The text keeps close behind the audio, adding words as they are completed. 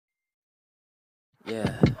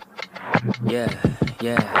Yeah,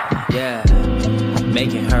 yeah.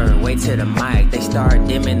 Making her way to the mic. They start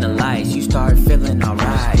dimming the lights. You start feeling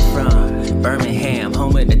alright. From Birmingham,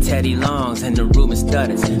 home of the Teddy Longs, and the room is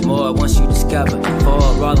stutters. More once you discover. For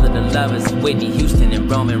all of the lovers, Whitney Houston and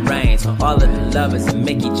Roman Reigns. For all of the lovers, and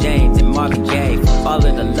Mickey James and Marvin Gaye. For all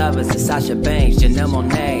of the lovers, and Sasha Banks, Janelle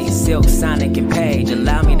Monáe, Silk, Sonic, and Paige.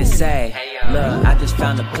 Allow me to say, look, I just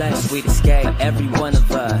found a place, sweet escape. Every one of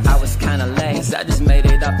us, I was kinda late, cause I just made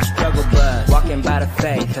it off the struggle bus. Walking by the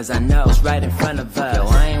faith, cause I know it's right in front of us. Yo,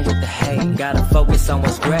 I ain't with the hate, gotta focus on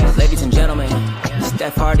what's great. Ladies and gentlemen,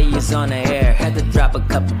 Steph Hardy is on the air. Had to drop a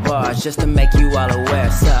couple bars just to make you all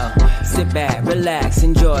aware. So, sit back, relax,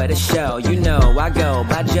 enjoy the show. You know I go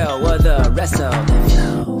by Joe or the rest of the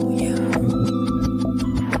flow, yeah.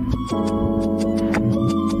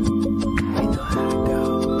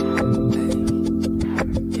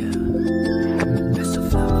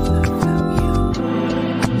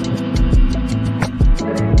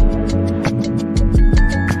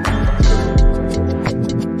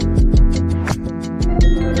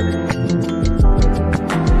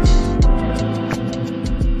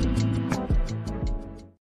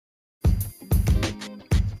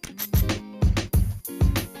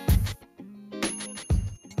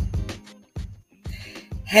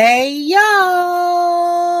 Hey yo,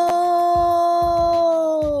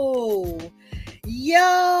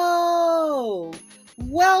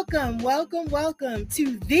 welcome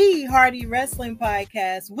to the Hardy Wrestling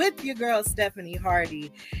Podcast with your girl Stephanie Hardy,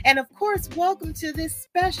 and of course welcome to this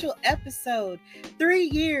special episode, 3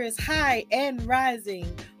 years high and rising.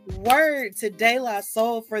 Word to De La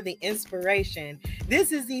Soul for the inspiration.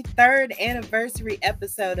 This is the 3rd anniversary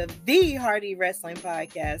episode of the Hardy Wrestling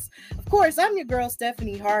Podcast. Of course, I'm your girl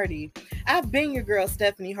Stephanie Hardy. I've been your girl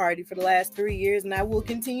Stephanie Hardy for the last 3 years, and I will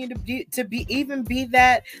continue to be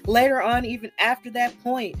that later on, even after that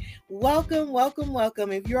point. Welcome.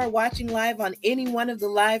 If you are watching live on any one of the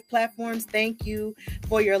live platforms, thank you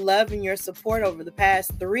for your love and your support over the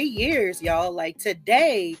past 3 years, y'all. Like,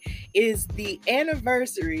 today is the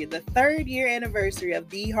anniversary, the 3rd year anniversary of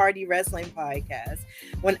the Hardy Wrestling Podcast.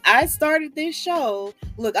 When I started this show,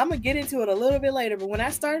 look, I'm gonna get into it a little bit later, but when I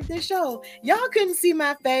started this show, y'all couldn't see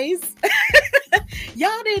my face.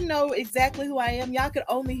 Y'all didn't know exactly who I am. Y'all could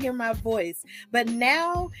only hear my voice. But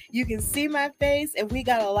now you can see my face, and we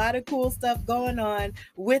got a lot of cool stuff going on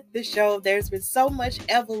with the show. There's been so much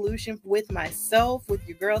evolution with myself, with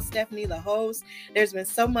your girl Stephanie, the host. There's been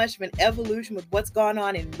so much of an evolution with what's gone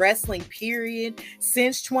on in wrestling, period,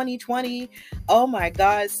 since 2020. Oh my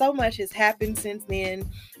God, so much has happened since then.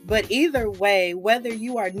 But either way, whether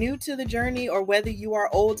you are new to the journey or whether you are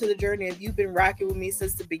old to the journey, if you've been rocking with me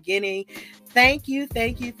since the beginning, thank you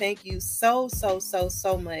so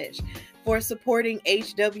much for supporting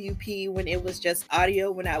HWP when it was just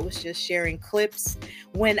audio, when I was just sharing clips,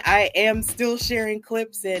 when I am still sharing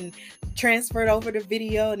clips and transferred over to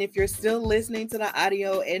video. And if you're still listening to the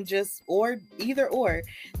audio and either or,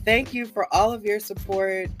 thank you for all of your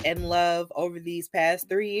support and love over these past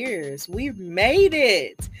 3 years. We've made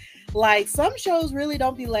it. Like, some shows really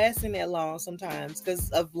don't be lasting that long sometimes because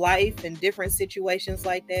of life and different situations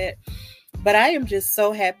like that. But I am just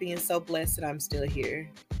so happy and so blessed that I'm still here.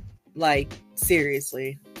 Like,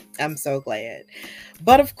 seriously, I'm so glad.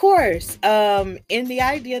 But of course, in the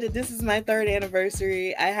idea that this is my 3rd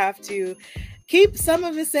anniversary, I have to keep some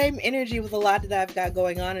of the same energy with a lot that I've got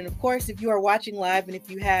going on. And of course, if you are watching live and if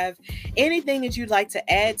you have anything that you'd like to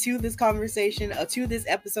add to this conversation or to this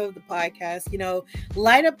episode of the podcast,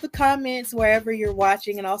 light up the comments wherever you're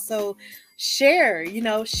watching, and also share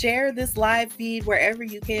this live feed wherever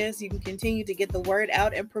you can, so you can continue to get the word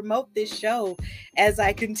out and promote this show as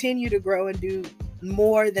I continue to grow and do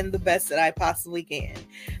more than the best that I possibly can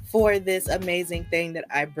for this amazing thing that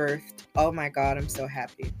I birthed. Oh my God, I'm so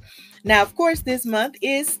happy. Now, of course, this month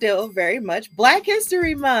is still very much Black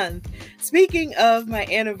History Month. Speaking of my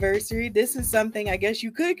anniversary, this is something I guess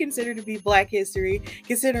you could consider to be Black History,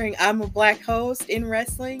 considering I'm a Black host in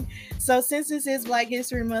wrestling. So since this is Black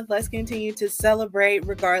History Month, let's continue to celebrate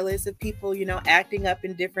regardless of people, acting up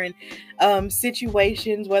in different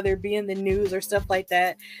situations, whether it be in the news or stuff like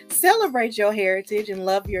that. Celebrate your heritage and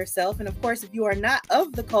love yourself. And of course, if you are not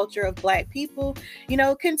of the culture of Black people,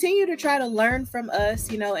 continue to try to learn from us,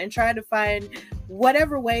 and try to find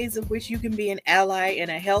whatever ways of which you can be an ally in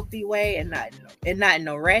a healthy way and not in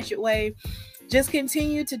no ratchet way. just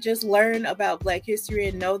continue to just learn about Black history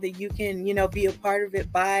and know that you can, be a part of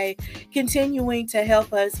it by continuing to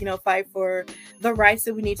help us, fight for the rights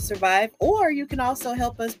that we need to survive. Or you can also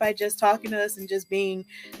help us by just talking to us and just being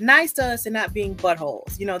nice to us and not being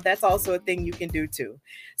buttholes. That's also a thing you can do too.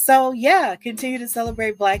 So yeah, continue to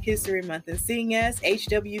celebrate Black History Month. And seeing as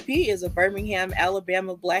HWP is a Birmingham,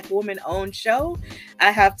 Alabama Black woman-owned show,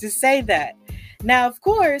 I have to say that. Now, of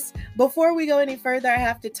course, before we go any further, I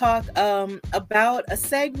have to talk about a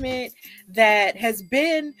segment that has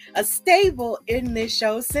been a staple in this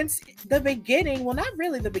show since the beginning. Well, not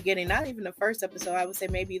really the beginning, not even the first episode. I would say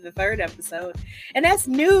maybe the third episode. And that's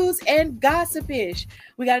news and gossip-ish.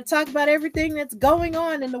 We got to talk about everything that's going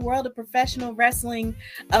on in the world of professional wrestling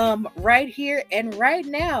right here and right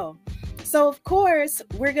now. So, of course,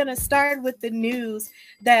 we're going to start with the news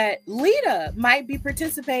that Lita might be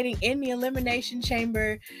participating in the Elimination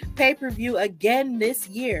Chamber pay-per-view again this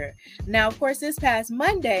year. Now, of course, this past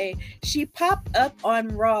Monday, she popped up on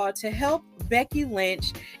Raw to help Becky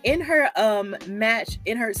Lynch in her match,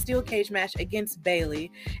 in her steel cage match against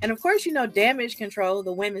Bayley. And of course, Damage Control,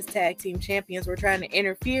 the women's tag team champions, were trying to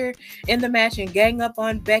interfere in the match and gang up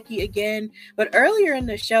on Becky again. But earlier in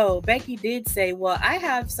the show, Becky did say, well, I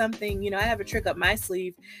have something, I have a trick up my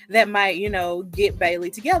sleeve that might, get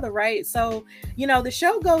Bayley together, right? So, the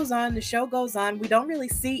show goes on, We don't really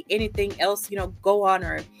see anything else, go on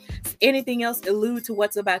or anything else allude to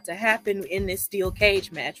what's about to happen in this steel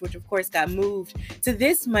cage match, which of course got moved to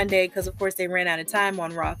this Monday because of course they ran out of time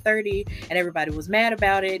on Raw 30 and everybody was mad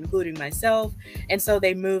about it, including myself. And so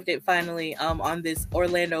they moved it finally on this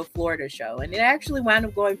Orlando, Florida show. And it actually wound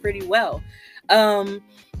up going pretty well.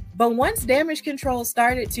 But once Damage Control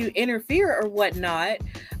started to interfere or whatnot,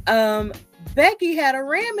 Becky had a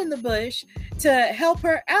ram in the bush to help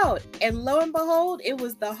her out. And lo and behold, it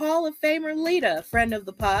was the Hall of Famer Lita, friend of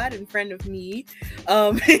the pod and friend of me.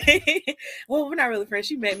 Well, we're not really friends.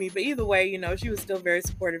 She met me, but either way, she was still very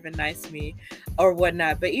supportive and nice to me or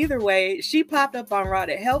whatnot. But either way, she popped up on Raw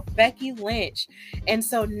to help Becky Lynch. And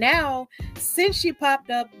so now, since she popped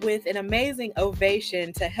up with an amazing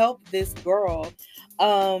ovation to help this girl,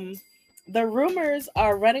 the rumors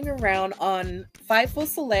are running around on Fightful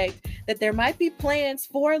Select that there might be plans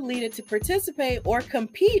for Lita to participate or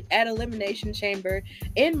compete at Elimination Chamber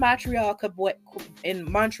in Montreal,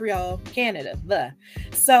 Canada.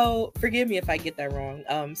 So forgive me if I get that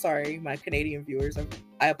wrong. Sorry, my Canadian viewers.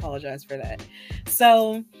 I apologize for that.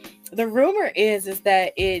 So the rumor is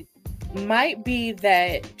that it might be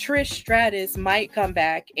that Trish Stratus might come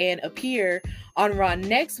back and appear on Raw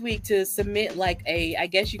next week to submit I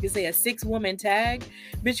guess you could say a 6-woman tag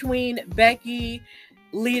between Becky,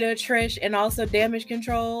 Lita, Trish, and also Damage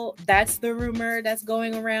Control. That's the rumor that's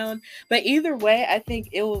going around. But either way, I think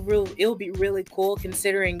it'll be really cool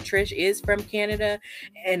considering Trish is from Canada,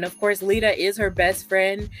 and of course Lita is her best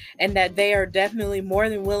friend, and that they are definitely more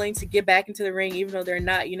than willing to get back into the ring, even though they're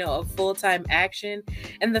not, a full-time action.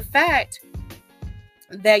 And the fact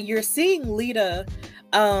that you're seeing Lita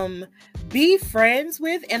be friends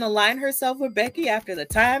with and align herself with Becky after the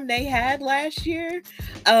time they had last year,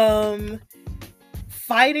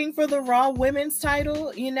 fighting for the Raw Women's title,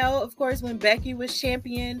 of course, when Becky was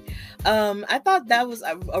champion. I thought that was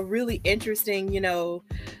a really interesting,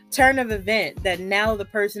 turn of event, that now the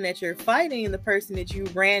person that you're fighting, the person that you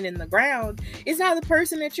ran in the ground, is now the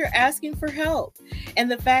person that you're asking for help.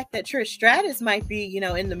 And the fact that Trish Stratus might be,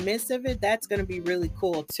 in the midst of it, that's going to be really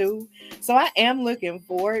cool too. So I am looking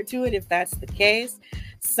forward to it if that's the case.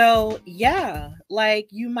 So yeah,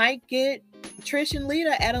 you might get Trish and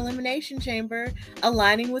Lita at Elimination Chamber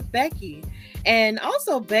aligning with Becky. And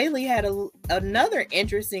also Bayley had another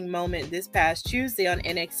interesting moment this past Tuesday on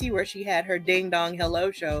NXT where she had her Ding Dong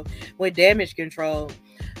Hello show with Damage Control.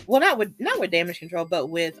 Well, not with Damage Control, but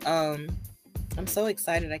with I'm so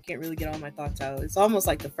excited I can't really get all my thoughts out. It's almost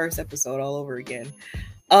like the first episode all over again.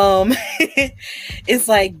 It's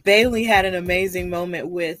like Bayley had an amazing moment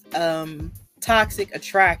with Toxic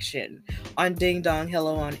Attraction on Ding Dong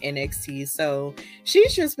Hello on NXT. So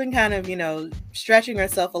she's just been kind of, stretching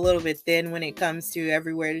herself a little bit thin when it comes to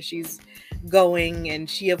everywhere that she's going. And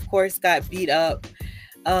she, of course, got beat up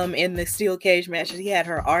in the steel cage match. She had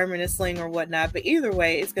her arm in a sling or whatnot. But either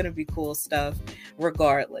way, it's going to be cool stuff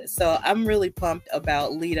regardless. So I'm really pumped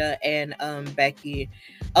about Lita and Becky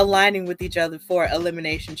aligning with each other for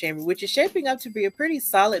Elimination Chamber, which is shaping up to be a pretty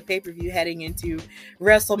solid pay-per-view heading into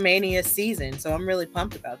Wrestlemania season. So I'm really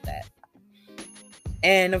pumped about that.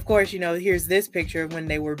 And of course, here's this picture of when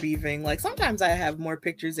they were beefing. Sometimes I have more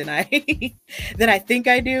pictures than I think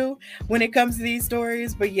I do when it comes to these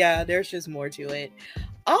stories. But yeah, there's just more to it.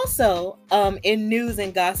 Also, in news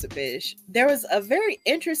and gossipish, there was a very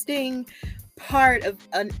interesting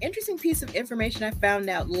piece of information I found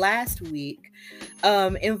out last week,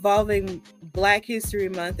 involving Black History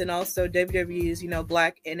Month and also WWE's,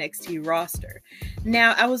 Black NXT roster.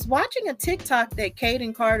 Now, I was watching a TikTok that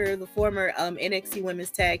Kaden Carter, the former NXT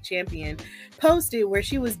Women's Tag Champion, posted, where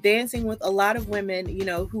she was dancing with a lot of women,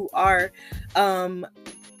 who are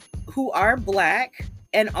Black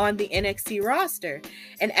and on the NXT roster.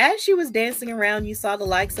 And as she was dancing around, you saw the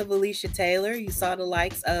likes of Alicia Taylor. You saw the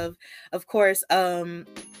likes of course,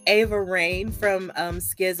 Ava Rain from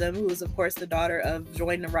Schism, who is, of course, the daughter of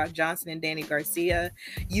Joyden The Rock Johnson and Danny Garcia.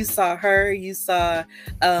 You saw her. You saw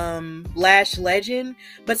Lash Legend.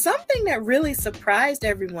 But something that really surprised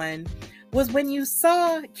everyone was when you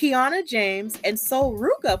saw Kiana James and Sol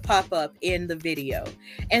Ruka pop up in the video.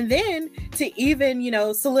 And then to even,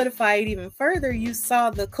 solidify it even further, you saw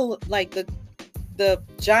the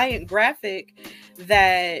giant graphic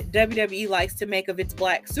that WWE likes to make of its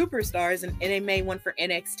Black superstars, and they made one for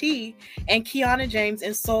NXT, and Kiana James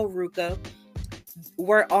and Sol Ruka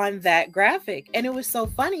were on that graphic. And it was so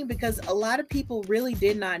funny because a lot of people really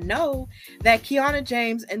did not know that Kiana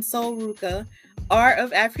James and Sol Ruka are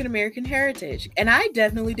of African American heritage. And I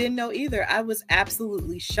definitely didn't know either. I was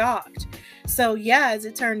absolutely shocked. So yeah, as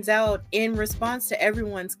it turns out, in response to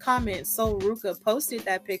everyone's comments, Sol Ruka posted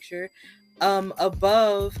that picture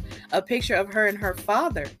above a picture of her and her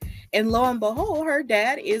father. And lo and behold, her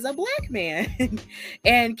dad is a Black man.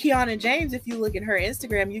 And Kiana James, if you look at her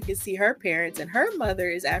Instagram, you can see her parents, and her mother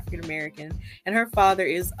is African American and her father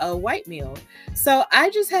is a white male. So I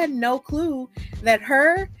just had no clue that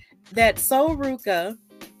Sol Ruka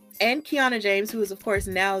and Kiana James, who is, of course,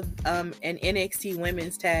 now an NXT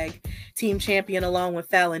Women's Tag Team Champion along with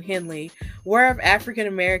Fallon Henley, were of African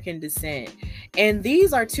American descent. And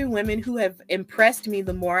these are two women who have impressed me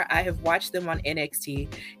the more I have watched them on NXT.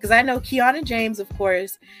 Because I know Kiana James, of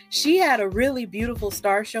course, she had a really beautiful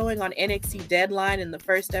star showing on NXT Deadline in the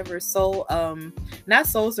first ever not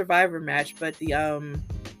Soul Survivor match, but the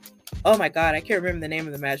oh my God, I can't remember the name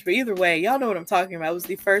of the match. But either way, y'all know what I'm talking about. It was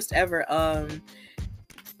the first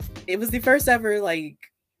ever like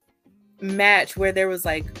match where there was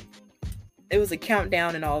like, it was a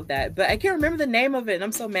countdown and all of that, but I can't remember the name of it and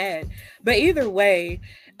I'm so mad. But either way,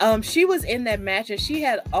 she was in that match and she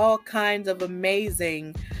had all kinds of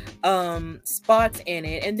amazing spots in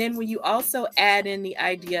it. And then when you also add in the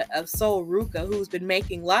idea of Sol Ruka, who's been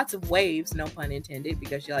making lots of waves, no pun intended,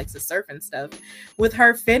 because she likes to surf and stuff, with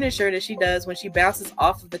her finisher that she does when she bounces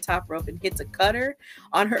off of the top rope and hits a cutter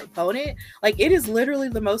on her opponent. Like, it is literally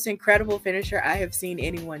the most incredible finisher I have seen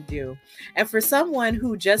anyone do. And for someone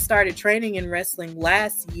who just started training in wrestling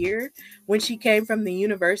last year, when she came from the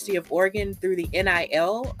University of Oregon through the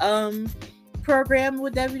NIL program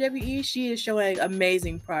with WWE, she is showing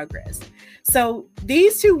amazing progress. So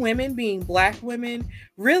these two women being Black women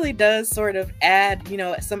really does sort of add,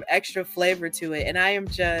 some extra flavor to it. And I am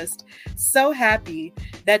just so happy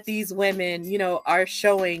that these women, are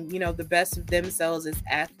showing, the best of themselves as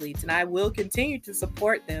athletes. And I will continue to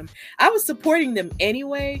support them. I was supporting them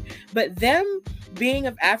anyway, but them being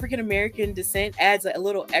of African American descent adds a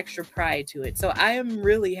little extra pride to it. So I am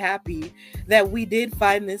really happy that we did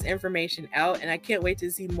find this information out, and I can't wait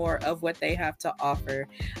to see more of what they have to offer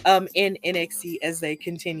in NXT as they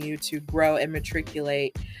continue to grow and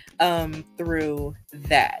matriculate through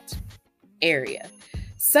that area.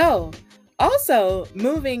 So also,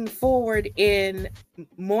 moving forward in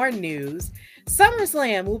more news,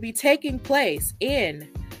 SummerSlam will be taking place in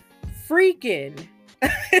freaking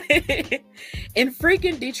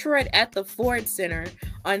Detroit at the Ford Center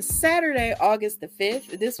on Saturday, August the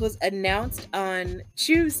 5th. This was announced on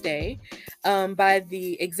Tuesday by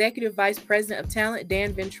the Executive Vice President of Talent,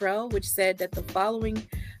 Dan Ventrell, which said that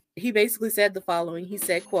he basically said the following. He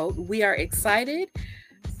said, quote, "We are excited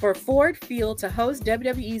for Ford Field to host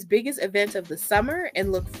WWE's biggest event of the summer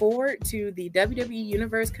and look forward to the WWE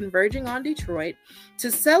Universe converging on Detroit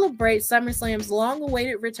to celebrate SummerSlam's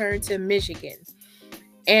long-awaited return to Michigan."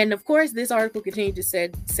 And of course, this article continued to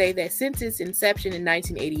say that since its inception in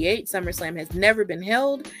 1988, SummerSlam has never been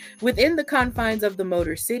held within the confines of the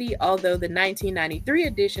Motor City, although the 1993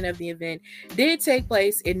 edition of the event did take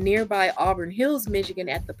place in nearby Auburn Hills, Michigan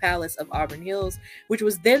at the Palace of Auburn Hills, which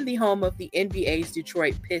was then the home of the NBA's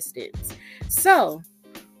Detroit Pistons. So,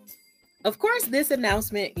 of course, this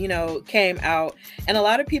announcement, came out, and a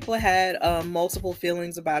lot of people had multiple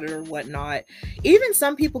feelings about it or whatnot. Even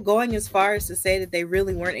some people going as far as to say that they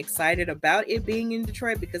really weren't excited about it being in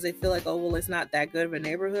Detroit because they feel like, oh, well, it's not that good of a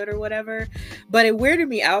neighborhood or whatever. But it weirded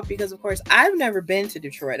me out because, of course, I've never been to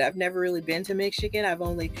Detroit. I've never really been to Michigan.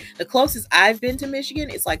 The closest I've been to Michigan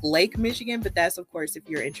is like Lake Michigan, but that's, of course, if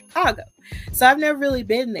you're in Chicago. So I've never really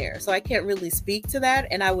been there. So I can't really speak to that.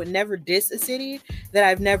 And I would never diss a city that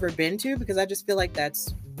I've never been to because I just feel like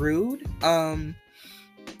that's rude.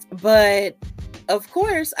 But of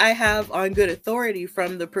course, I have on good authority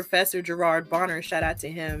from the Professor Gerard Bonner, shout out to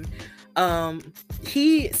him.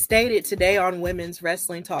 He stated today on Women's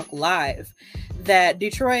Wrestling Talk Live that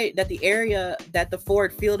Detroit, that the area that the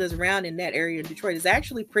Ford Field is around in that area of Detroit is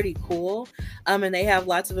actually pretty cool. And they have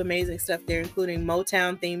lots of amazing stuff there, including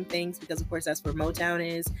Motown themed things, because of course that's where Motown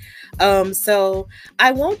is. So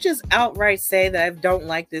I won't just outright say that I don't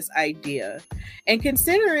like this idea. And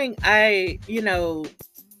considering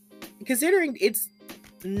it's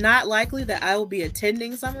not likely that I will be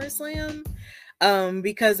attending SummerSlam,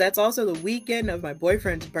 because that's also the weekend of my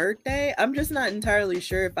boyfriend's birthday. I'm just not entirely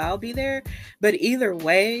sure if I'll be there, but either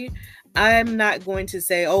way, I'm not going to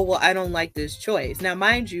say, oh, well, I don't like this choice. Now,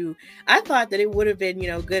 mind you, I thought that it would have been,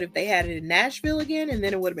 good if they had it in Nashville again, and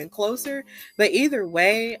then it would have been closer. But either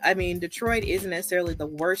way, I mean, Detroit isn't necessarily the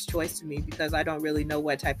worst choice to me because I don't really know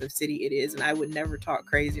what type of city it is. And I would never talk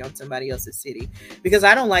crazy on somebody else's city because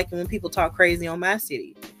I don't like it when people talk crazy on my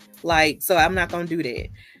city. So I'm not going to do that.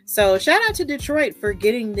 So shout out to Detroit for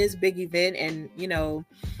getting this big event and,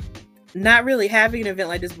 not really having an event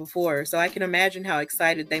like this before. So I can imagine how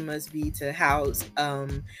excited they must be to house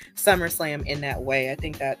SummerSlam in that way. I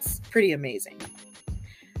think that's pretty amazing.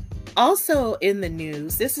 Also in the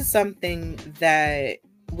news, this is something that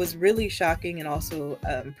was really shocking and also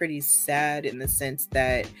pretty sad in the sense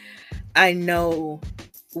that I know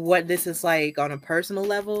what this is like on a personal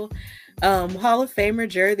level. Hall of Famer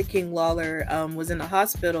Jerry the King Lawler was in the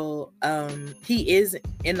hospital. He is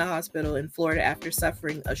in the hospital in Florida after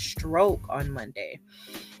suffering a stroke on Monday.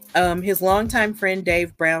 His longtime friend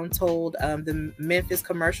Dave Brown told the Memphis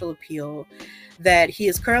Commercial Appeal that he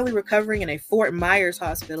is currently recovering in a Fort Myers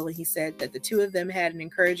hospital. And he said that the two of them had an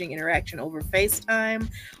encouraging interaction over FaceTime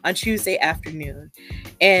on Tuesday afternoon.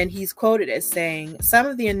 And he's quoted as saying, "Some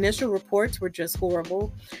of the initial reports were just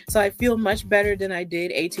horrible. So I feel much better than I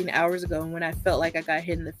did 18 hours ago when I felt like I got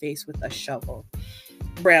hit in the face with a shovel."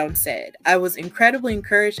 Brown said, "I was incredibly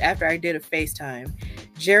encouraged after I did a FaceTime.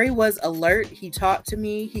 Jerry was alert. He talked to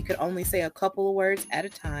me. He could only say a couple of words at a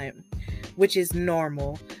time, which is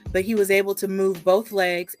normal, but he was able to move both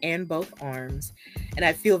legs and both arms. And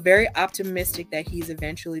I feel very optimistic that he's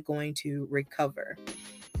eventually going to recover."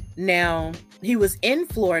 Now, he was in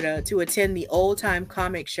Florida to attend the old-time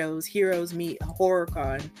comic shows Heroes Meet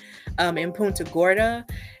HorrorCon in Punta Gorda,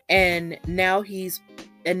 and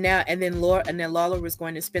then Lawler was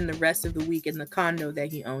going to spend the rest of the week in the condo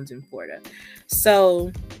that he owns in Florida.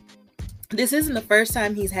 So this isn't the first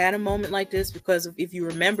time he's had a moment like this, because if you're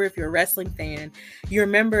a wrestling fan, you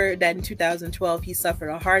remember that in 2012 he suffered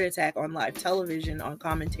a heart attack on live television on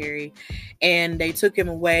commentary, and they took him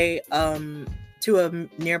away to a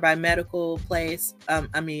nearby medical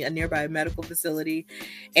facility,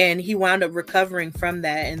 and he wound up recovering from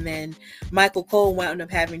that. And then Michael Cole wound up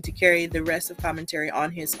having to carry the rest of commentary on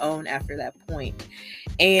his own after that point.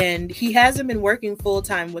 And he hasn't been working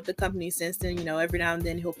full-time with the company since then. Every now and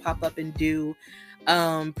then he'll pop up and do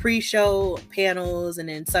pre-show panels, and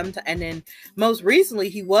then most recently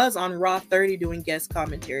he was on Raw 30 doing guest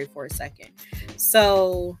commentary for a second.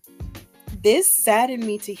 So this saddened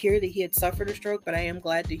me to hear that he had suffered a stroke, but I am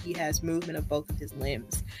glad that he has movement of both of his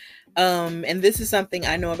limbs. And this is something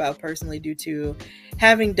I know about personally due to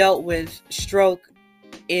having dealt with stroke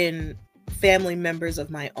in family members of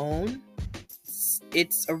my own.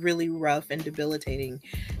 It's a really rough and debilitating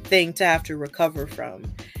thing to have to recover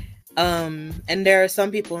from. And there are some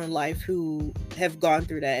people in life who have gone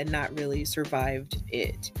through that and not really survived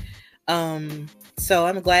it. So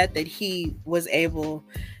I'm glad that he was able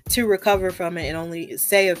to recover from it and only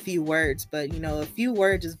say a few words, but a few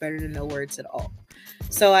words is better than no words at all.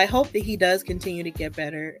 So I hope that he does continue to get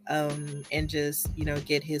better, and just,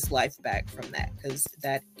 get his life back from that, because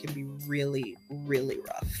that can be really, really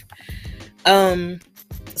rough.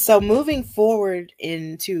 So moving forward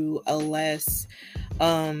into a less,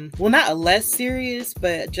 not a less serious,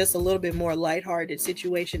 but just a little bit more lighthearted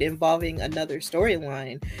situation involving another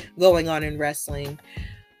storyline going on in wrestling.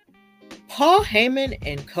 Paul Heyman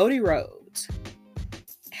and Cody Rhodes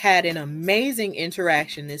had an amazing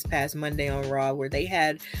interaction this past Monday on Raw, where they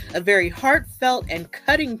had a very heartfelt and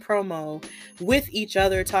cutting promo with each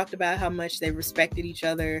other, talked about how much they respected each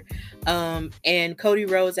other. And Cody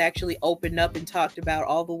Rhodes actually opened up and talked about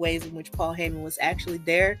all the ways in which Paul Heyman was actually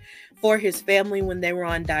there for his family when they were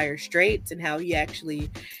on dire straits, and how he actually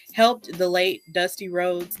helped the late Dusty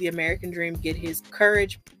Rhodes, the American Dream, get his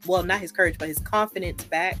courage, well, not his courage, but his confidence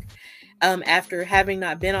back. After having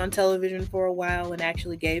not been on television for a while, and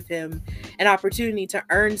actually gave him an opportunity to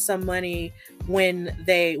earn some money when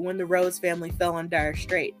the Rhodes family fell on dire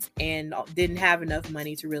straits and didn't have enough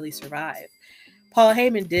money to really survive. Paul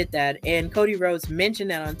Heyman did that, and Cody Rhodes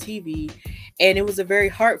mentioned that on TV, and it was a very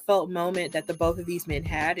heartfelt moment that the both of these men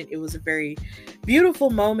had, and it was a very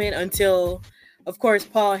beautiful moment until, of course,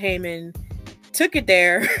 Paul Heyman took it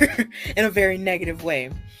there in a very negative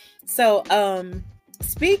way. So,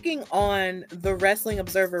 speaking on the Wrestling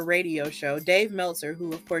Observer radio show, Dave Meltzer,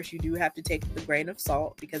 who of course you do have to take with a grain of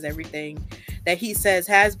salt because everything that he says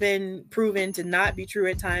has been proven to not be true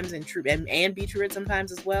at times and be true at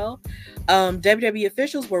sometimes as well. WWE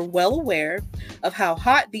officials were well aware of how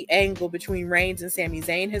hot the angle between Reigns and Sami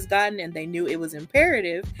Zayn has gotten, and they knew it was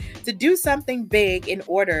imperative to do something big in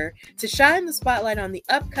order to shine the spotlight on the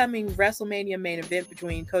upcoming WrestleMania main event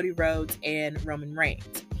between Cody Rhodes and Roman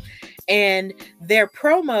Reigns. And their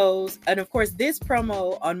promos, and of course this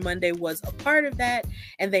promo on Monday was a part of that,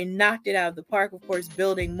 and they knocked it out of the park, of course,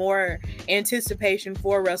 building more anticipation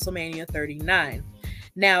for WrestleMania 39.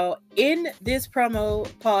 Now, in this promo,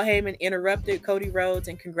 Paul Heyman interrupted Cody Rhodes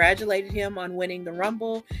and congratulated him on winning the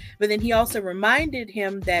Rumble, but then he also reminded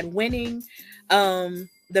him that winning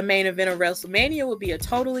the main event of WrestleMania would be a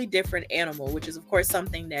totally different animal, which is, of course,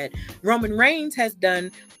 something that Roman Reigns has done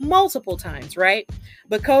multiple times, right?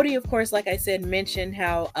 But Cody, of course, like I said, mentioned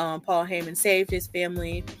how Paul Heyman saved his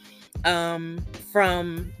family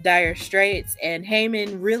from dire straits, and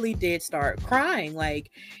Heyman really did start crying. Like,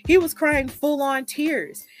 he was crying full-on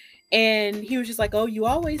tears. And he was just like, "Oh, you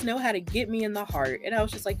always know how to get me in the heart." And I was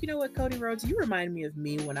just like, you know what, Cody Rhodes, you remind me of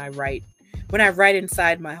me when I write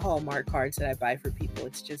inside my Hallmark cards that I buy for people.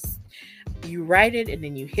 It's just, you write it and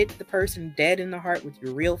then you hit the person dead in the heart with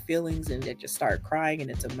your real feelings, and they just start crying, and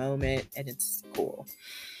it's a moment, and it's cool.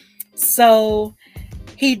 So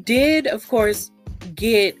he did, of course,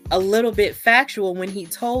 get a little bit factual when he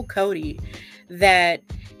told Cody that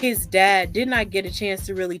his dad did not get a chance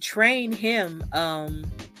to really train him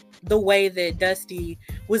the way that Dusty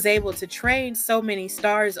was able to train so many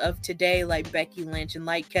stars of today, like Becky Lynch and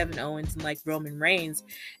like Kevin Owens and like Roman Reigns,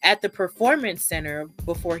 at the Performance Center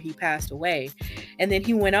before he passed away. And then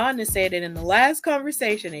he went on to say that in the last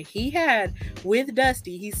conversation that he had with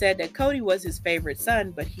Dusty, he said that Cody was his favorite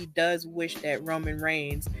son, but he does wish that Roman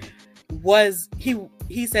Reigns was,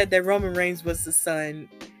 he said that Roman Reigns was the son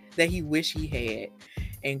that he wished he had.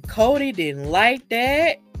 And Cody didn't like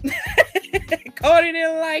that. Cody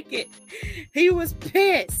didn't like it. He was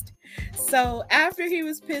pissed. So after he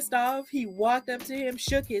was pissed off, he walked up to him,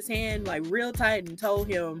 shook his hand like real tight, and told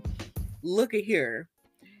him, "Look at here.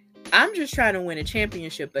 I'm just trying to win a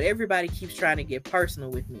championship, but everybody keeps trying to get personal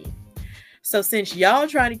with me. So since y'all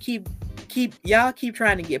trying to keep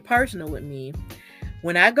trying to get personal with me,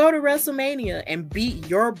 when I go to WrestleMania and beat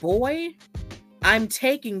your boy, I'm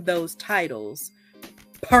taking those titles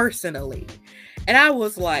personally." And I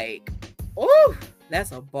was like, "Ooh,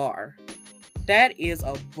 that's a bar. That is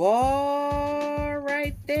a bar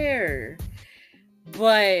right there."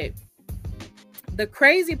 But the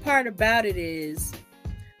crazy part about it is,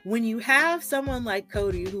 when you have someone like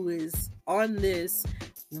Cody who is on this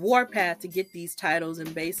warpath to get these titles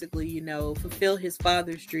and basically, you know, fulfill his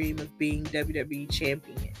father's dream of being WWE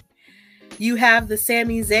champion, you have the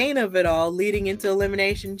Sami Zayn of it all leading into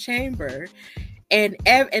Elimination Chamber.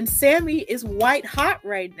 And Sami is white hot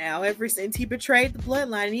right now ever since he betrayed the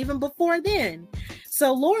bloodline, and even before then.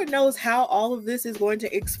 So Lord knows how all of this is going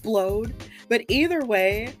to explode. But either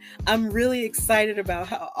way, I'm really excited about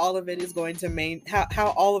how all of it is going to how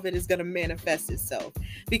all of it is going to manifest itself.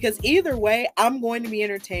 Because either way, I'm going to be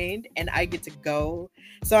entertained and I get to go.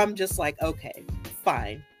 So I'm just like, okay,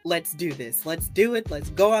 fine. Let's do this. Let's do it. Let's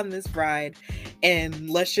go on this ride and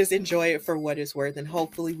let's just enjoy it for what it's worth. And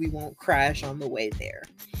hopefully we won't crash on the way there.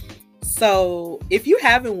 So if you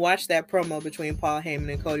haven't watched that promo between Paul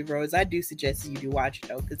Heyman and Cody Rhodes, I do suggest you do watch it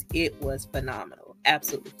though, because it was phenomenal.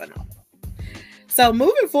 Absolutely phenomenal. So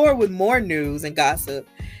moving forward with more news and gossip,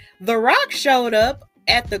 The Rock showed up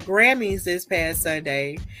at the Grammys this past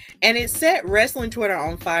Sunday, and it set wrestling Twitter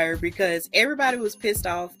on fire because everybody was pissed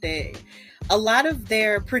off that a lot of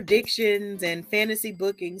their predictions and fantasy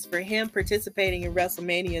bookings for him participating in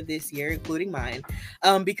Wrestlemania this year, including mine,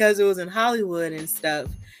 because it was in Hollywood and stuff,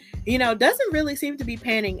 doesn't really seem to be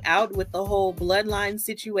panning out with the whole Bloodline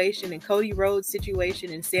situation and Cody Rhodes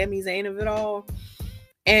situation and Sami Zayn of it all.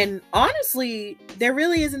 And honestly, there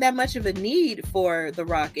really isn't that much of a need for The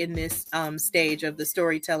Rock in this stage of the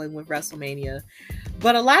storytelling with WrestleMania.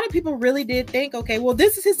 But a lot of people really did think, okay, well,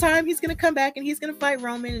 this is his time. He's going to come back and he's going to fight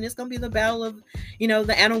Roman, and it's going to be the battle of, the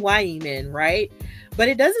Anoa'i men, right? But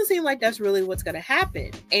it doesn't seem like that's really what's going to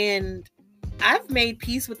happen. And I've made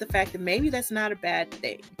peace with the fact that maybe that's not a bad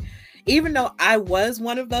thing. Even though I was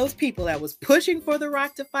one of those people that was pushing for The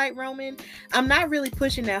Rock to fight Roman, I'm not really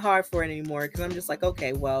pushing that hard for it anymore, because I'm just like,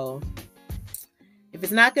 okay, well, if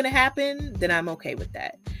it's not going to happen, then I'm okay with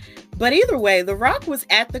that. But either way, The Rock was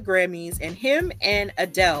at the Grammys, and him and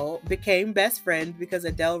Adele became best friends because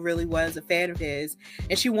Adele really was a fan of his,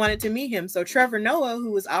 and she wanted to meet him. So Trevor Noah,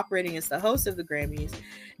 who was operating as the host of the Grammys,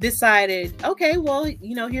 decided, okay, well,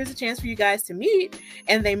 here's a chance for you guys to meet.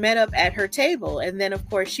 And they met up at her table. And then, of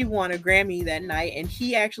course, she won a Grammy that night, and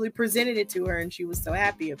he actually presented it to her, and she was so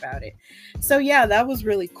happy about it. So yeah, that was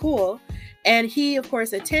really cool. And he, of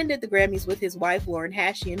course, attended the Grammys with his wife, Lauren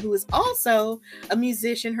Hashian, who is also a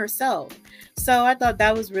musician herself. So I thought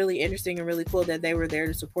that was really interesting and really cool that they were there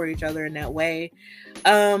to support each other in that way.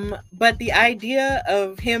 But the idea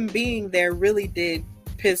of him being there really did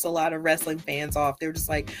piss a lot of wrestling fans off. They were just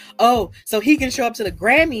like, oh, so he can show up to the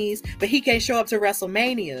Grammys, but he can't show up to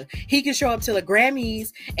WrestleMania. He can show up to the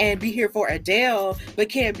Grammys and be here for Adele, but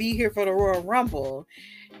can't be here for the Royal Rumble.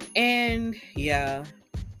 And yeah.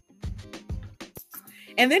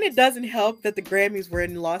 And then it doesn't help that the Grammys were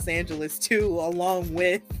in Los Angeles too, along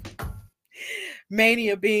with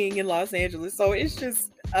Mania being in Los Angeles. So it's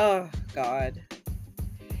just, oh God.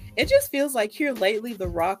 It just feels like here lately, The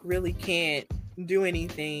Rock really can't do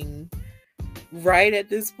anything right at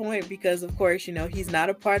this point because, of course, he's not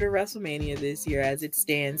a part of WrestleMania this year as it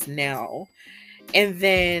stands now. And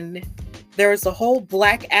then there's a whole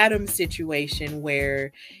Black Adam situation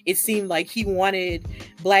where it seemed like he wanted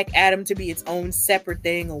Black Adam to be its own separate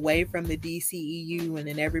thing away from the DCEU. And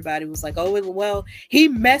then everybody was like, oh, well, he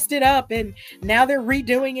messed it up and now they're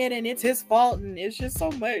redoing it and it's his fault. And it's just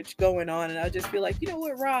so much going on. And I just feel like,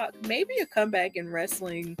 what, Rock, maybe a comeback in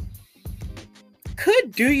wrestling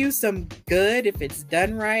could do you some good if it's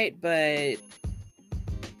done right, but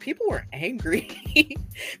people were angry.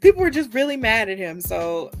 People were just really mad at him.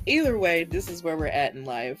 So either way, this is where we're at in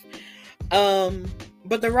life.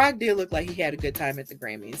 But The Rock did look like he had a good time at the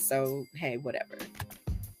Grammys. So hey, whatever.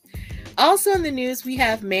 Also in the news, we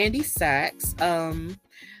have Mandy Sachs,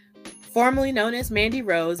 formerly known as Mandy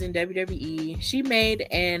Rose in WWE. She made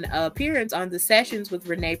an appearance on The Sessions with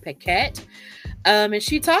Renee Paquette. And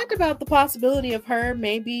she talked about the possibility of her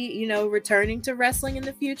maybe, returning to wrestling in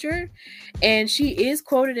the future. And she is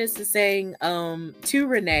quoted as saying to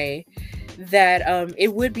Renee that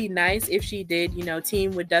it would be nice if she did,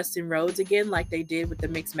 team with Dustin Rhodes again, like they did with the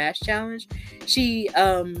Mixed Match Challenge. She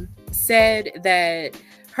said that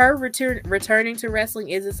her returning to wrestling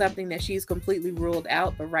isn't something that she's completely ruled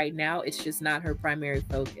out, but right now it's just not her primary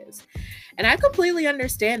focus. And I completely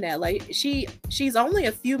understand that. Like she's only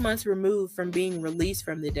a few months removed from being released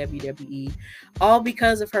from the WWE, all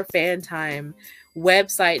because of her Fan Time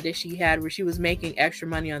website that she had where she was making extra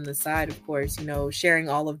money on the side, of course, sharing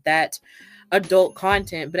all of that adult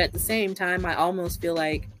content. But at the same time, I almost feel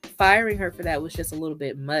like firing her for that was just a little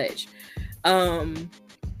bit much.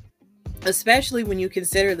 Especially when you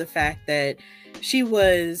consider the fact that she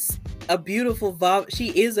is a beautiful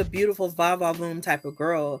va-va-voom type of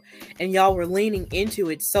girl, and y'all were leaning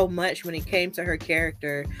into it so much when it came to her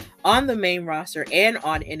character on the main roster and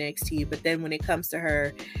on NXT. But then when it comes to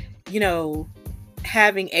her,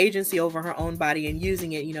 having agency over her own body and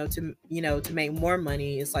using it, to make more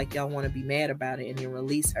money, it's like y'all want to be mad about it and then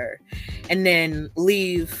release her and then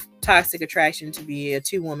leave Toxic Attraction to be a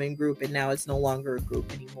 2-woman group, and now it's no longer a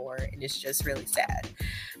group anymore, and it's just really sad.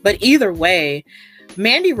 But either way,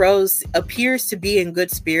 Mandy Rose appears to be in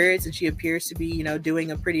good spirits, and she appears to be,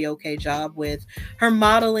 doing a pretty okay job with her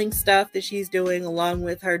modeling stuff that she's doing, along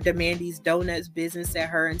with her Demandy's Donuts business that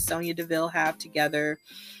her and Sonya Deville have together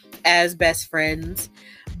as best friends.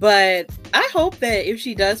 But I hope that if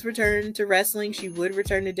she does return to wrestling, she would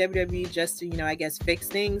return to WWE just to, I guess, fix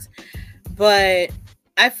things. But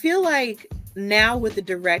I feel like now with the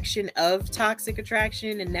direction of Toxic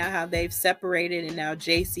Attraction and now how they've separated and now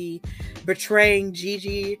JC betraying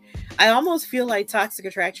Gigi, I almost feel like Toxic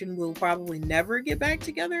Attraction will probably never get back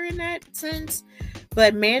together in that sense.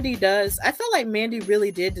 But Mandy does. I feel like Mandy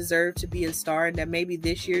really did deserve to be a star, and that maybe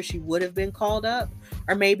this year she would have been called up,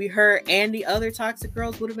 or maybe her and the other Toxic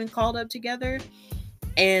girls would have been called up together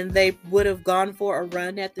and they would have gone for a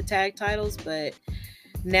run at the tag titles. But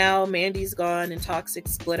now Mandy's gone and Toxic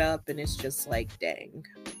split up, and it's just like, dang.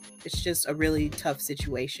 It's just a really tough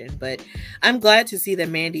situation. But I'm glad to see that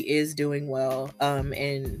Mandy is doing well,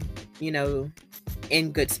 and, you know,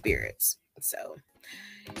 in good spirits. So,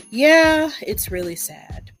 yeah, it's really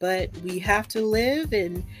sad. But we have to live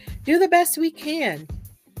and do the best we can.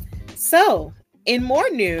 So, in more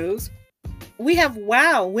news, we have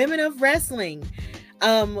WOW, Women of Wrestling,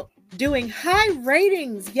 doing high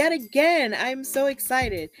ratings yet again. I'm so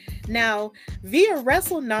excited. Now, via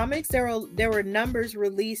Wrestlenomics, there were numbers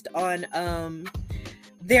released on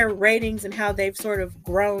their ratings and how they've sort of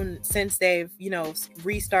grown since they've, you know,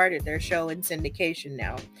 restarted their show in syndication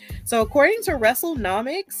now. So according to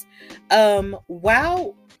Wrestlenomics,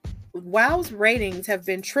 WOW's ratings have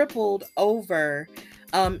been tripled over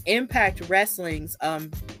Impact Wrestling's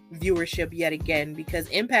viewership yet again, because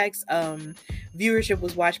Impact's viewership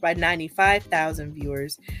was watched by 95,000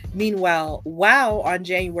 viewers. Meanwhile, WOW on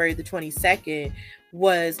January the 22nd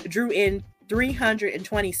drew in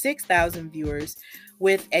 326,000 viewers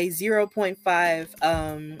with a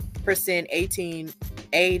 0.5%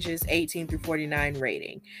 ages 18 through 49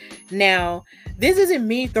 rating. Now, this isn't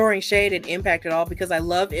me throwing shade at Impact at all, because I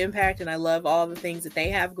love Impact and I love all the things that they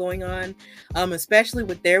have going on, especially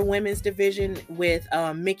with their women's division with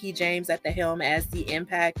Mickie James at the helm as the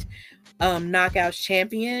Impact Knockouts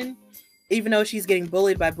champion. Even though she's getting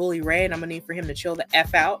bullied by Bully Ray, and I'm gonna need for him to chill the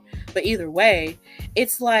F out. But either way,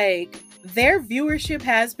 it's like their viewership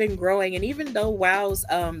has been growing. And even though WOW's,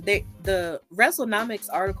 the Wrestlenomics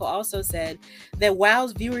article also said that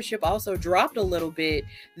WOW's viewership also dropped a little bit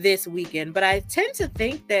this weekend. But I tend to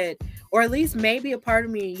think that, or at least maybe a part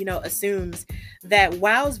of me, you know, assumes that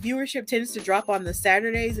WOW's viewership tends to drop on the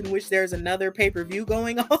Saturdays in which there's another pay-per-view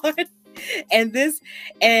going on. This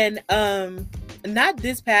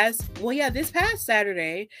past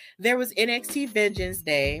Saturday, there was NXT Vengeance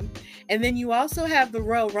Day. And then you also have the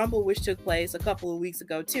Royal Rumble, which took place a couple of weeks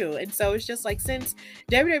ago too. And so it's just like, since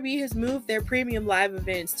WWE has moved their premium live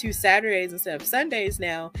events to Saturdays instead of Sundays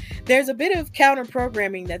now, there's a bit of counter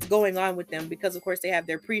programming that's going on with them, because of course they have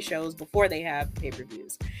their pre-shows before they have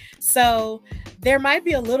pay-per-views. So there might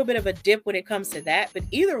be a little bit of a dip when it comes to that. But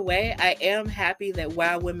either way, I am happy that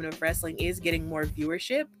WOW Women of Wrestling is getting more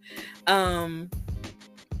viewership.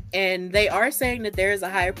 And they are saying that there is a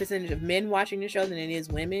higher percentage of men watching the show than it is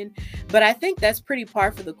women. But I think that's pretty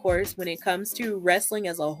par for the course when it comes to wrestling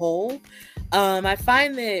as a whole. I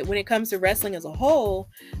find that when it comes to wrestling as a whole,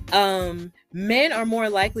 men are more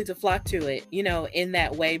likely to flock to it, you know, in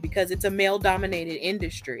that way, because it's a male-dominated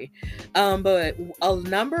industry. But a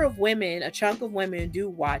number of women, a chunk of women do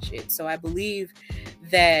watch it. So I believe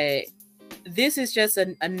that this is just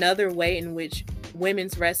another way in which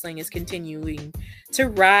women's wrestling is continuing to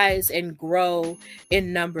rise and grow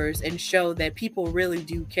in numbers and show that people really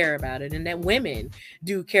do care about it, and that women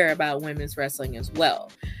do care about women's wrestling as well.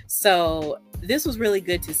 So this was really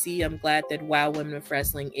good to see. I'm glad that WOW Women of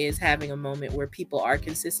Wrestling is having a moment where people are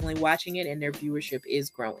consistently watching it and their viewership is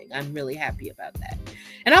growing. I'm really happy about that.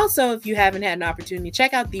 And also, if you haven't had an opportunity,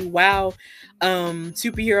 check out the WOW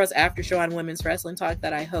Superheroes After Show on Women's Wrestling Talk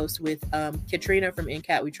that I host with Katrina from In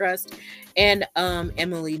Cat We Trust and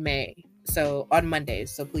Emily May. So on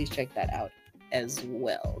Mondays. So please check that out as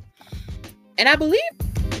well. And I believe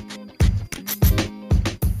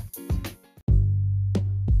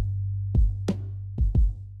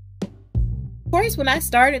of course, when I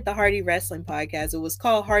started the Hardy Wrestling podcast, it was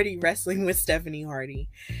called Hardy Wrestling with Stephanie Hardy.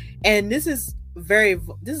 And this is a very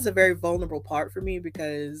vulnerable part for me,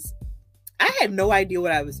 because I had no idea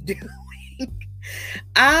what I was doing.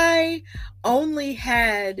 I only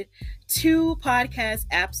had 2 podcast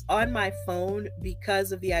apps on my phone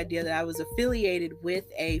because of the idea that I was affiliated with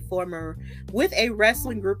a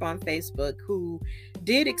wrestling group on Facebook who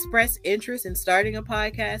did express interest in starting a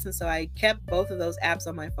podcast. And so I kept both of those apps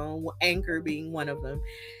on my phone, Anchor being one of them,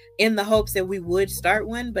 in the hopes that we would start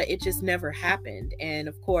one, but it just never happened. And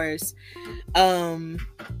of course,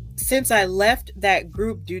 since I left that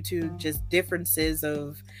group due to just differences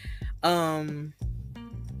of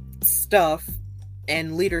stuff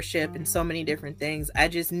and leadership and so many different things, I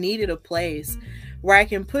just needed a place where I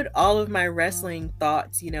can put all of my wrestling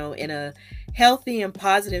thoughts, you know, in a healthy and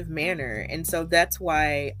positive manner. And so that's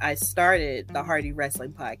why I started the Hardy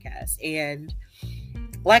Wrestling Podcast. And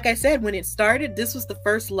like I said, when it started, this was the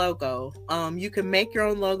first logo. You can make your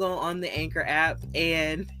own logo on the Anchor app,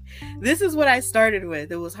 and this is what I started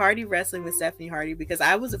with. It was Hardy Wrestling with Stephanie Hardy, because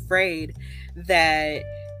I was afraid that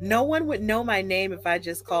no one would know my name if I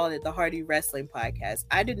just called it the Hardy Wrestling Podcast.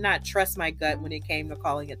 I did not trust my gut when it came to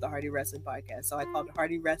calling it the Hardy Wrestling Podcast, so I called it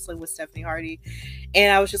Hardy Wrestling with Stephanie Hardy,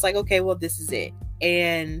 and I was just like, okay, well, this is it.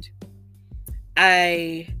 And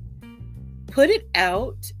I put it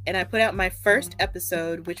out, and I put out my first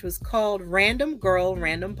episode, which was called Random Girl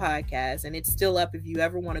Random Podcast, and it's still up if you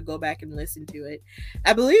ever want to go back and listen to it.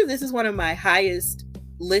 I believe this is one of my highest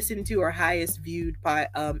listened to or highest viewed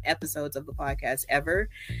episodes of the podcast ever,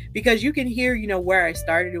 because you can hear, where I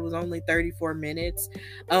started. It was only 34 minutes,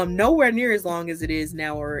 nowhere near as long as it is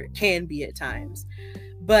now, or can be at times.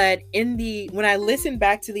 But when I listened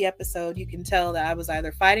back to the episode, you can tell that I was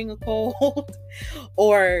either fighting a cold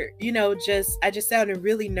or, I just sounded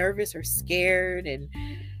really nervous or scared. And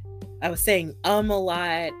I was saying a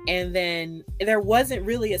lot. And then there wasn't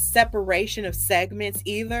really a separation of segments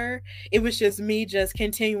either. It was just me just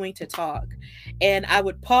continuing to talk. And I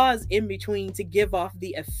would pause in between to give off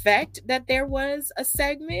the effect that there was a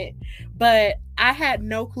segment. But I had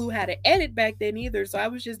no clue how to edit back then either. So I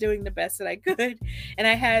was just doing the best that I could. And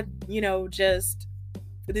I had, just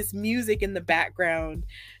this music in the background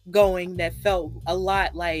going that felt a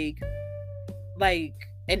lot like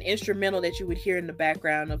an instrumental that you would hear in the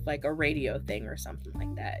background of like a radio thing or something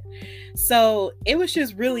like that. So it was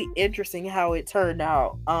just really interesting how it turned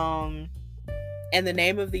out. And the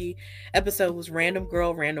name of the episode was Random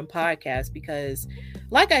Girl Random Podcast, because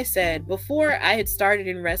like I said, before I had started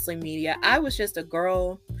in wrestling media, I was just a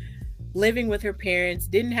girl living with her parents,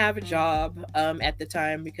 didn't have a job at the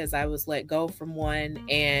time because I was let go from one,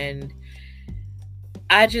 and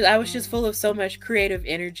I was just full of so much creative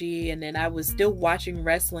energy. And then I was still watching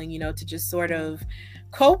wrestling, to just sort of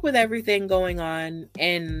cope with everything going on.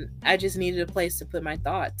 And I just needed a place to put my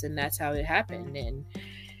thoughts, and that's how it happened. And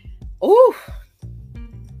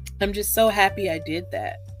I'm just so happy I did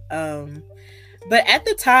that. But at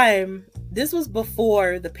the time, this was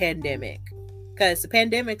before the pandemic, because the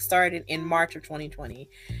pandemic started in March of 2020.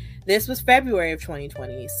 This was February of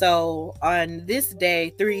 2020. So on this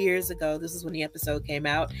day, 3 years ago, this is when the episode came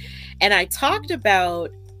out. And I talked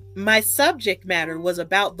about, my subject matter was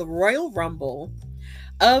about the Royal Rumble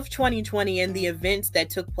of 2020 and the events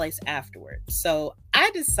that took place afterwards. So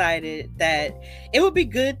I decided that it would be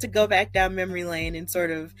good to go back down memory lane and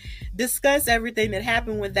sort of discuss everything that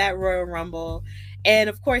happened with that Royal Rumble, and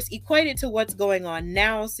of course equate it to what's going on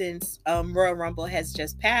now, since Royal Rumble has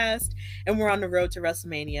just passed and we're on the road to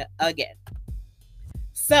WrestleMania again.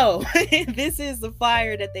 So this is the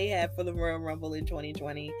flyer that they have for the Royal Rumble in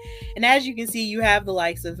 2020. And as you can see, you have the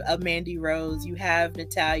likes of Mandy Rose, you have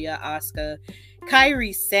Natalya, Asuka,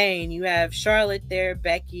 Kairi Sane, you have Charlotte there,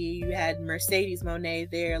 Becky, you had Mercedes Moné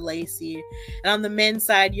there, Lacey. And on the men's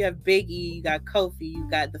side, you have Big E, you got Kofi, you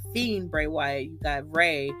got The Fiend, Bray Wyatt, you got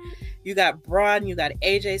Ray, you got Braun, you got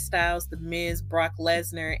AJ Styles, The Miz, Brock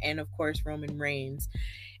Lesnar, and of course Roman Reigns.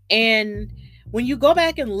 And when you go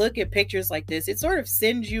back and look at pictures like this, it sort of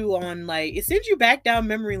sends you back down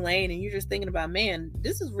memory lane, and you're just thinking about, man,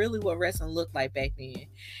 this is really what wrestling looked like back then.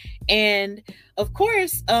 And of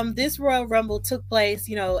course, this Royal Rumble took place,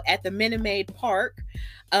 at the Minute Maid Park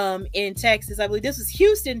in Texas. I believe this was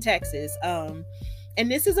Houston, Texas. And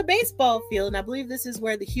this is a baseball field, and I believe this is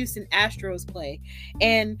where the Houston Astros play.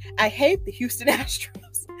 And I hate the Houston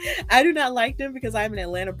Astros. I do not like them because I'm an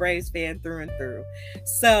Atlanta Braves fan through and through.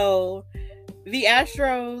 So the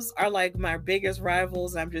Astros are like my biggest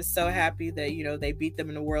rivals. I'm just so happy that, they beat them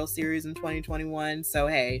in the World Series in 2021. So,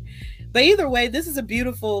 hey. But either way, this is a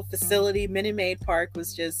beautiful facility. Minute Maid Park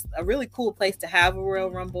was just a really cool place to have a Royal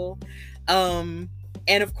Rumble.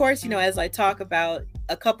 And of course, as I talk about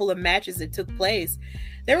a couple of matches that took place,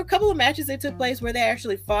 there were a couple of matches that took place where they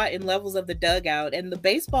actually fought in levels of the dugout, and the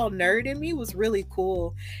baseball nerd in me was really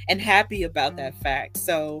cool and happy about that fact.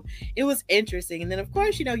 So it was interesting. And then of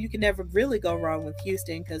course, you can never really go wrong with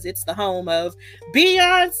Houston, because it's the home of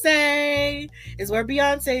Beyonce. It's where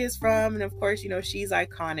Beyonce is from. And of course, she's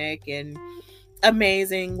iconic and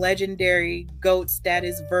amazing, legendary GOAT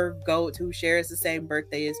status, Verb GOAT, who shares the same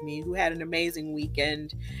birthday as me, who had an amazing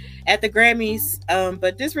weekend. at the Grammys.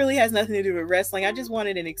 But this really has nothing to do with wrestling. I just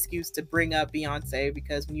wanted an excuse to bring up Beyonce,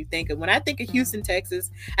 because when I think of Houston, Texas,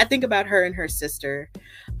 I think about her and her sister,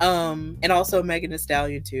 and also Megan Thee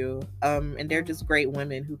Stallion too. And they're just great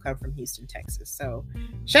women who come from Houston, Texas. So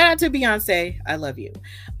shout out to Beyonce. I love you.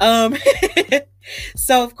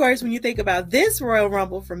 So of course, when you think about this Royal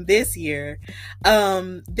Rumble from this year,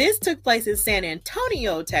 this took place in San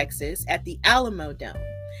Antonio, Texas at the Alamo Dome.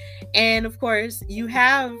 And of course, you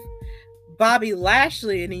have Bobby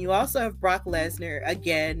Lashley, and then you also have Brock Lesnar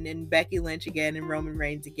again, and Becky Lynch again, and Roman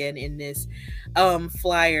Reigns again in this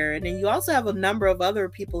flyer. And then you also have a number of other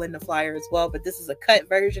people in the flyer as well, but this is a cut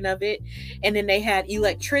version of it. And then they had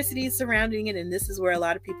electricity surrounding it, and this is where a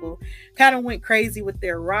lot of people kind of went crazy with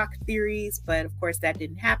their rock theories, but of course that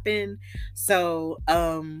didn't happen. So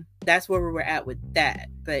that's where we were at with that.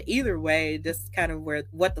 But either way, this is kind of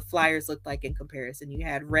what the flyers looked like in comparison. You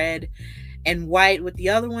had red and white with the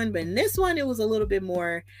other one, but in this one it was a little bit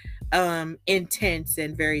more intense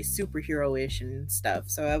and very superhero-ish and stuff.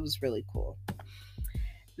 So that was really cool.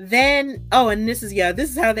 Then and this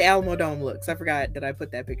is how the Alamo Dome looks. I forgot that I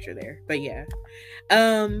put that picture there, but yeah.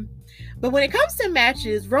 But when it comes to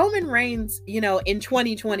matches, Roman Reigns, in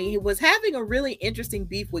 2020, he was having a really interesting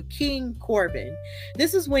beef with King Corbin.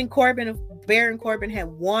 This is when Baron Corbin had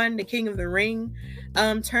won the King of the Ring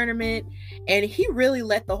tournament, and he really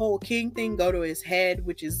let the whole King thing go to his head,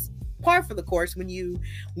 which is par for the course when you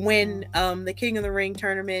win the King of the Ring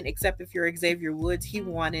tournament, except if you're Xavier Woods. He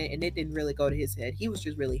won it and it didn't really go to his head. He was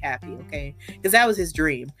just really happy, okay, because that was his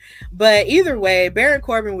dream. But either way, Baron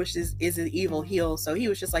Corbin, which is an evil heel, so he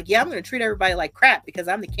was just like, yeah, I'm gonna treat everybody like crap because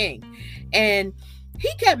I'm the king. And he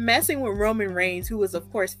kept messing with Roman Reigns, who was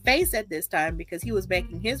of course face at this time because he was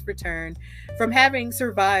making his return from having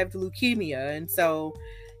survived leukemia. And so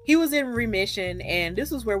he was in remission, and this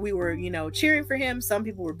was where we were, cheering for him. Some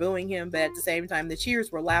people were booing him, but at the same time, the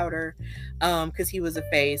cheers were louder because he was a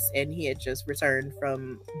face and he had just returned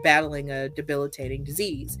from battling a debilitating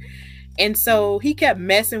disease. And so he kept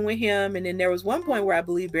messing with him. And then there was one point where I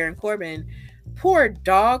believe Baron Corbin poured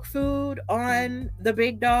dog food on the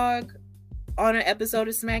big dog on an episode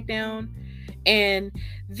of SmackDown. And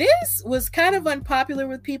this was kind of unpopular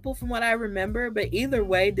with people from what I remember, but either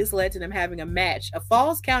way, this led to them having a match, a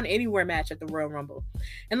Falls Count Anywhere match at the Royal Rumble.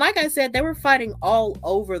 And like I said, they were fighting all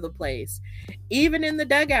over the place, even in the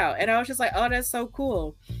dugout. And I was just like, oh, that's so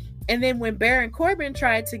cool. And then when Baron Corbin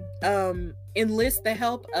tried to enlist the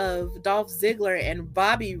help of Dolph Ziggler and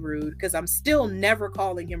Bobby Roode, because I'm still never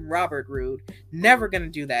calling him Robert Roode. Never gonna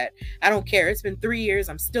do that. I don't care. It's been 3 years.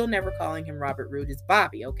 I'm still never calling him Robert Roode. It's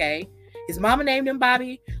Bobby, okay? His mama named him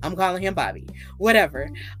Bobby. I'm calling him Bobby.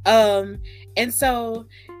 Whatever. And so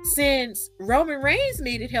since Roman Reigns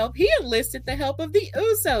needed help, he enlisted the help of the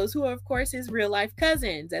Usos, who are of course his real life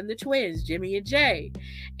cousins, and the twins, Jimmy and Jay.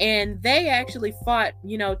 And they actually fought,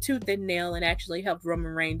 tooth and nail, and actually helped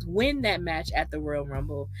Roman Reigns win that match at the Royal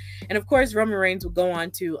Rumble. And of course, Roman Reigns would go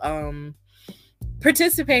on to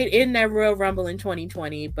participate in that Royal Rumble in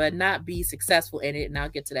 2020, but not be successful in it, and I'll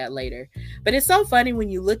get to that later. But it's so funny when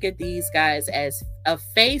you look at these guys as a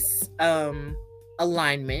face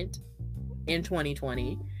alignment in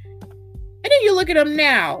 2020, and then you look at them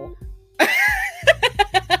now.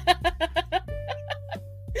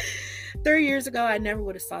 3 years ago, I never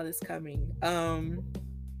would have saw this coming. An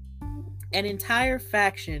entire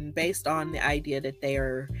faction based on the idea that they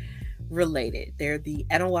are related. They're the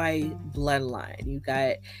NOI bloodline. You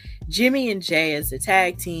got Jimmy and Jay as the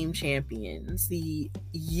tag team champions. The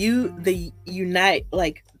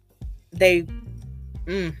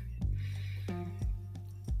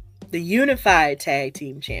unified tag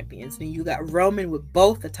team champions. And you got Roman with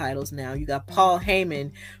both the titles now. You got Paul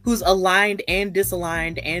Heyman, who's aligned and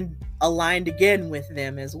disaligned and aligned again with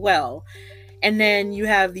them as well. And then you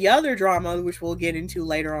have the other drama, which we'll get into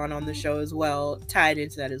later on the show as well, tied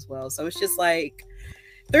into that as well. So it's just like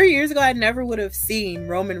 3 years ago, I never would have seen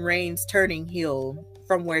Roman Reigns turning heel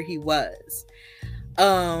from where he was.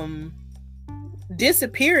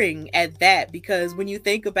 Disappearing at that, because when you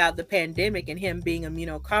think about the pandemic and him being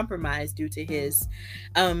immunocompromised due to his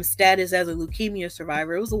status as a leukemia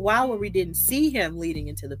survivor, it was a while where we didn't see him leading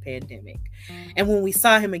into the pandemic. And when we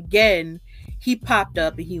saw him again, he popped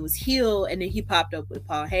up and he was heel, and then he popped up with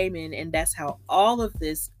Paul Heyman, and that's how all of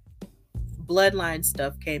this bloodline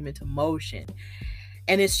stuff came into motion.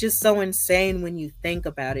 And it's just so insane when you think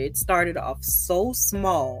about it. It started off so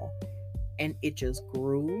small, and it just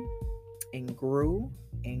grew and grew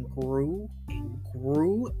and grew and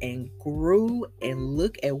grew and grew, and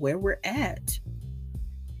look at where we're at.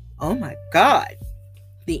 Oh my God.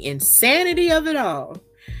 The insanity of it all.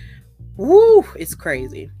 Woo, it's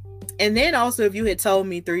crazy. And then also, if you had told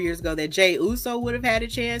me 3 years ago that Jey Uso would have had a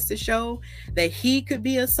chance to show that he could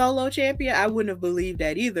be a solo champion, I wouldn't have believed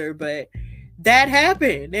that either. But that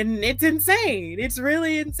happened, and it's insane. It's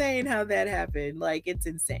really insane how that happened. Like, it's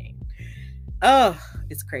insane. Oh,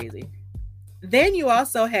 it's crazy. Then you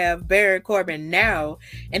also have Baron Corbin now,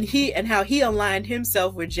 and how he aligned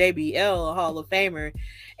himself with JBL, a Hall of Famer.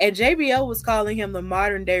 And JBL was calling him the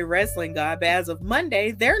modern day wrestling god, but as of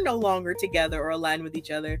Monday, they're no longer together or aligned with each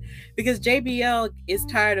other because JBL is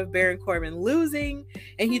tired of Baron Corbin losing,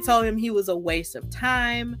 and he told him he was a waste of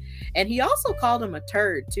time. And he also called him a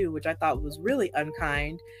turd too, which I thought was really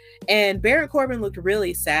unkind. And Baron Corbin looked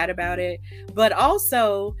really sad about it. But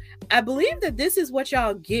also, I believe that this is what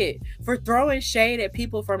y'all get for throwing shade at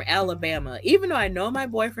people from Alabama. Even though I know my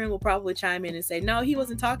boyfriend will probably chime in and say, no, he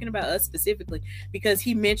wasn't talking about us specifically, because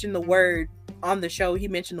he mentioned the word on the show. He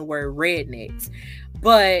mentioned the word rednecks.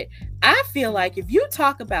 But I feel like if you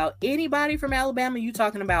talk about anybody from Alabama, you're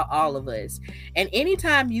talking about all of us. And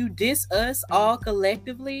anytime you diss us all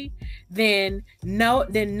collectively, then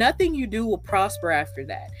nothing you do will prosper after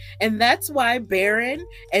that. And that's why Baron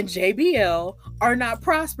and JBL are not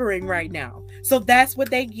prospering right now. So that's what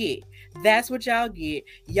they get. That's what y'all get.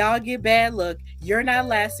 Y'all get bad luck. You're not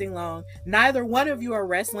lasting long. Neither one of you are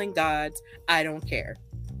wrestling gods. I don't care.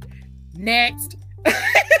 Next.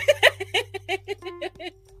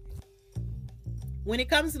 When it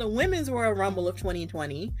comes to the Women's Royal Rumble of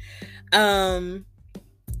 2020,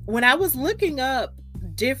 when I was looking up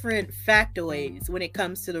different factoids when it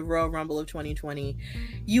comes to the Royal Rumble of 2020,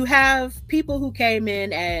 you have people who came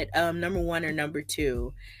in at number 1 or number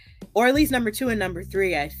 2, or at least number 2 and number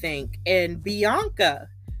 3, I think. And Bianca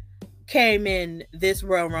came in this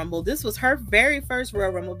Royal Rumble. This was her very first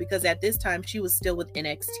Royal Rumble because at this time she was still with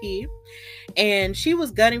NXT, and she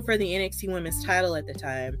was gunning for the NXT Women's title at the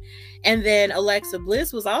time. And then Alexa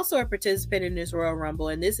Bliss was also a participant in this Royal Rumble,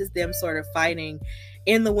 and this is them sort of fighting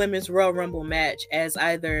in the Women's Royal Rumble match as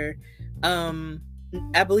either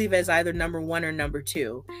I believe as either number 1 or number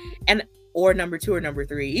 2, or number 2 or number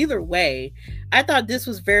 3. Either way, I thought this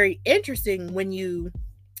was very interesting when you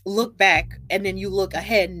look back and then you look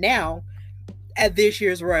ahead now at this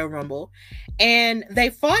year's Royal Rumble. And they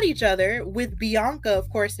fought each other, with Bianca, of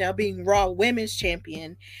course, now being Raw Women's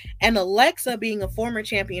Champion, and Alexa being a former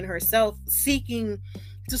champion herself, seeking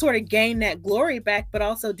to sort of gain that glory back, but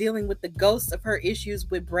also dealing with the ghosts of her issues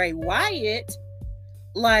with Bray Wyatt.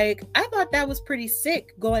 Like, I thought that was pretty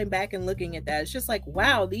sick going back and looking at that. It's just like,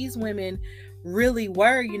 wow, these women really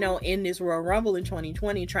were, in this Royal Rumble in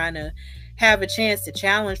 2020 trying to have a chance to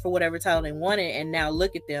challenge for whatever title they wanted, and now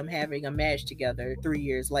look at them having a match together 3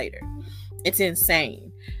 years later. It's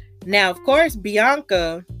insane. Now, of course,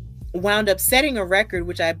 Bianca wound up setting a record,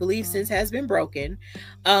 which I believe since has been broken,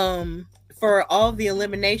 for all of the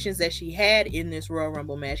eliminations that she had in this Royal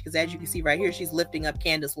Rumble match. Because as you can see right here, she's lifting up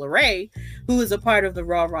Candice LeRae, who is a part of the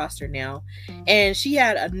Raw roster now. And she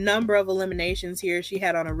had a number of eliminations here. She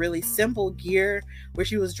had on a really simple gear where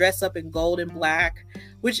she was dressed up in gold and black,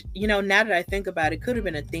 which, now that I think about it, could have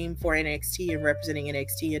been a theme for NXT and representing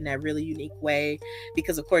NXT in that really unique way.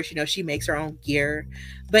 Because, of course, she makes her own gear.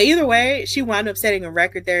 But either way, she wound up setting a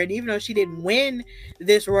record there. And even though she didn't win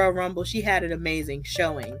this Royal Rumble, she had an amazing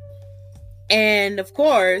showing. And of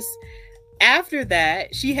course, after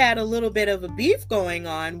that, she had a little bit of a beef going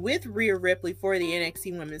on with Rhea Ripley for the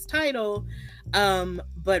NXT Women's title.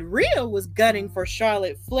 But Rhea was gunning for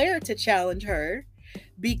Charlotte Flair to challenge her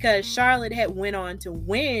because Charlotte had went on to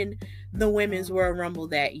win the Women's Royal Rumble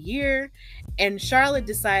that year. And Charlotte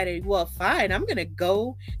decided, well, fine, I'm going to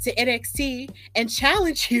go to NXT and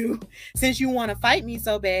challenge you since you want to fight me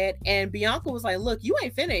so bad. And Bianca was like, look, you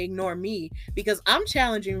ain't finna ignore me because I'm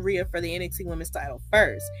challenging Rhea for the NXT Women's title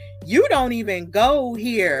first. You don't even go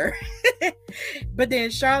here. But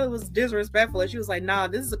then Charlotte was disrespectful, and she was like, nah,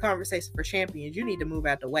 this is a conversation for champions. You need to move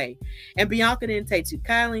out the way. And Bianca didn't take too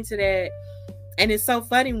kindly to that. And it's so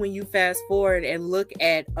funny when you fast forward and look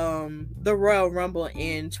at the Royal Rumble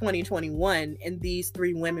in 2021, and these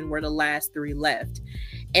 3 women were the last 3 left.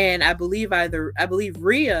 And I believe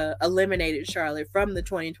Rhea eliminated Charlotte from the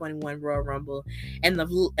 2021 Royal Rumble, and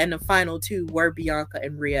the final 2 were Bianca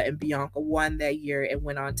and Rhea, and Bianca won that year and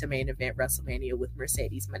went on to main event Wrestlemania with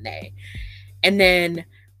Mercedes Moné. And then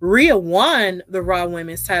Rhea won the Raw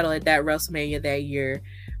Women's title at that WrestleMania that year.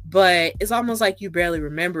 But it's almost like you barely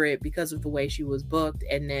remember it because of the way she was booked.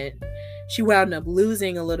 And then she wound up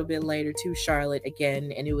losing a little bit later to Charlotte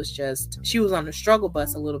again. And it was just, she was on the struggle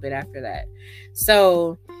bus a little bit after that.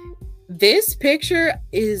 So this picture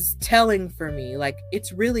is telling for me. Like,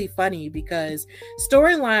 it's really funny because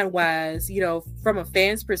storyline wise, you know, from a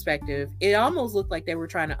fan's perspective, it almost looked like they were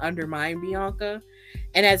trying to undermine Bianca.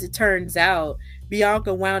 And as it turns out,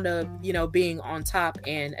 Bianca wound up, you know, being on top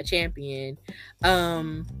and a champion.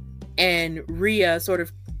 And Rhea sort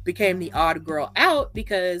of became the odd girl out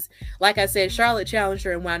because, like I said, Charlotte challenged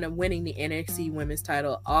her and wound up winning the NXT women's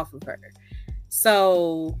title off of her.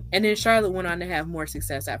 So, and then Charlotte went on to have more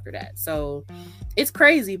success after that. So it's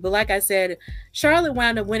crazy. But like I said, Charlotte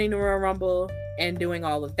wound up winning the Royal Rumble and doing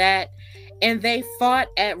all of that. And they fought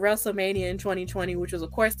at Wrestlemania in 2020, which was,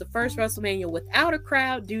 of course, the first Wrestlemania without a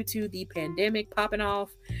crowd due to the pandemic popping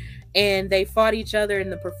off. And they fought each other in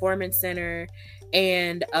the Performance Center.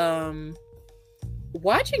 And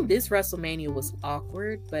watching this WrestleMania was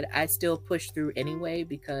awkward, but I still pushed through anyway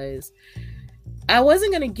because I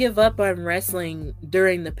wasn't going to give up on wrestling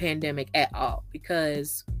during the pandemic at all,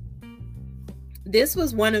 because this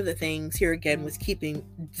was one of the things here again was keeping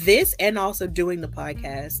this, and also doing the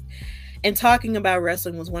podcast and talking about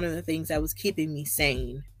wrestling was one of the things that was keeping me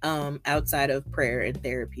sane outside of prayer and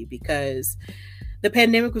therapy, because the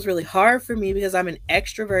pandemic was really hard for me because I'm an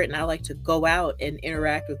extrovert and I like to go out and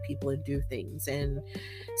interact with people and do things. And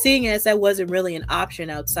seeing as that wasn't really an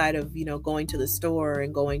option outside of, you know, going to the store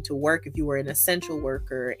and going to work if you were an essential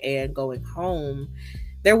worker and going home,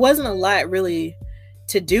 there wasn't a lot really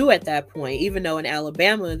to do at that point, even though in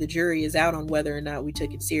Alabama, the jury is out on whether or not we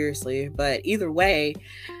took it seriously. But either way,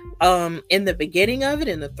 in the beginning of it,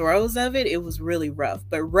 in the throes of it, it was really rough.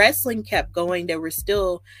 But wrestling kept going. They were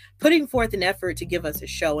still putting forth an effort to give us a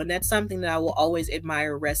show. And that's something that I will always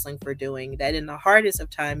admire wrestling for doing, that in the hardest of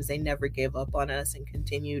times, they never gave up on us and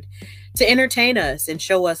continued to entertain us and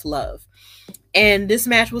show us love. And this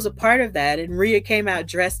match was a part of that. And Rhea came out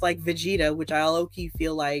dressed like Vegeta, which I low-key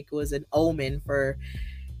feel like was an omen for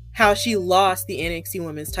how she lost the NXT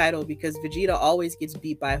Women's title, because Vegeta always gets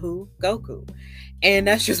beat by who? Goku. And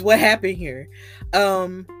that's just what happened here.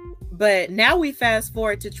 But now we fast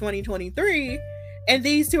forward to 2023, and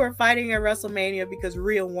these two are fighting at WrestleMania because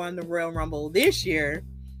Rhea won the Royal Rumble this year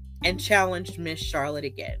and challenged Miss Charlotte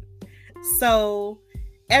again. So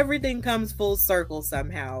everything comes full circle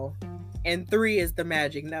somehow. And 3 is the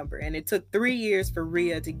magic number. And it took 3 years for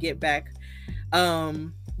Rhea to get back,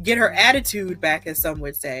 get her attitude back, as some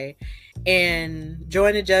would say, and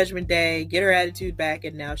join the Judgment Day, get her attitude back,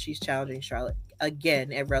 and now she's challenging Charlotte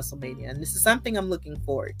again at WrestleMania. And this is something I'm looking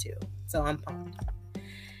forward to. So I'm pumped.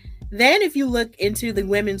 Then if you look into the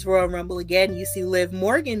Women's Royal Rumble again, you see Liv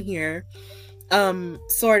Morgan here,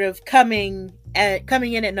 sort of coming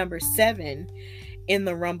in at number 7 in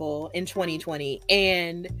the Rumble in 2020.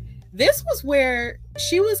 And this was where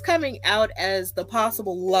she was coming out as the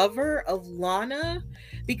possible lover of Lana,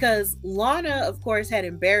 because Lana, of course, had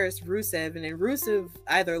embarrassed Rusev, and then Rusev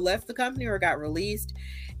either left the company or got released,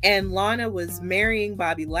 and Lana was marrying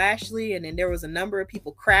Bobby Lashley, and then there was a number of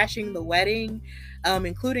people crashing the wedding,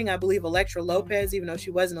 including, I believe, Elektra Lopez, even though she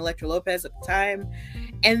wasn't Elektra Lopez at the time.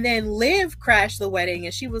 And then Liv crashed the wedding,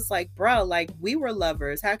 and she was like, bro, like, we were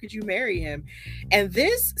lovers. How could you marry him? And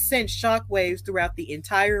this sent shockwaves throughout the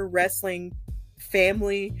entire wrestling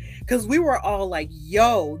family, because we were all like,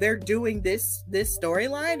 yo, they're doing this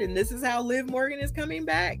storyline, and this is how Liv Morgan is coming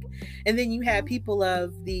back. And then you had people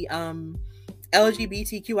of the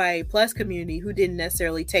LGBTQIA plus community who didn't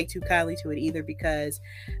necessarily take too kindly to it either, because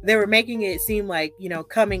they were making it seem like, you know,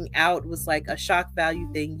 coming out was like a shock value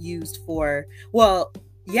thing used for, well,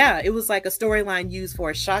 yeah, it was like a storyline used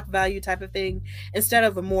for a shock value type of thing instead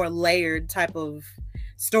of a more layered type of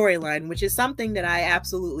storyline, which is something that I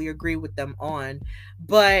absolutely agree with them on.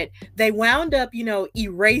 But they wound up, you know,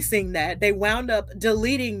 erasing that. They wound up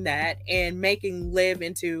deleting that and making Liv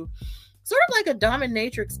into sort of like a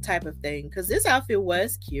dominatrix type of thing, because this outfit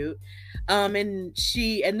was cute. And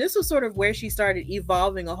this was sort of where she started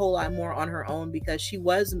evolving a whole lot more on her own, because she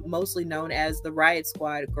was mostly known as the Riot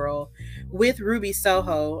Squad girl with Ruby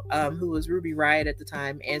Soho, who was Ruby Riot at the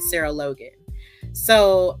time, and Sarah Logan.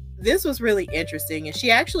 So this was really interesting, and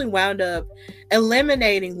she actually wound up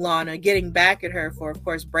eliminating Lana, getting back at her for, of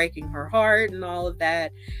course, breaking her heart and all of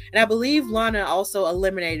that. And I believe Lana also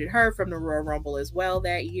eliminated her from the Royal Rumble as well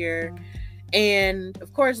that year. And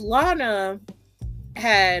of course, Lana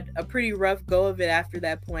had a pretty rough go of it after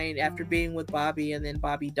that point, after being with Bobby, and then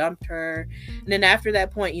Bobby dumped her. And then after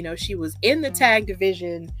that point, you know, she was in the tag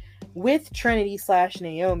division with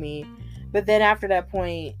Trinity/Naomi. But then after that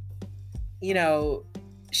point, you know,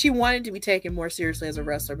 she wanted to be taken more seriously as a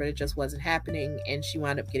wrestler, but it just wasn't happening, and she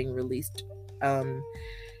wound up getting released.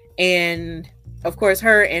 And of course,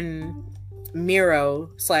 her and Miro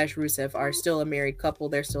 / Rusev are still a married couple.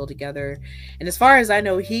 They're still together. And as far as I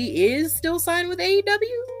know, he is still signed with AEW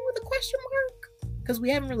with a question mark, because we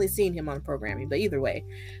haven't really seen him on programming. But either way,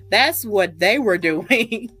 that's what they were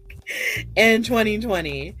doing in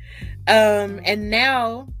 2020. And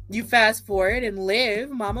now you fast forward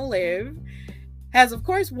and Mama Liv, has of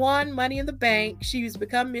course won Money in the Bank. She's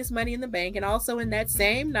become Miss Money in the Bank, and also in that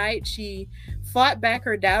same night she fought back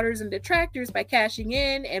her doubters and detractors by cashing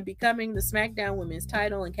in and becoming the SmackDown Women's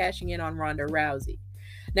title and cashing in on Ronda Rousey.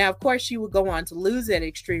 Now of course she would go on to lose at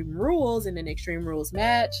Extreme Rules in an Extreme Rules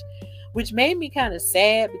match, which made me kind of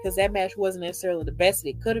sad because that match wasn't necessarily the best that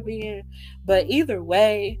it could have been. But either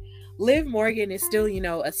way, Liv Morgan is still,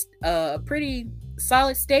 a pretty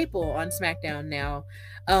solid staple on SmackDown now,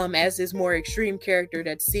 as this more extreme character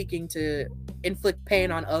that's seeking to inflict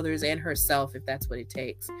pain on others and herself, if that's what it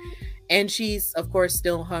takes. And she's, of course,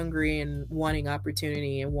 still hungry and wanting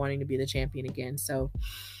opportunity and wanting to be the champion again. So,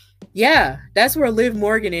 yeah, that's where Liv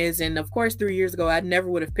Morgan is. And, of course, 3 years ago, I never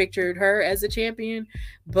would have pictured her as a champion.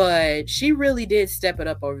 But she really did step it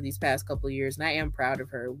up over these past couple of years. And I am proud of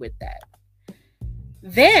her with that.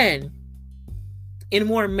 Then, in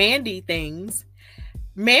more Mandy things,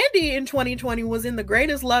 Mandy in 2020 was in the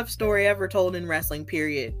greatest love story ever told in wrestling,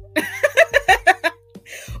 period.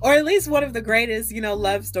 Or at least one of the greatest,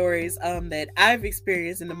 love stories that I've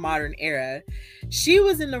experienced in the modern era. She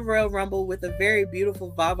was in the Royal Rumble with a very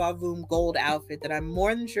beautiful Va-Va-Voom gold outfit that I'm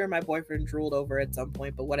more than sure my boyfriend drooled over at some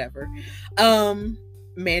point, but whatever.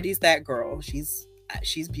 Mandy's that girl. She's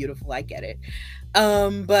beautiful. I get it.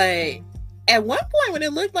 But at one point when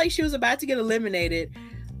it looked like she was about to get eliminated,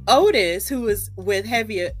 Otis, who was with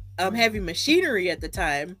Heavy Machinery at the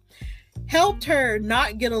time, helped her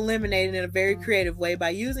not get eliminated in a very creative way by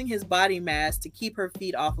using his body mass to keep her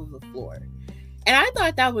feet off of the floor. And I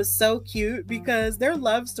thought that was so cute because their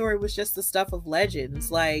love story was just the stuff of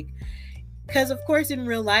legends. Because of course in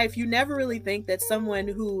real life, you never really think that someone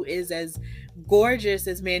who is as gorgeous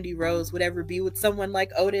as Mandy Rose would ever be with someone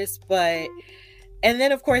like Otis. And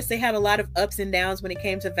then of course they had a lot of ups and downs when it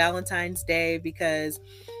came to Valentine's Day, because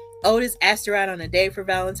Otis asked her out on a date for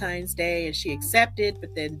Valentine's Day and she accepted,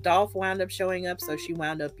 but then Dolph wound up showing up, so she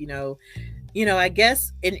wound up, I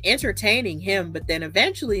guess in entertaining him. But then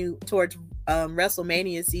eventually towards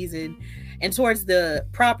Wrestlemania season and towards the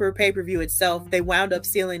proper pay-per-view itself, they wound up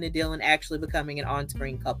sealing the deal and actually becoming an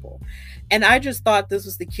on-screen couple. And I just thought this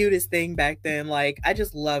was the cutest thing back then. I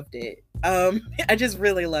just loved it. I just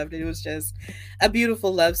really loved it. It was just a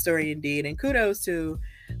beautiful love story indeed. And kudos to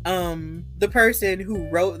the person who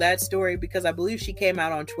wrote that story, because I believe she came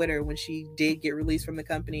out on Twitter when she did get released from the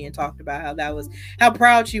company and talked about how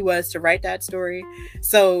proud she was to write that story.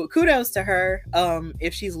 So kudos to her,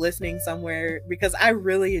 if she's listening somewhere, because I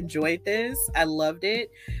really enjoyed this. I loved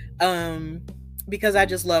it. Because I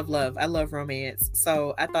just love love. I love romance.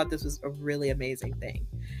 So I thought this was a really amazing thing.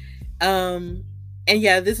 And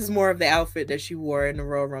yeah, this is more of the outfit that she wore in the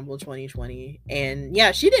Royal Rumble 2020. And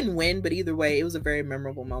yeah, she didn't win, but either way, it was a very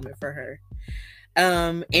memorable moment for her.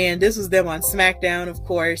 And this was them on SmackDown, of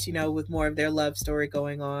course, with more of their love story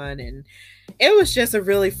going on. And it was just a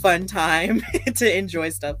really fun time to enjoy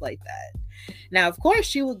stuff like that. Now, of course,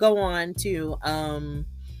 she would go on to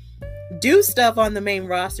do stuff on the main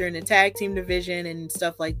roster in the tag team division and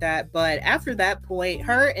stuff like that. But after that point,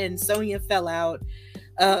 her and Sonya fell out.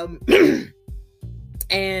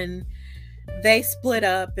 And they split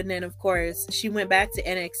up, and then of course she went back to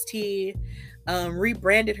NXT,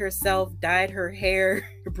 rebranded herself, dyed her hair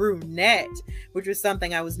brunette, which was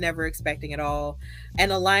something I was never expecting at all,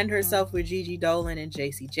 and aligned herself with Gigi Dolan and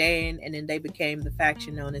JC Jane, and then they became the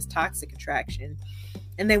faction known as Toxic Attraction.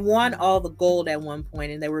 And they won all the gold at one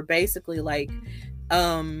point, and they were basically like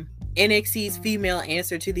NXT's female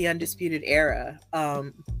answer to the Undisputed Era.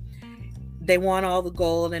 They won all the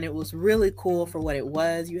gold, and it was really cool for what it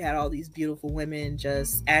was. You had all these beautiful women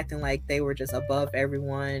just acting like they were just above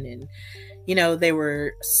everyone, and they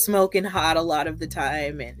were smoking hot a lot of the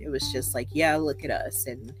time, and it was just like, yeah, look at us.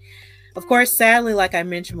 And of course, sadly, like I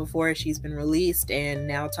mentioned before, she's been released, and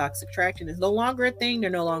now Toxic Attraction is no longer a thing. They're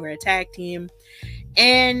no longer a tag team,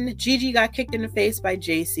 and Gigi got kicked in the face by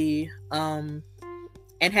JC, and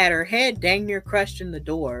had her head dang near crushed in the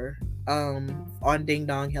door on Ding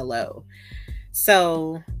Dong Hello.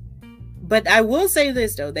 So, but I will say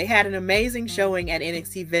this though, they had an amazing showing at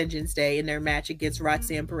NXT Vengeance Day in their match against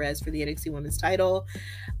Roxanne Perez for the NXT Women's title.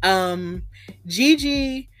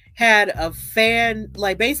 Gigi had a fan,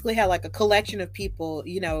 like basically had like a collection of people,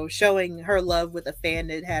 you know, showing her love with a fan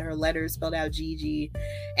that had her letters spelled out Gigi,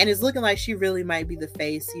 and it's looking like she really might be the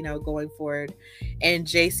face, you know, going forward. And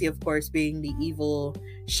JC, of course, being the evil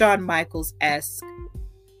Shawn Michaels-esque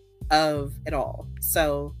of it all.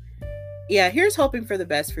 So yeah, here's hoping for the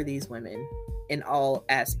best for these women in all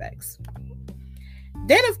aspects.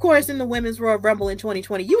 Then, of course, in the Women's Royal Rumble in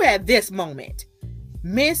 2020, you had this moment.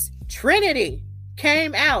 Miss Trinity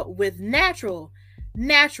came out with natural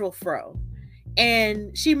fro.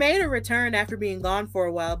 And she made a return after being gone for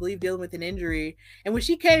a while, I believe dealing with an injury. And when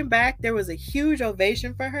she came back, there was a huge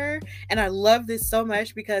ovation for her. And I love this so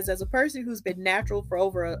much because as a person who's been natural for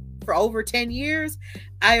over 10 years,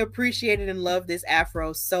 I appreciated and loved this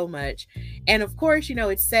afro so much. And of course, you know,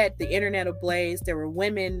 it set the internet ablaze. There were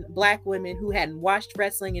women, black women who hadn't watched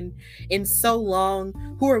wrestling in so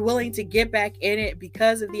long, who were willing to get back in it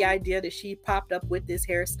because of the idea that she popped up with this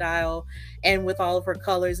hairstyle and with all of her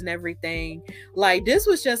colors and everything. Like, this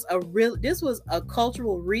was a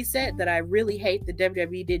cultural reset that I really hate the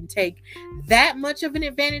WWE didn't take that much of an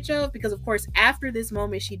advantage of, because of course after this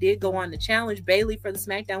moment she did go on to challenge Bayley for the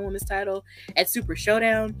SmackDown Women's title at Super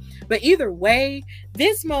Showdown. But either way,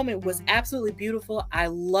 this moment was absolutely beautiful. I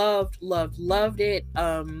loved it.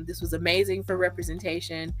 This was amazing for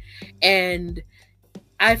representation, and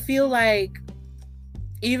I feel like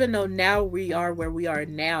even though now we are where we are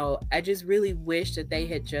now, I just really wish that they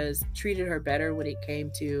had just treated her better when it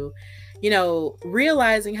came to, you know,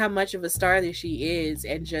 realizing how much of a star that she is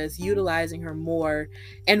and just utilizing her more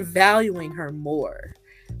and valuing her more.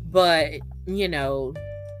 But, you know,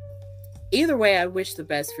 either way, I wish the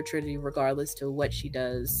best for Trinity regardless to what she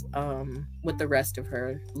does with the rest of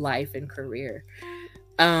her life and career.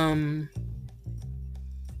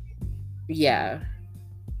 Yeah.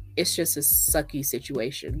 It's just a sucky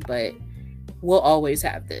situation, but we'll always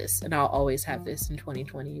have this, and I'll always have this in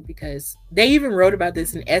 2020 because they even wrote about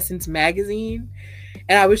this in Essence magazine,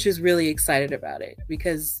 and I was just really excited about it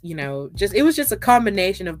because, you know, it was just a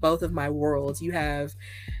combination of both of my worlds. You have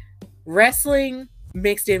wrestling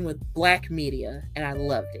mixed in with black media, and I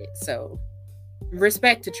loved it. So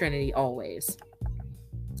respect to Trinity always.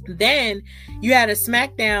 Then you had a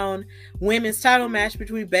SmackDown women's title match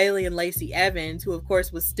between Bayley and Lacey Evans, who of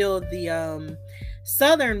course was still the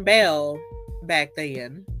Southern Belle back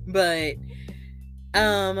then, but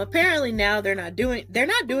apparently now they're not doing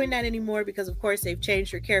that anymore because of course they've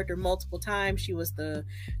changed her character multiple times. She was the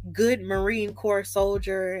good Marine Corps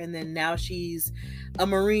soldier, and then now she's a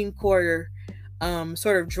Marine Corps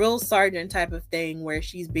sort of drill sergeant type of thing where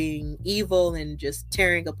she's being evil and just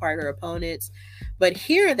tearing apart her opponents. But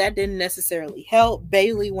here that didn't necessarily help.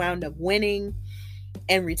 Bayley wound up winning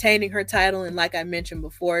and retaining her title, and like I mentioned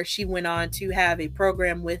before, she went on to have a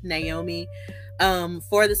program with Naomi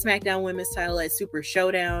for the SmackDown Women's title at Super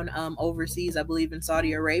Showdown overseas, I believe in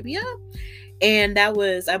Saudi Arabia, and that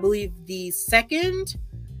was, I believe, the second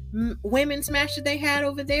women's match that they had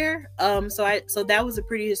over there. So that was a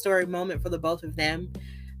pretty historic moment for the both of them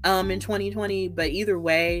in 2020. But either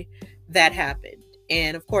way, that happened,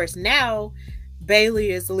 and of course now Bayley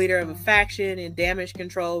is the leader of a faction in Damage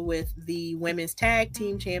Control with the women's tag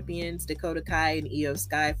team champions Dakota Kai and Io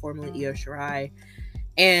Sky, formerly Io Shirai.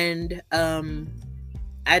 And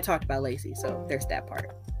I talked about Lacey, so there's that part.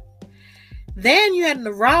 Then you had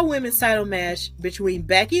the Raw Women's title match between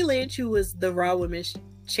Becky Lynch, who was the Raw Women's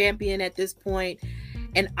champion at this point,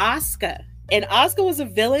 and Asuka. And Asuka was a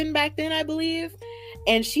villain back then, I believe.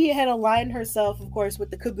 And she had aligned herself, of course, with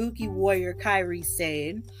the Kabuki warrior Kairi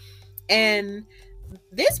Sane. And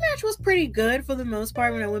this match was pretty good for the most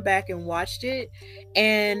part when I went back and watched it.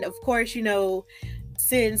 And of course, you know,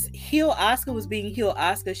 since heel Asuka was being heel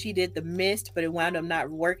Asuka, she did the mist, but it wound up not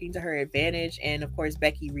working to her advantage. And of course,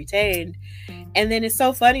 Becky retained. And then it's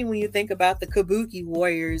so funny when you think about the Kabuki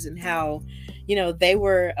Warriors and how, you know, they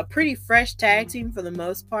were a pretty fresh tag team for the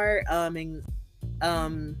most part.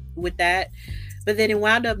 With that, but then it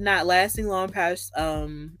wound up not lasting long past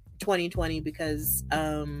 2020 because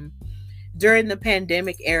during the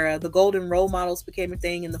pandemic era, the golden role models became a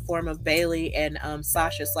thing in the form of Bayley and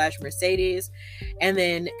Sasha/Mercedes. And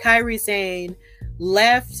then Kairi Sane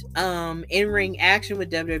left in-ring action with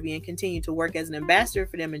WWE and continued to work as an ambassador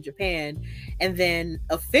for them in Japan, and then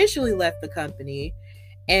officially left the company.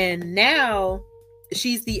 And now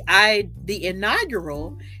she's the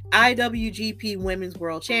inaugural IWGP Women's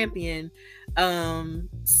World Champion,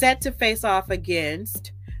 set to face off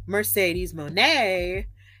against Mercedes Moné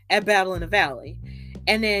at Battle in the Valley.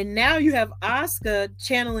 And then now you have Asuka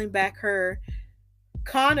channeling back her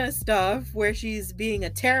Kana stuff where she's being a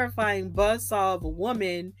terrifying buzzsaw of a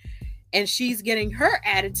woman and she's getting her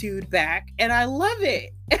attitude back, and I love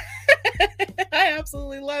it. I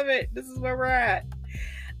absolutely love it. This is where we're at.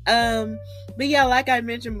 But yeah, like I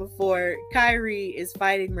mentioned before, Kairi is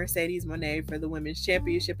fighting Mercedes Moné for the women's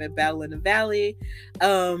championship at Battle in the Valley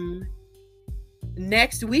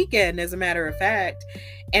next weekend, as a matter of fact.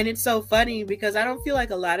 And it's so funny because I don't feel like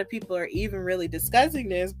a lot of people are even really discussing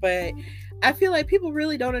this, but I feel like people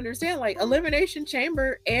really don't understand, like, Elimination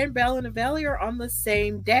Chamber and Battle in the Valley are on the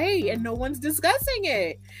same day and no one's discussing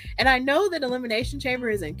it. And I know that Elimination Chamber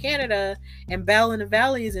is in Canada and Battle in the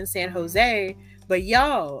Valley is in San Jose, but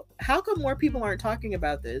y'all, how come more people aren't talking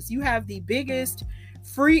about this? You have the biggest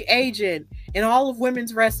free agent in all of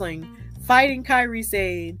women's wrestling fighting Kairi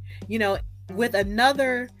Sane, you know, with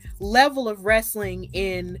another level of wrestling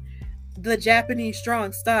in the Japanese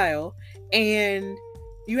strong style, and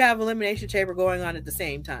you have Elimination Chamber going on at the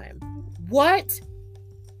same time. What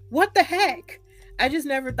the heck? I just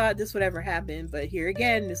never thought this would ever happen, but here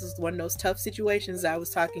again, this is one of those tough situations I was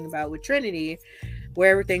talking about with Trinity,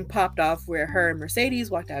 where everything popped off, where her and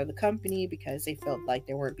Mercedes walked out of the company because they felt like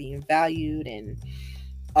they weren't being valued and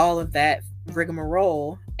all of that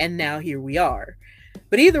rigmarole, and now here we are.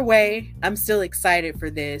 But either way, I'm still excited for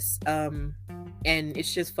this, and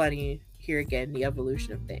it's just funny, here again, the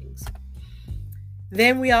evolution of things.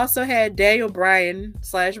 Then we also had Daniel Bryan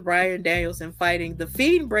 / Bryan Danielson fighting The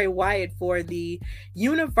Fiend Bray Wyatt for the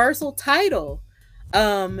Universal title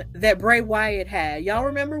that Bray Wyatt had. Y'all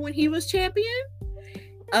remember when he was champion?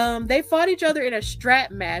 They fought each other in a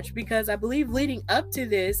strap match because I believe leading up to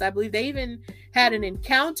this, I believe they even had an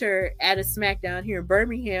encounter at a SmackDown here in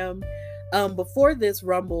Birmingham before this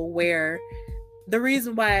Rumble, where the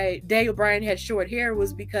reason why Daniel Bryan had short hair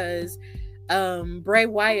was because Bray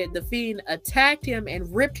Wyatt, the Fiend, attacked him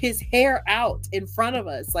and ripped his hair out in front of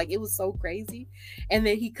us. Like, it was so crazy. And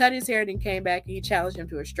then he cut his hair and then came back and he challenged him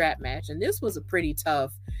to a strap match. And this was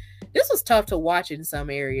tough to watch in some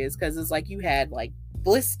areas, because it's like you had like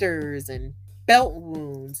blisters and belt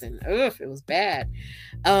wounds and it was bad.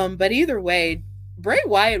 But either way, Bray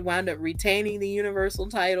Wyatt wound up retaining the Universal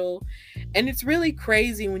title, and it's really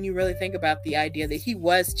crazy when you really think about the idea that he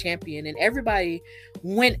was champion and everybody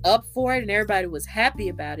went up for it and everybody was happy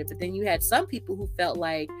about it. But then you had some people who felt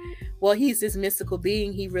like, well, he's this mystical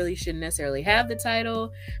being, he really shouldn't necessarily have the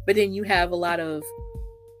title. But then you have a lot of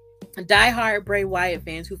diehard Bray Wyatt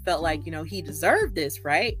fans who felt like, you know, he deserved this,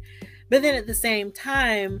 right? But then at the same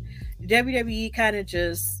time, WWE kind of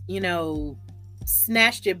just, you know,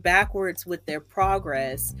 snatched it backwards with their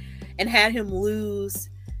progress and had him lose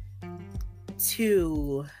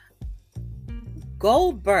to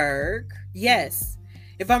Goldberg. Yes,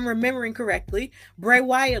 if I'm remembering correctly, Bray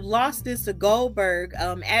Wyatt lost this to Goldberg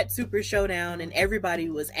at Super Showdown, and everybody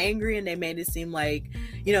was angry and they made it seem like,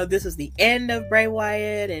 you know, this was the end of Bray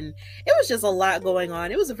Wyatt, and it was just a lot going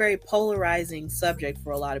on. It was a very polarizing subject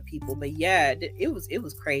for a lot of people, but yeah, it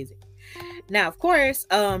was crazy. Now, of course,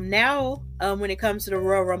 when it comes to the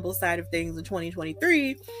Royal Rumble side of things in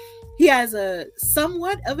 2023, he has a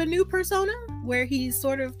somewhat of a new persona where he's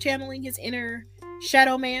sort of channeling his inner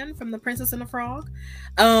Shadow Man from The Princess and the Frog,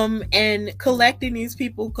 and collecting these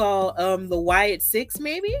people called the Wyatt Six,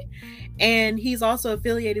 maybe. And he's also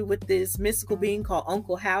affiliated with this mystical being called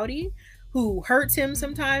Uncle Howdy, who hurts him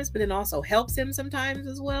sometimes, but then also helps him sometimes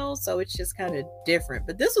as well. So it's just kind of different.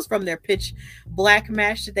 But this was from their Pitch Black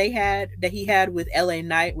match that he had with LA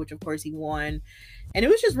Knight, which of course he won. And it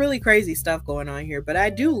was just really crazy stuff going on here. But I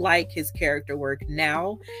do like his character work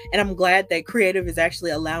now. And I'm glad that creative is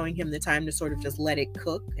actually allowing him the time to sort of just let it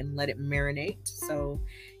cook and let it marinate. So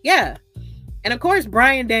yeah. And of course,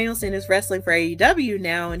 Bryan Danielson is wrestling for AEW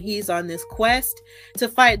now, and he's on this quest to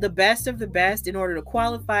fight the best of the best in order to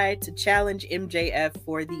qualify to challenge MJF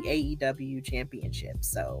for the AEW championship.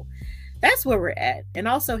 So that's where we're at. And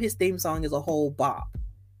also, his theme song is a whole bop.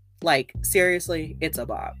 Like, seriously, it's a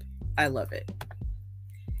bop. I love it.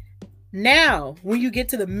 Now, when you get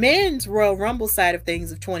to the men's Royal Rumble side of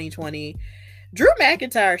things of 2020, Drew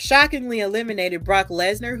McIntyre shockingly eliminated Brock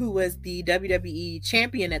Lesnar, who was the WWE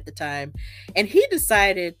champion at the time, and he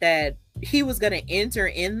decided that he was going to enter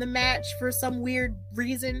in the match for some weird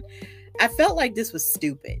reason. I felt like this was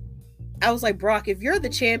stupid. I was like, Brock, if you're the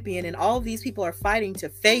champion and all of these people are fighting to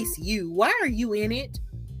face you, why are you in it?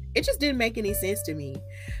 It just didn't make any sense to me.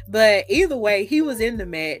 But either way, he was in the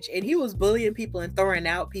match and he was bullying people and throwing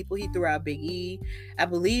out people. He threw out Big E. I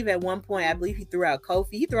believe at one point, he threw out Kofi.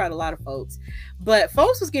 He threw out a lot of folks. But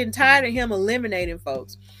folks was getting tired of him eliminating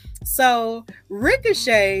folks. So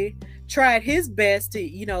Ricochet tried his best to,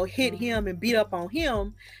 you know, hit him and beat up on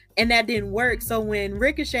him. And that didn't work. So when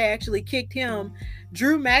Ricochet actually kicked him,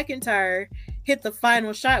 Drew McIntyre hit the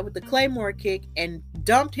final shot with the Claymore kick and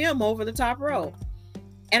dumped him over the top rope.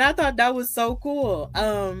 And I thought that was so cool.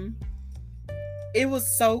 It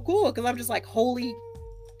was so cool because I'm just like, holy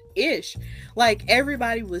ish. Like,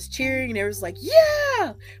 everybody was cheering and it was like,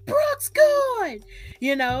 yeah, Brock's good,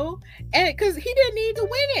 you know, and because he didn't need to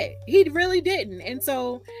win it. He really didn't. And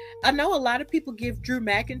so I know a lot of people give Drew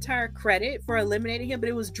McIntyre credit for eliminating him, but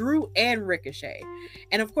it was Drew and Ricochet.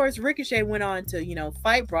 And of course, Ricochet went on to, you know,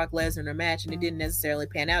 fight Brock Lesnar in a match, and it didn't necessarily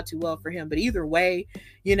pan out too well for him. But either way,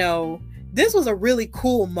 you know, this was a really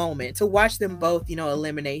cool moment to watch them both, you know,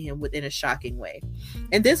 eliminate him within a shocking way.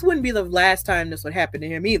 And this wouldn't be the last time this would happen to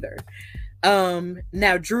him either.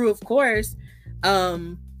 Now Drew, of course,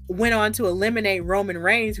 went on to eliminate Roman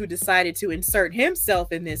Reigns, who decided to insert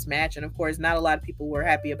himself in this match. And of course, not a lot of people were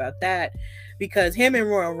happy about that because him and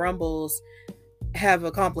Royal Rumbles have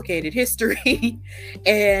a complicated history.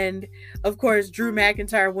 And of course, Drew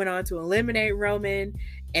McIntyre went on to eliminate Roman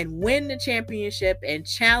and win the championship and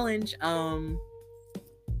challenge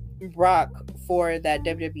Brock for that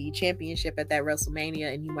WWE championship at that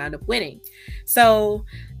WrestleMania, and he wound up winning. So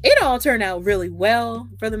it all turned out really well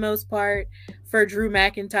for the most part for Drew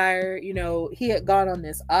McIntyre. You know, he had gone on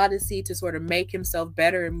this odyssey to sort of make himself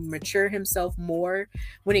better and mature himself more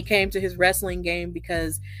when it came to his wrestling game,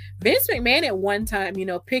 because Vince McMahon at one time, you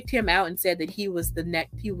know, picked him out and said that he was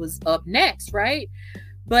up next, right?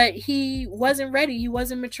 But he wasn't ready. He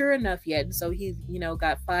wasn't mature enough yet. And so he, you know,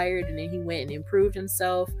 got fired, and then he went and improved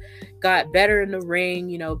himself, got better in the ring,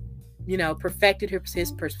 you know, perfected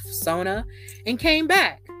his persona and came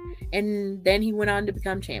back. And then he went on to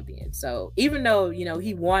become champion. So even though, you know,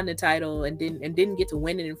 he won the title and didn't get to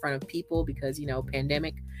win it in front of people because, you know,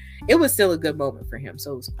 pandemic, it was still a good moment for him.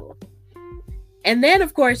 So it was cool. And then,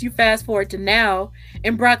 of course, you fast forward to now,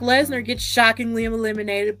 and Brock Lesnar gets shockingly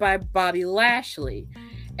eliminated by Bobby Lashley.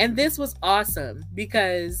 And this was awesome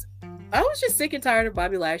because I was just sick and tired of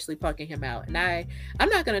Bobby Lashley punking him out. And I'm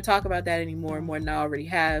not going to talk about that anymore more than I already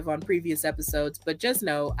have on previous episodes. But just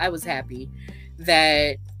know I was happy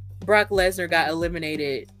that Brock Lesnar got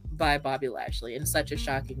eliminated by Bobby Lashley in such a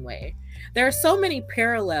shocking way. There are so many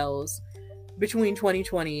parallels between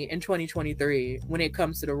 2020 and 2023 when it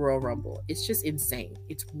comes to the Royal Rumble. It's just insane.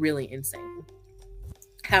 It's really insane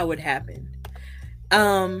how it happened.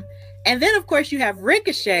 And then, of course, you have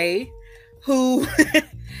Ricochet, who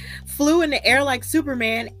flew in the air like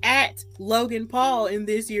Superman at Logan Paul in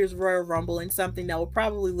this year's Royal Rumble, in something that will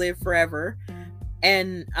probably live forever.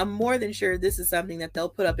 And I'm more than sure this is something that they'll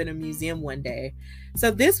put up in a museum one day. So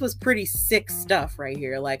this was pretty sick stuff right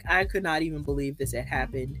here. Like, I could not even believe this had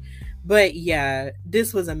happened. But yeah,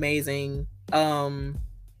 this was amazing.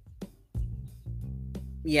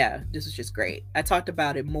 Yeah, this was just great. I talked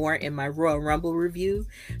about it more in my Royal Rumble review.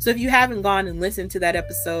 So if you haven't gone and listened to that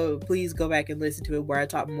episode, please go back and listen to it, where I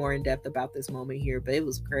talk more in depth about this moment here. But it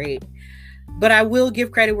was great. But I will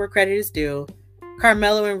give credit where credit is due.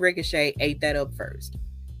 Carmelo and Ricochet ate that up first.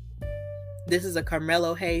 This is a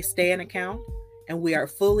Carmelo Hayes Stan account, and we are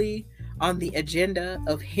fully on the agenda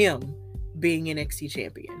of him being NXT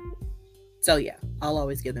champion. So yeah, I'll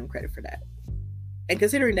always give them credit for that. And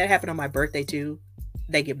considering that happened on my birthday too,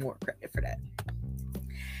 they get more credit for that.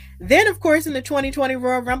 Then, of course, in the 2020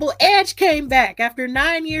 Royal Rumble, Edge came back after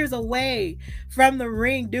 9 years away from the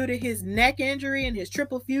ring due to his neck injury and his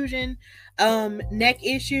triple fusion neck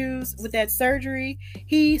issues with that surgery.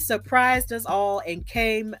 He surprised us all and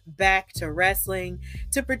came back to wrestling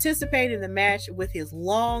to participate in the match with his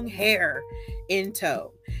long hair in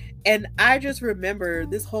tow. And I just remember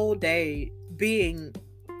this whole day being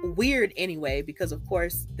weird anyway, because of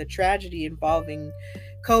course the tragedy involving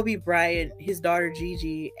Kobe Bryant, his daughter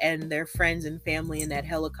Gigi, and their friends and family in that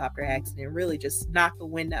helicopter accident really just knocked the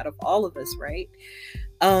wind out of all of us, right?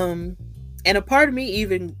 And a part of me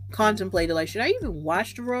even contemplated, like, should I even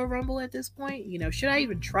watch the Royal Rumble at this point? You know, should I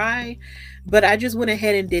even try? But I just went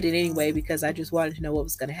ahead and did it anyway because I just wanted to know what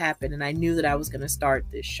was going to happen. And I knew that I was going to start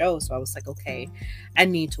this show. So I was like, okay, I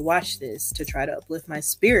need to watch this to try to uplift my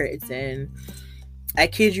spirits. And I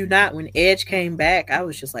kid you not, when Edge came back, I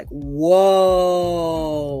was just like, whoa.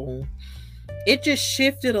 It just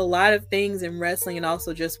shifted a lot of things in wrestling and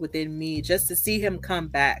also just within me, just to see him come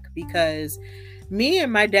back, because me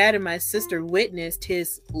and my dad and my sister witnessed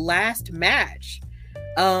his last match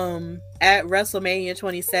at WrestleMania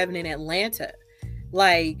 27 in Atlanta.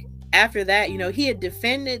 Like, after that, you know, he had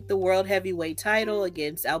defended the World Heavyweight title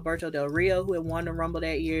against Alberto Del Rio, who had won the Rumble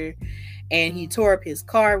that year. And he tore up his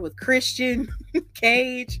car with Christian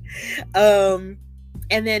Cage. And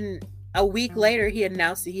then a week later, he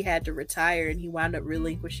announced that he had to retire, and he wound up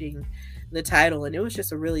relinquishing the title. And it was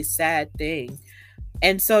just a really sad thing.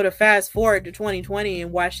 And so to fast forward to 2020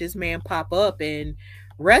 and watch this man pop up and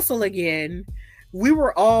wrestle again, we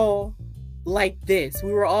were all like this.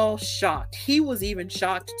 We were all shocked. He was even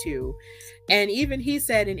shocked too. And even he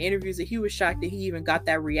said in interviews that he was shocked that he even got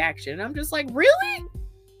that reaction. And I'm just like, really?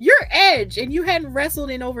 You're Edge and you hadn't wrestled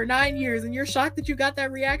in over 9 years and you're shocked that you got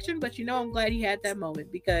that reaction? But you know, I'm glad he had that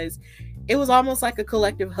moment, because it was almost like a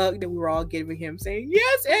collective hug that we were all giving him, saying,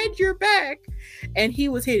 yes, Edge, you're back. And he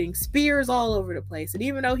was hitting spears all over the place. And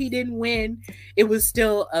even though he didn't win, it was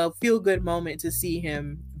still a feel-good moment to see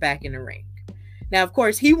him back in the ring. Now, of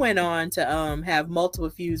course, he went on to have multiple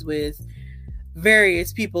feuds with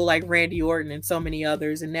various people like Randy Orton and so many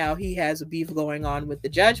others, and now he has a beef going on with the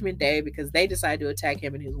Judgment Day because they decided to attack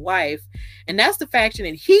him and his wife, and that's the faction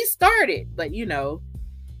that he started. But you know,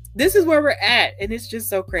 this is where we're at, and it's just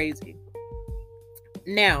so crazy.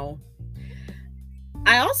 Now,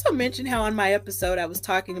 I also mentioned how on my episode I was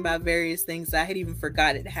talking about various things that I had even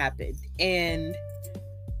forgotten happened, and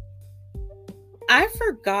I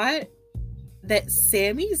forgot that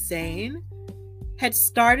Sami Zayn had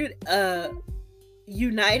started a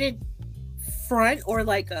united front, or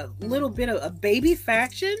like a little bit of a baby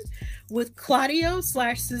faction, with Claudio /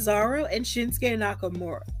 Cesaro and Shinsuke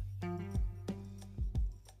Nakamura.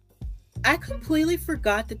 I completely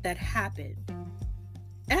forgot that happened.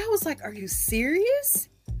 And I was like, are you serious?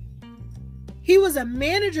 He was a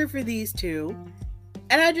manager for these two,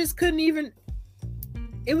 and I just couldn't even,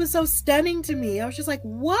 it was so stunning to me. I was just like,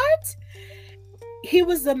 what? He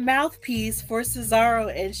was the mouthpiece for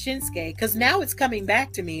Cesaro and Shinsuke, because now it's coming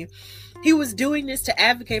back to me. He was doing this to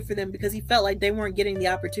advocate for them because he felt like they weren't getting the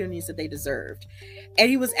opportunities that they deserved. And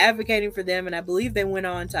he was advocating for them, and I believe they went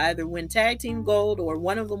on to either win tag team gold, or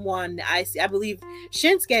one of them won the IC. I believe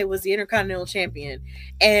Shinsuke was the Intercontinental Champion.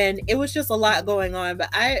 And it was just a lot going on.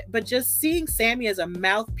 But just seeing Sami as a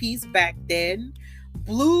mouthpiece back then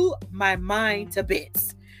blew my mind to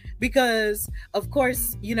bits. Because, of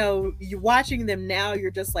course, you know, you're watching them now,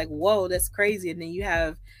 you're just like, whoa, that's crazy. And then you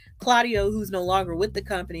have Claudio, who's no longer with the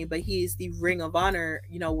company, but he's the Ring of Honor,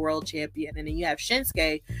 you know, world champion. And then you have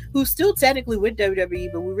Shinsuke, who's still technically with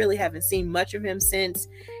WWE, but we really haven't seen much of him since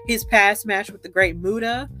his past match with the Great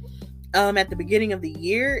Muta at the beginning of the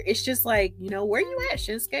year. It's just like, you know, where you at,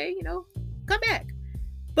 Shinsuke? You know, come back.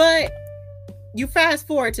 But you fast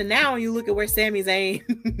forward to now and you look at where Sami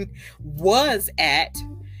Zayn was at.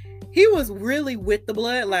 He was really with the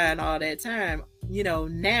bloodline all that time, you know,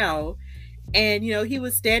 now. And, you know, he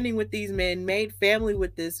was standing with these men, made family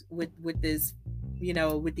with this, with this, you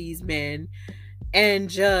know, with these men, and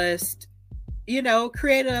just, you know,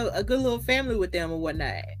 created a good little family with them and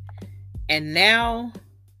whatnot. And now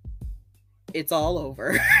it's all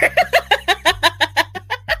over.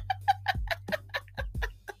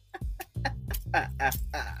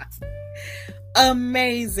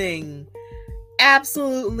 Amazing.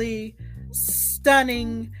 Absolutely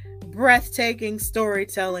stunning, breathtaking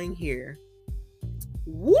storytelling here.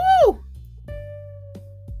 Woo!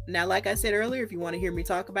 Now, like I said earlier, if you want to hear me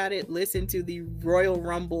talk about it, listen to the Royal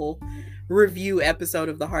Rumble review episode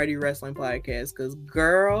of the Hardy Wrestling Podcast, because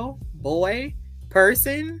girl, boy,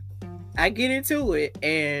 person, I get into it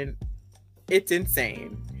and it's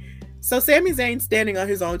insane. So Sami Zayn standing on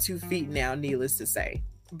his own 2 feet now, needless to say.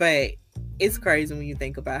 But it's crazy when you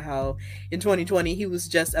think about how in 2020 he was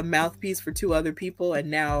just a mouthpiece for 2 other people, and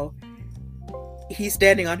now he's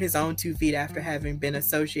standing on his own 2 feet after having been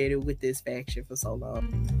associated with this faction for so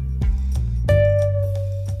long.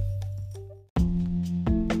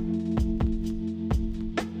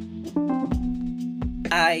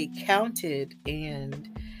 I counted,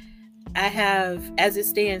 and I have, as it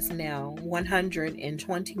stands now,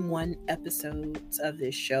 121 episodes of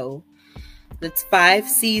this show. That's 5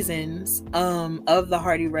 seasons of the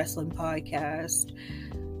Hardy Wrestling Podcast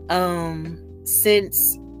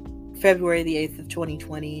since February the 8th of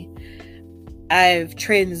 2020. I've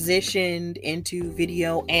transitioned into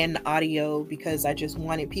video and audio because I just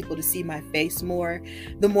wanted people to see my face more.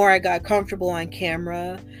 The more I got comfortable on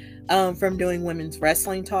camera from doing women's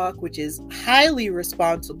wrestling talk, which is highly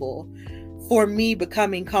responsible for me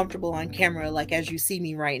becoming comfortable on camera, like as you see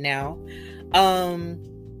me right now.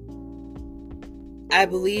 I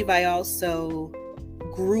believe I also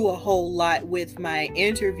grew a whole lot with my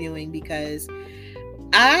interviewing, because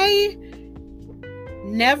I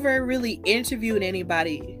never really interviewed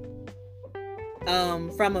anybody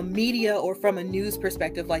from a media or from a news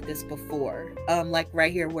perspective like this before. Like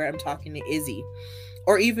right here where I'm talking to Izzy,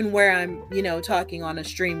 or even where I'm, you know, talking on a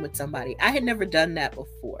stream with somebody. I had never done that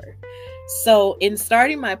before. So in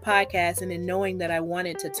starting my podcast and in knowing that I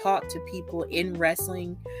wanted to talk to people in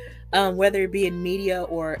wrestling, whether it be in media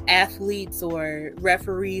or athletes or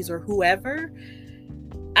referees or whoever,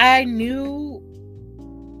 I knew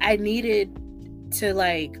I needed to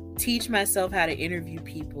like teach myself how to interview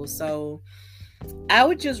people. So I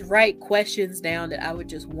would just write questions down that I would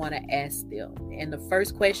just want to ask them. And the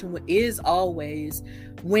first question is always,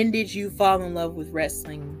 when did you fall in love with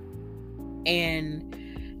wrestling? And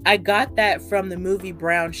I got that from the movie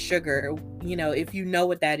Brown Sugar. You know, if you know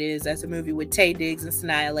what that is, that's a movie with Taye Diggs and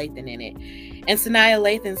Sanaa Lathan in it. And Sanaa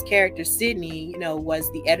Lathan's character, Sydney, you know,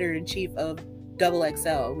 was the editor-in-chief of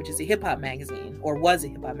XXL, which is a hip-hop magazine, or was a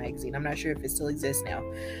hip-hop magazine. I'm not sure if it still exists now.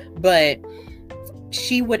 But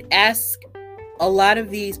she would ask a lot of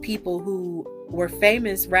these people who were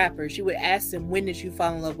famous rappers, she would ask them, when did you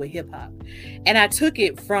fall in love with hip-hop? And I took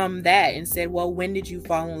it from that and said, well, when did you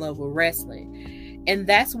fall in love with wrestling? And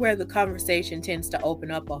that's where the conversation tends to open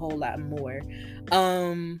up a whole lot more.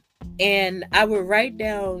 And I would write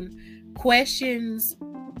down questions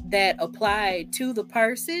that apply to the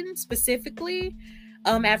person specifically,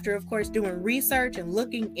 after, of course, doing research and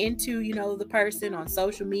looking into, you know, the person on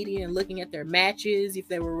social media and looking at their matches, if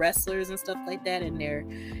they were wrestlers and stuff like that, and their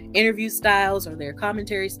interview styles or their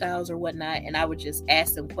commentary styles or whatnot. And I would just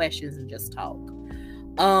ask them questions and just talk.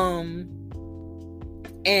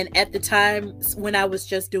 And at the time when I was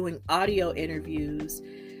just doing audio interviews,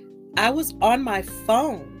 I was on my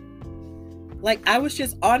phone. Like, I was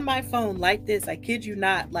just on my phone like this. I kid you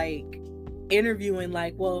not, like interviewing,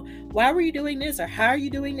 like, well, why were you doing this? Or how are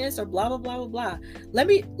you doing this? Or blah, blah, blah, blah, blah. Let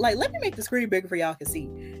me make the screen bigger for y'all can see.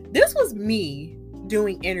 This was me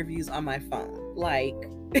doing interviews on my phone. Like,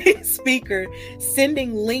 speaker,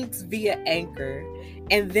 sending links via Anchor,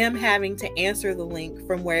 and them having to answer the link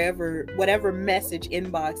from whatever message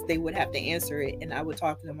inbox they would have to answer it, and I would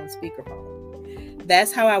talk to them on speakerphone.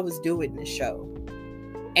 That's how I was doing the show.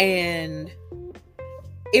 And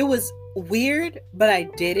it was weird, but I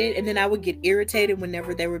did it. And then I would get irritated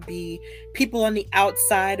whenever there would be people on the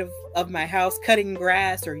outside of my house cutting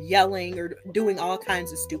grass or yelling or doing all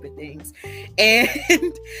kinds of stupid things.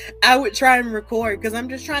 And I would try and record because I'm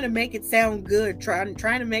just trying to make it sound good, trying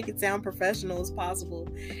to make it sound professional as possible.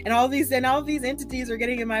 And all these entities are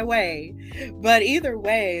getting in my way. But either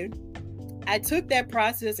way, I took that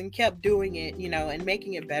process and kept doing it, you know, and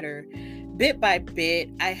making it better. Bit by bit,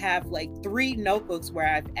 I have like 3 notebooks where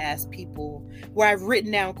I've asked people, where I've written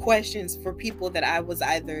down questions for people that I was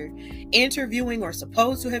either interviewing or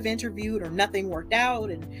supposed to have interviewed, or nothing worked out,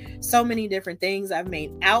 and so many different things. I've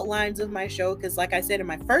made outlines of my show because, like I said in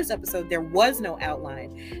my first episode, there was no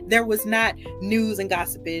outline. There was not news and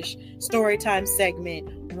gossipish, story time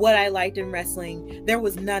segment, what I liked in wrestling. There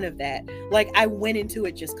was none of that. Like, I went into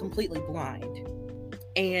it just completely blind.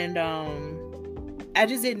 And I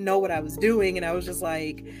just didn't know what I was doing, and I was just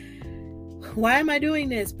like, why am I doing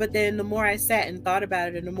this? But then the more I sat and thought about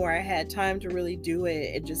it, and the more I had time to really do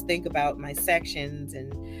it and just think about my sections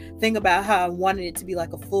and think about how I wanted it to be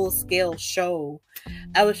like a full-scale show,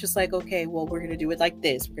 I was just like, okay, well, we're going to do it like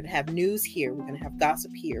this. We're going to have news here. We're going to have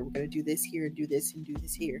gossip here. We're going to do this here and do this and do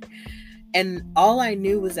this here. And all I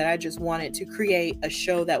knew was that I just wanted to create a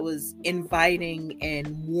show that was inviting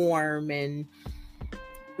and warm and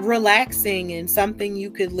relaxing, and something you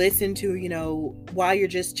could listen to, you know, while you're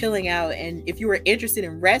just chilling out. And if you were interested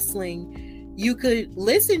in wrestling, you could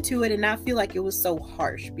listen to it and not feel like it was so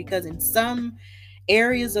harsh, because in some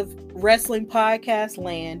areas of wrestling podcast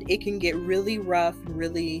land, it can get really rough and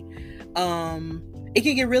really it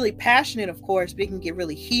can get really passionate, of course, but it can get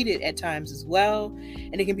really heated at times as well,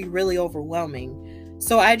 and it can be really overwhelming.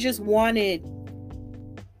 So I just wanted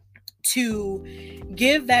to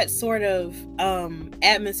give that sort of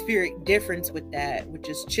atmospheric difference with that, with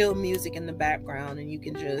just chill music in the background, and you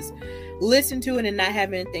can just listen to it and not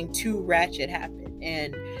have anything too ratchet happen.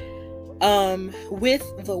 And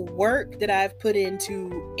with the work that I've put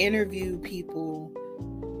into interview people,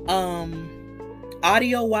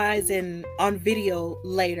 audio wise and on video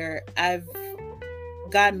later, I've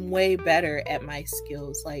gotten way better at my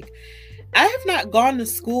skills. Like, I have not gone to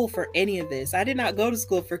school for any of this. I did not go to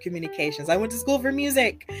school for communications. I went to school for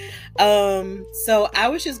music. So I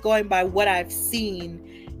was just going by what I've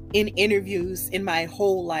seen in interviews in my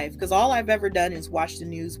whole life, because all I've ever done is watch the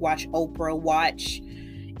news, watch Oprah, watch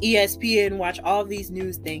ESPN, watch all these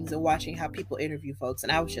news things, and watching how people interview folks.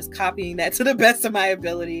 And I was just copying that to the best of my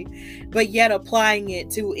ability, but yet applying it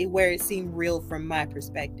to where it seemed real from my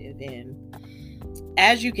perspective. And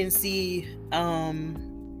as you can see,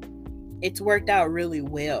 it's worked out really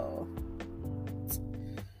well.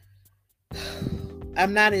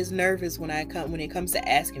 I'm not as nervous when it comes to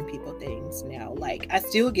asking people things now. Like, I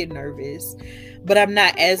still get nervous, but I'm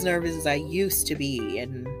not as nervous as I used to be.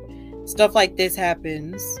 And stuff like this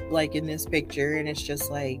happens, like in this picture, and it's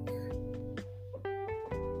just like,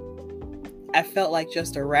 I felt like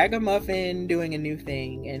just a ragamuffin doing a new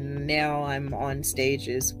thing, and now I'm on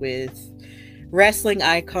stages with wrestling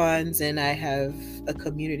icons and I have a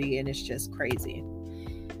community, and it's just crazy.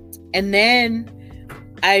 And then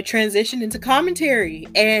I transitioned into commentary,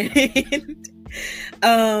 and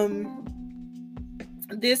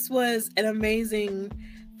this was an amazing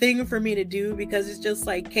thing for me to do, because it's just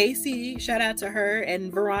like Casey, shout out to her,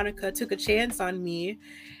 and Veronica took a chance on me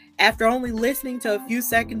after only listening to a few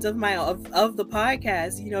seconds of the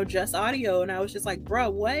podcast, you know, just audio. And I was just like,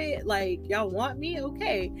 bro, what? Like, y'all want me?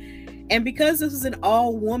 Okay. And because this was an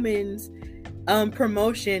all women's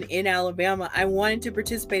promotion in Alabama, I wanted to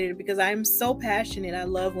participate in it because I'm so passionate. I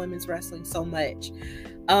love women's wrestling so much.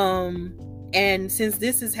 And since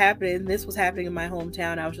this was happening in my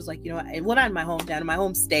hometown, I was just like, you know, well, not in my hometown, in my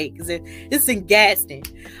home state, because it's in Gadsden,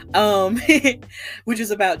 which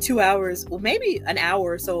is about 2 hours, well, maybe an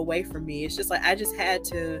hour or so away from me. It's just like, I just had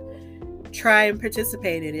to try and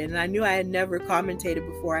participate in it. And I knew I had never commentated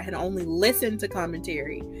before. I had only listened to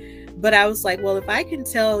commentary. But I was like, well, if I can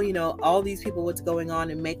tell, you know, all these people what's going on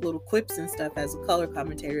and make little clips and stuff as a color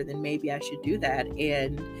commentator, then maybe I should do that.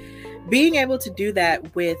 And being able to do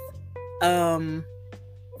that with the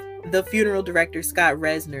funeral director Scott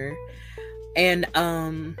Resner and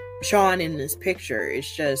Sean in this picture is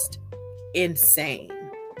just insane.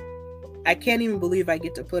 I can't even believe I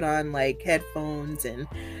get to put on like headphones and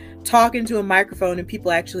talk into a microphone and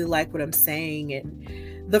people actually like what I'm saying.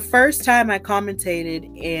 And the first time I commentated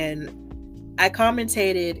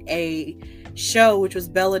a show which was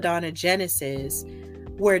Belladonna Genesis,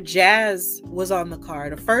 where Jazz was on the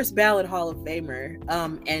card, a first ballot Hall of Famer,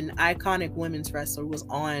 and iconic women's wrestler was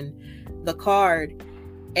on the card.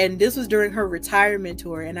 And this was during her retirement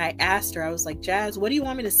tour. And I asked her, I was like, Jazz, what do you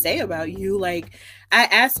want me to say about you? Like, I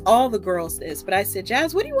asked all the girls this, but I said,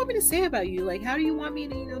 Jazz, what do you want me to say about you? Like, how do you want me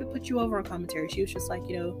to, you know, to put you over on commentary? She was just like,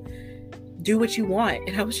 you know, do what you want.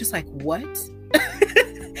 And I was just like, what?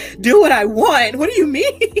 Do what I want? What do you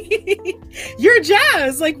mean? You're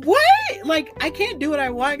Jazz. Like, what? Like, I can't do what I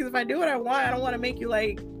want, because if I do what I want, I don't want to make you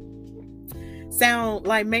like sound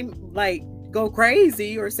like, make like go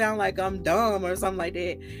crazy or sound like I'm dumb or something like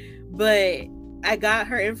that. But I got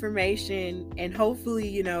her information, and hopefully,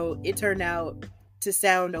 you know, it turned out to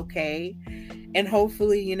sound okay. And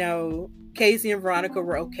hopefully, you know, Casey and Veronica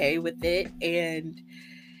were okay with it. And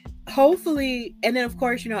hopefully, and then of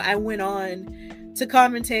course, you know, I went on to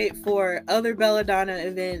commentate for other Belladonna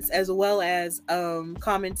events, as well as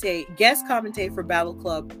guest commentate for Battle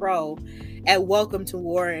Club Pro at Welcome to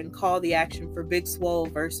War, and call the action for Big Swole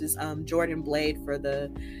versus Jordan Blade for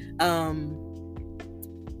the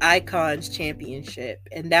Icons Championship.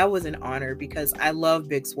 And that was an honor, because I love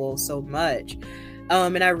Big Swole so much,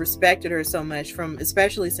 and I respected her so much,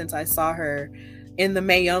 especially since I saw her in the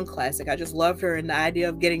Mae Young Classic. I just loved her, and the idea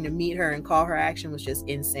of getting to meet her and call her action was just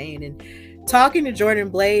insane. And talking to Jordan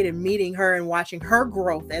Blade and meeting her and watching her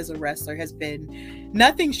growth as a wrestler has been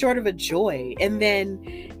nothing short of a joy. And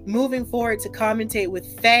then moving forward to commentate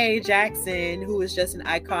with Faye Jackson, who is just an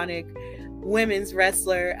iconic women's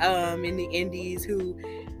wrestler in the indies, who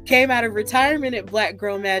came out of retirement at Black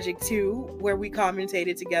Girl Magic 2, where we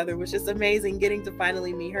commentated together, was just amazing. Getting to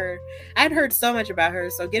finally meet her. I'd heard so much about her,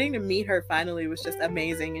 so getting to meet her finally was just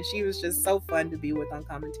amazing. And she was just so fun to be with on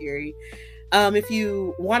commentary. If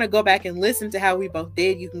you want to go back and listen to how we both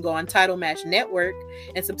did, you can go on Title Match Network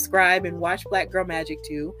and subscribe and watch Black Girl Magic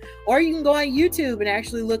 2. Or you can go on YouTube and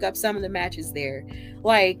actually look up some of the matches there.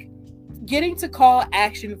 Like, getting to call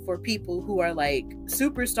action for people who are like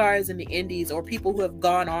superstars in the indies, or people who have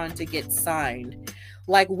gone on to get signed.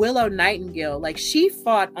 Like Willow Nightingale, like she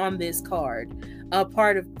fought on this card, a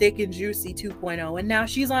part of Thick and Juicy 2.0, and now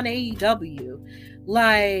she's on AEW.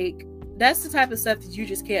 Like, that's the type of stuff that you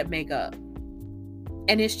just can't make up.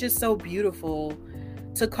 And it's just so beautiful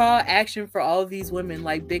to call action for all of these women,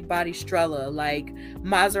 like Big Body Strella, like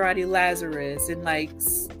Maserati Lazarus, and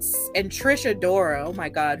Trisha Dora, oh my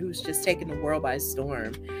God, who's just taking the world by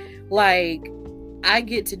storm. Like, I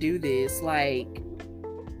get to do this. Like,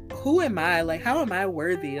 who am I? Like, how am I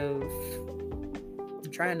worthy of,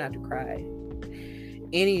 I'm trying not to cry,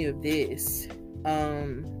 any of this?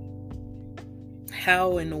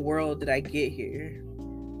 How in the world did I get here?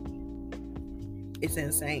 It's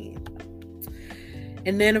insane.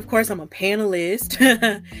 And then, of course, I'm a panelist.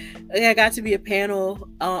 I got to be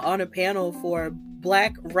on a panel for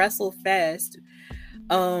Black Wrestle Fest,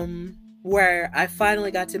 where I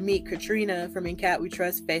finally got to meet Katrina from In Cat We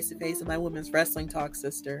Trust face to face, and my women's wrestling talk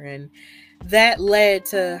sister. And that led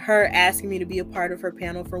to her asking me to be a part of her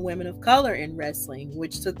panel for women of color in wrestling,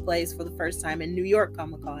 which took place for the first time in New York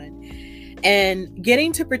Comic Con. And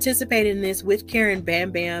getting to participate in this with Karen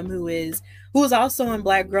Bam Bam, who is also in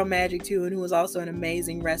Black Girl Magic too, and who is also an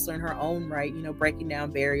amazing wrestler in her own right, breaking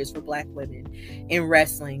down barriers for Black women in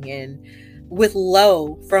wrestling. And with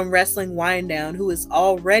Lo from Wrestling Wind Down, who has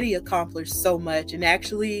already accomplished so much, and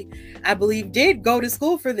actually, I believe, did go to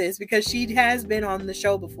school for this, because she has been on the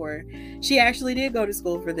show before. She actually did go to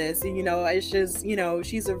school for this, and it's just,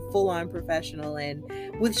 she's a full-on professional. And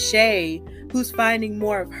with Shay, who's finding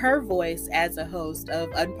more of her voice as a host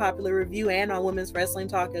of Unpopular Review and on Women's Wrestling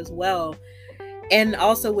Talk as well, and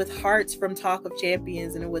also with Hearts from Talk of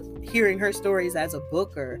Champions, and with hearing her stories as a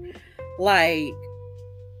booker, like,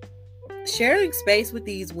 sharing space with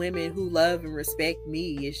these women who love and respect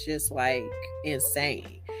me is just like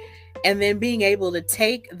insane. And then being able to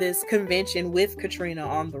take this convention with Katrina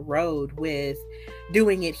on the road, with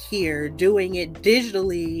doing it here, doing it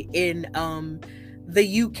digitally in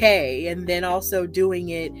the UK, and then also doing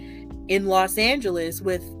it in Los Angeles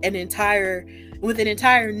with an entire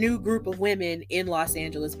new group of women in Los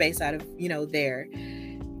Angeles based out of there.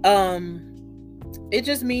 It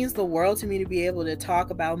just means the world to me to be able to talk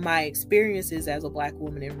about my experiences as a Black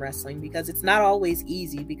woman in wrestling, because it's not always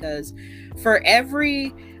easy. Because for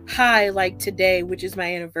every high like today, which is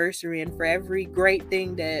my anniversary, and for every great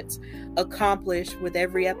thing that's accomplished with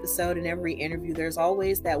every episode and every interview, there's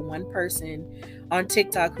always that one person on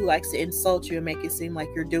TikTok who likes to insult you and make it seem like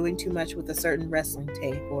you're doing too much with a certain wrestling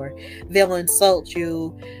tape, or they'll insult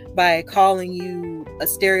you by calling you a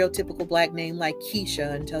stereotypical Black name like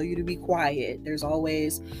Keisha and tell you to be quiet. There's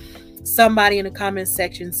always somebody in the comments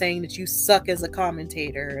section saying that you suck as a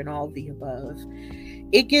commentator and all the above.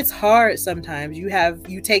 It gets hard sometimes.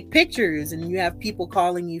 You take pictures and you have people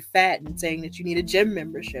calling you fat and saying that you need a gym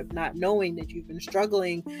membership, not knowing that you've been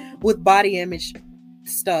struggling with body image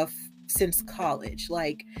stuff since college.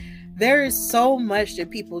 Like, there is so much that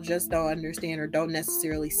people just don't understand or don't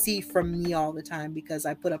necessarily see from me all the time, because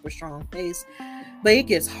I put up a strong face. But it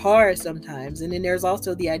gets hard sometimes. And then there's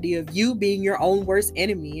also the idea of you being your own worst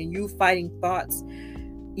enemy, and you fighting thoughts,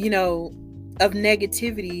 of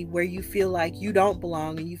negativity, where you feel like you don't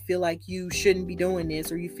belong, and you feel like you shouldn't be doing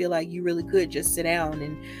this, or you feel like you really could just sit down.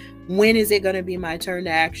 And when is it going to be my turn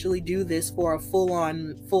to actually do this for a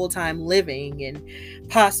full-time living, and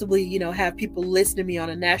possibly, have people listen to me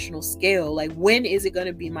on a national scale? Like, when is it going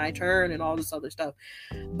to be my turn, and all this other stuff?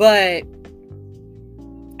 But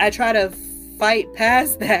I try to fight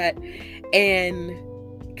past that and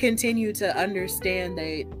continue to understand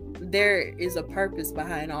that there is a purpose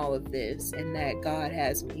behind all of this, and that God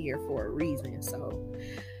has me here for a reason. So,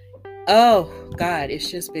 oh God, it's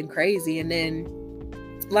just been crazy. And then,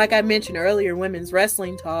 like I mentioned earlier, Women's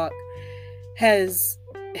Wrestling Talk has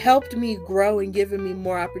helped me grow and given me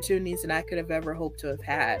more opportunities than I could have ever hoped to have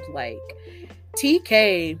had. Like,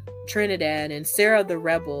 TK Trinidad and Sarah the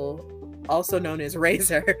Rebel, also known as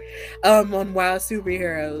Razor, on Wild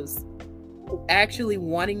Superheroes, actually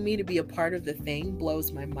wanting me to be a part of the thing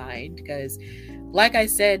blows my mind. Because, like I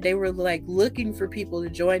said, they were like looking for people to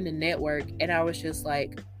join the network, and I was just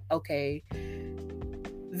like, okay,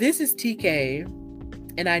 this is TK,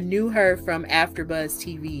 and I knew her from AfterBuzz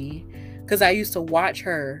TV, because I used to watch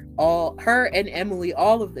her and Emily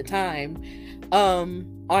all of the time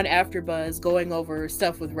on AfterBuzz, going over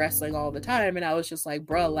stuff with wrestling all the time. And I was just like,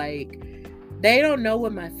 bro, like, they don't know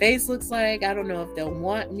what my face looks like. I don't know if they'll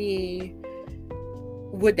want me.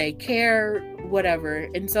 Would they care? Whatever.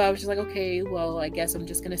 And so I was just like, okay, well, I guess I'm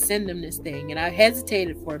just gonna send them this thing. And I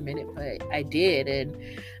hesitated for a minute, but I did. And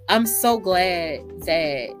I'm so glad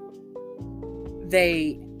that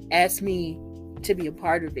they asked me to be a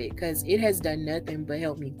part of it, because it has done nothing but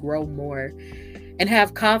help me grow more and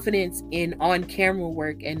have confidence in on-camera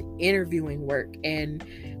work and interviewing work, and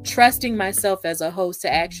trusting myself as a host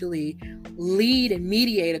to actually lead and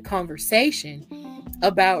mediate a conversation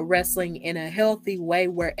about wrestling in a healthy way,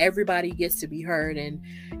 where everybody gets to be heard. And,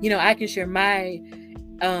 I can share my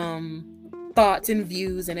thoughts and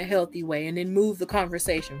views in a healthy way, and then move the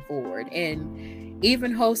conversation forward. And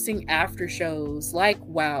even hosting after shows like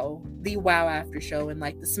the WoW after show, and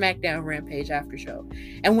like the SmackDown Rampage after show.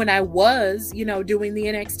 And when I was, doing the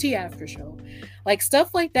NXT after show, like,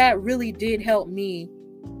 stuff like that really did help me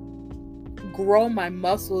grow my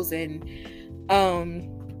muscles, and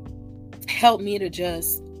help me to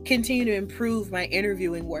just continue to improve my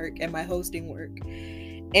interviewing work and my hosting work.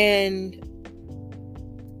 And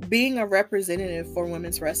being a representative for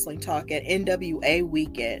Women's Wrestling Talk at NWA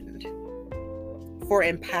weekend for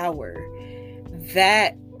Empower,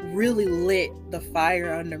 that really lit the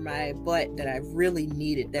fire under my butt that I really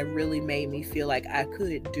needed, that really made me feel like I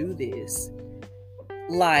could do this.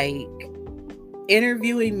 Like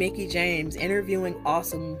interviewing Mickie James, interviewing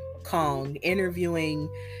Awesome Kong, interviewing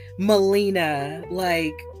Melina,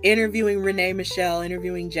 like interviewing Renee Michelle,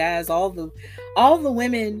 interviewing Jazz, all the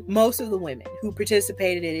women, most of the women who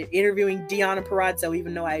participated in it, interviewing Deonna Purrazzo,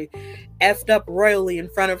 even though I effed up royally in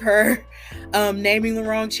front of her, naming the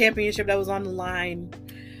wrong championship that was on the line.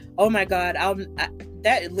 Oh my God,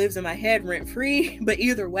 that lives in my head rent free. But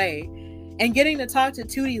either way, and getting to talk to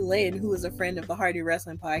Tootie Lynn, who is a friend of the Hardy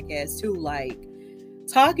Wrestling Podcast too, like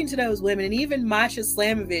talking to those women, and even Masha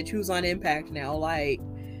Slamovich, who's on Impact now, like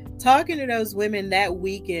talking to those women that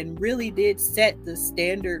weekend really did set the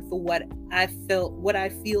standard for what I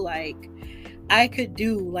feel like I could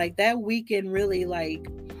do. Like that weekend really like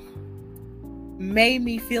made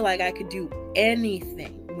me feel like I could do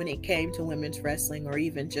anything when it came to women's wrestling, or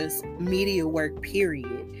even just media work,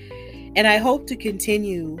 period. And I hope to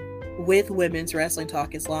continue with Women's Wrestling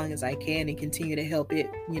Talk as long as I can, and continue to help it,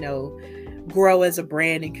 grow as a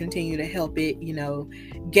brand, and continue to help it,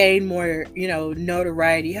 gain more,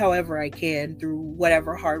 notoriety however I can through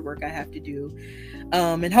whatever hard work I have to do.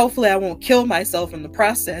 And hopefully I won't kill myself in the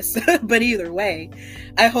process. But either way,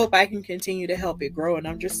 I hope I can continue to help it grow. And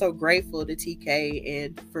I'm just so grateful to TK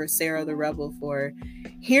and for Sarah the Rebel for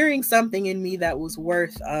hearing something in me that was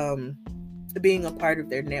worth being a part of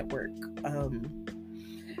their network.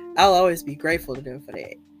 I'll always be grateful to them for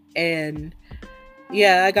that. And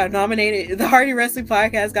yeah, I got nominated. The Hardy Wrestling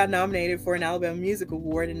Podcast got nominated for an Alabama Music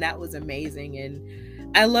Award, and that was amazing.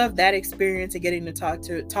 And I love that experience of getting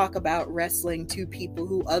to talk about wrestling to people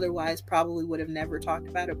who otherwise probably would have never talked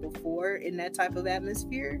about it before in that type of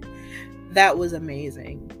atmosphere. That was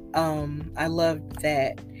amazing. I loved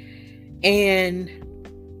that. And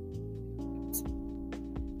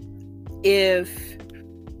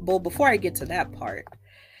before I get to that part,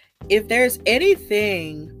 if there's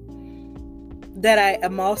anything that I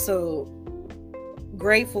am also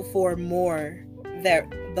grateful for more that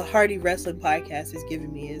the Hardy Wrestling Podcast has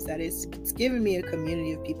given me, is that it's given me a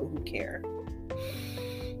community of people who care.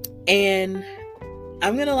 And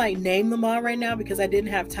I'm gonna like name them all right now because I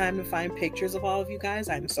didn't have time to find pictures of all of you guys.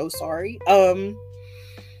 I'm so sorry.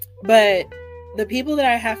 But the people that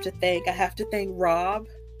I have to thank Rob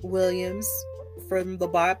Williams from the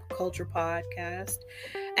Bob Culture Podcast.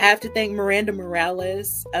 I have to thank Miranda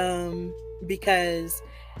Morales, because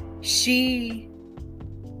she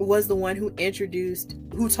was the one who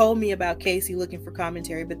told me about Casey looking for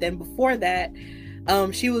commentary. But then before that,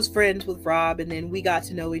 she was friends with Rob, and then we got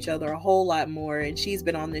to know each other a whole lot more, and she's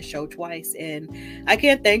been on this show twice, and I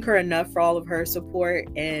can't thank her enough for all of her support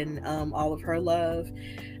and all of her love.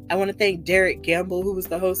 I want to thank Derek Gamble, who is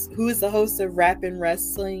the host of Rap and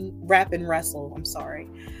Wrestle, I'm sorry,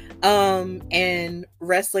 and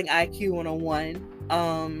Wrestling IQ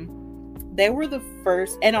 101. They were the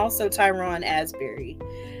first, and also Tyrone Asbury.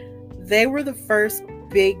 They were the first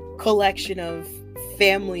big collection of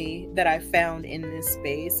family that I found in this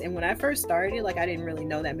space. And when I first started, like, I didn't really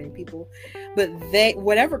know that many people, but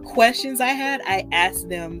whatever questions I had, I asked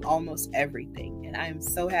them almost everything. And I am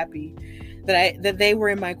so happy that they were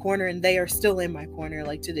in my corner, and they are still in my corner,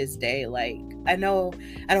 like, to this day. Like, I know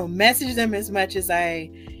I don't message them as much as I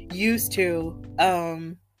used to,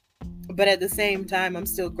 but at the same time, I'm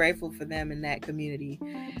still grateful for them in that community.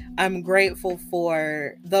 I'm grateful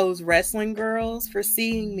for those wrestling girls for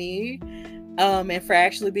seeing me, and for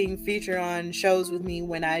actually being featured on shows with me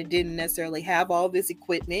when I didn't necessarily have all this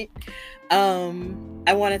equipment.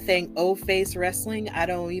 I want to thank O-Face Wrestling. I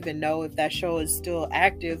don't even know if that show is still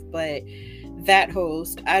active, but that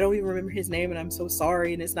host, I don't even remember his name, and I'm so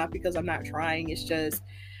sorry. And it's not because I'm not trying. It's just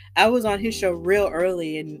I was on his show real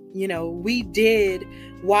early, and we did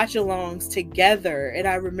watch-alongs together, and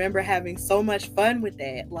I remember having so much fun with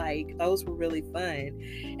that. Like, those were really fun.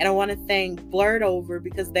 And I want to thank Blurred Over,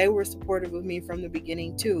 because they were supportive of me from the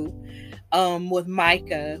beginning too, with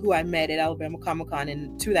Micah, who I met at Alabama Comic-Con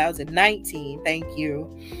in 2019. Thank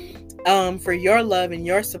you for your love and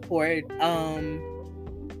your support.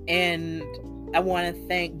 And I want to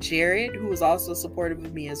thank Jared, who was also supportive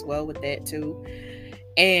of me as well with that too.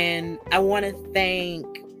 And I want to thank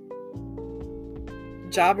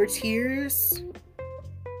Jobber Tears,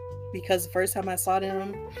 because the first time I saw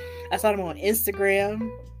them on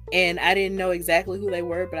Instagram, and I didn't know exactly who they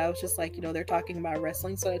were, but I was just like, they're talking about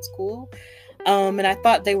wrestling, so it's cool. And I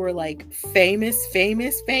thought they were like famous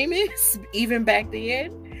even back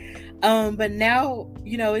then. But now,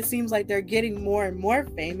 it seems like they're getting more and more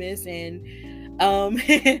famous, and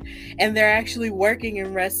And they're actually working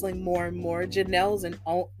in wrestling more and more.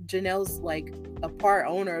 Janelle's like a part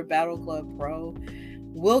owner of Battle Club Pro.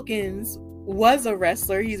 Wilkins was a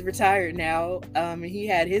wrestler. He's retired now. And he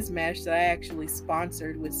had his match that I actually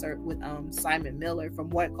sponsored with Simon Miller from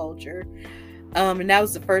What Culture. And that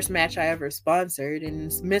was the first match I ever sponsored. And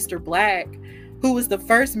it's Mr. Black, who was the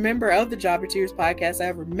first member of the Jobber Tears podcast I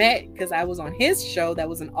ever met, because I was on his show that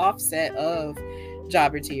was an offset of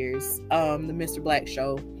Jobber Tears, the Mr. Black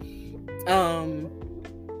show.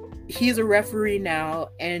 He's a referee now,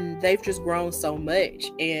 and they've just grown so much,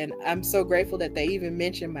 and I'm so grateful that they even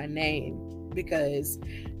mentioned my name, because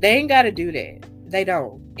they ain't got to do that. They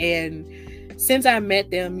don't. And since I met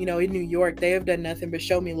them, in New York, they have done nothing but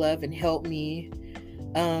show me love and help me.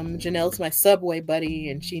 Janelle's my Subway buddy,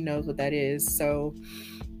 and she knows what that is. So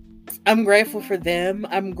I'm grateful for them.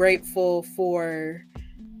 I'm grateful for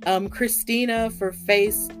Christina for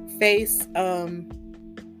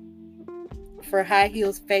for High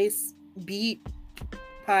Heels Face Beat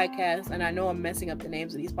podcast. And I know I'm messing up the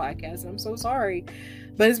names of these podcasts, and I'm so sorry,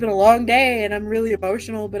 but it's been a long day and I'm really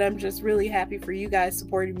emotional, but I'm just really happy for you guys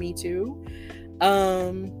supporting me too.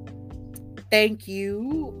 Thank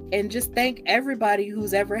you, and just thank everybody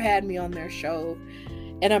who's ever had me on their show.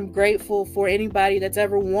 And I'm grateful for anybody that's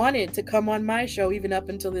ever wanted to come on my show, even up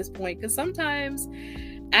until this point, because sometimes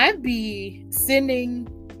I'd be sending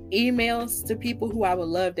emails to people who I would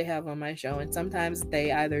love to have on my show, and sometimes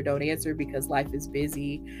they either don't answer because life is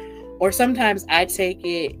busy, or sometimes I take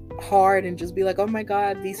it hard and just be like, oh my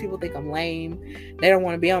god, these people think I'm lame, they don't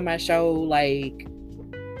want to be on my show. Like,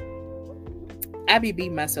 I be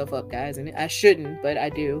beating myself up, guys, and I shouldn't, but I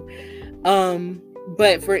do.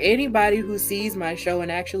 But for anybody who sees my show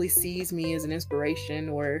and actually sees me as an inspiration,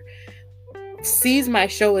 or sees my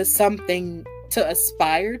show as something to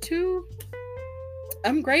aspire to,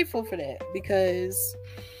 I'm grateful for that, because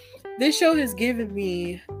this show has given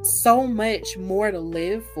me so much more to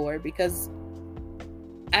live for, because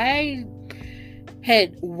I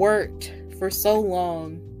had worked for so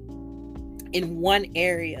long in one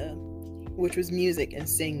area, which was music and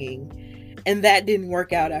singing, and that didn't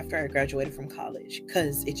work out after I graduated from college,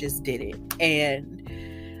 because it just didn't.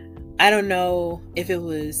 And I don't know if it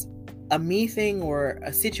was a me thing or a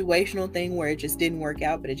situational thing where it just didn't work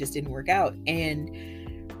out, but it just didn't work out. And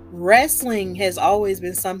wrestling has always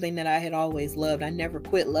been something that I had always loved. I never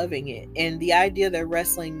quit loving it. And the idea that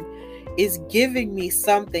wrestling is giving me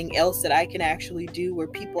something else that I can actually do, where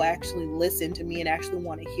people actually listen to me and actually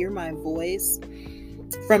want to hear my voice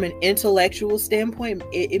from an intellectual standpoint,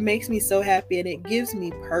 it makes me so happy, and it gives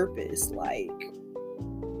me purpose, like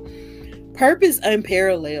purpose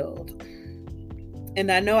unparalleled.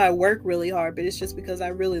 And I know I work really hard, but it's just because I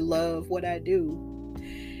really love what I do.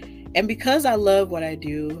 And because I love what I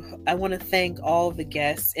do, I want to thank all the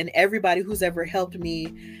guests and everybody who's ever helped me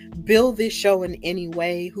build this show in any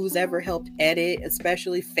way, who's ever helped edit,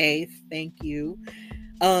 especially Faith. Thank you.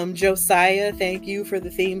 Josiah, thank you for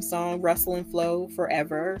the theme song, Rustle and Flow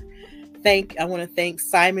Forever. I want to thank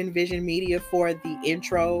Simon Vision Media for the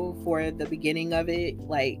intro, for the beginning of it.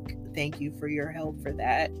 Like, thank you for your help for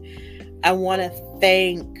that. I want to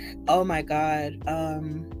thank, oh my God,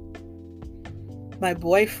 my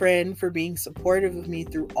boyfriend for being supportive of me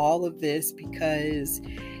through all of this, because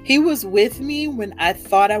he was with me when I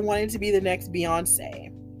thought I wanted to be the next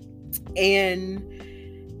Beyonce. And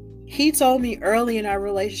he told me early in our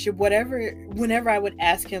relationship, whenever I would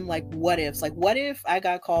ask him, like, what ifs, like, what if I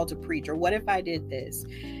got called to preach, or what if I did this?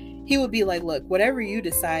 He would be like, look, whatever you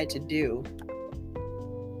decide to do,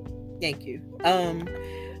 thank you.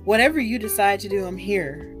 Whatever you decide to do, I'm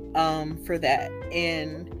here for that.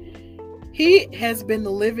 And he has been the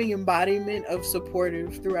living embodiment of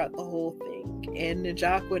supportive throughout the whole thing. And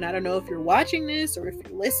Njakwan, I don't know if you're watching this or if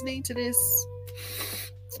you're listening to this,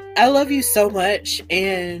 I love you so much,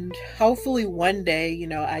 and hopefully one day,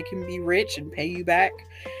 I can be rich and pay you back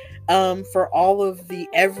for all of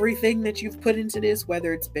everything that you've put into this,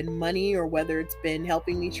 whether it's been money or whether it's been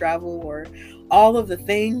helping me travel, or all of the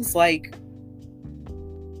things, like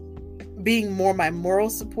being more my moral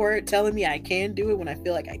support, telling me I can do it when I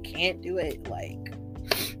feel like I can't do it. Like,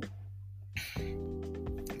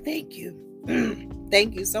 thank you.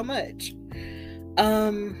 Thank you so much.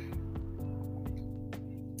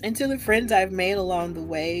 And to the friends I've made along the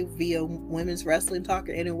way via Women's Wrestling Talk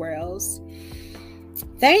or anywhere else,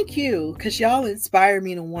 thank you, because y'all inspire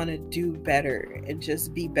me to want to do better and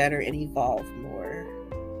just be better and evolve more.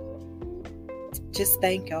 Just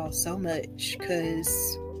thank y'all so much,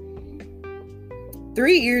 because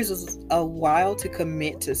 3 years is a while to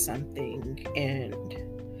commit to something, and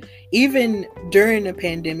even during the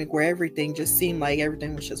pandemic where everything just seemed like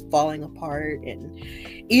everything was just falling apart, and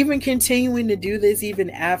even continuing to do this even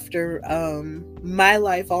after my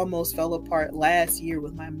life almost fell apart last year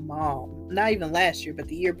with my mom. Not even last year, but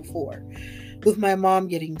the year before, with my mom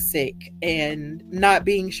getting sick and not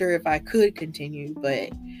being sure if I could continue.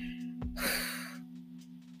 But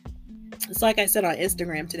it's like I said on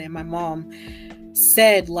Instagram today, my mom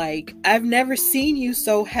said, like, I've never seen you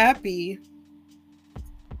so happy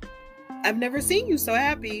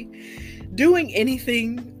doing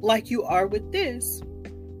anything like you are with this.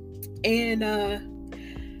 And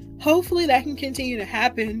hopefully that can continue to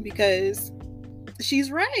happen, because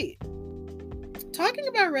she's right. Talking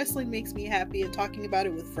about wrestling makes me happy, and talking about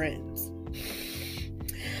it with friends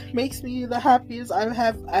makes me the happiest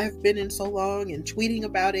I've been in so long, and tweeting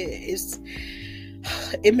about it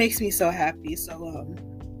it makes me so happy. So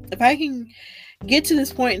if I can get to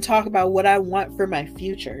this point and talk about what I want for my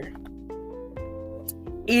future,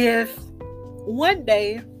 if one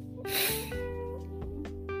day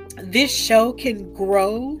this show can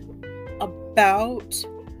grow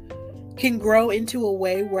into a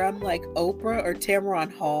way where I'm like Oprah or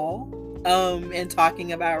Tamron Hall, and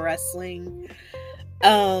talking about wrestling,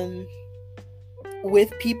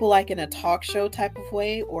 with people like in a talk show type of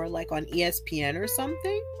way, or like on ESPN or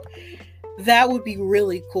something, that would be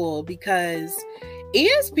really cool. Because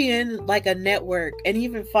ESPN, like a network, and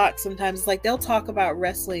even Fox sometimes, like they'll talk about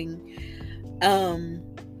wrestling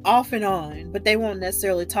off and on, but they won't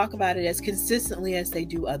necessarily talk about it as consistently as they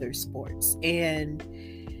do other sports. And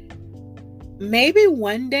maybe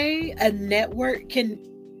one day a network can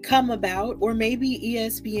come about, or maybe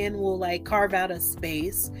ESPN will like carve out a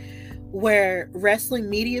space where wrestling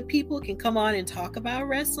media people can come on and talk about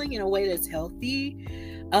wrestling in a way that's healthy,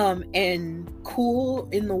 and cool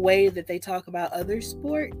in the way that they talk about other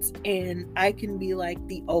sports. And I can be like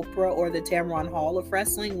the Oprah or the Tamron Hall of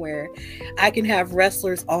wrestling, where I can have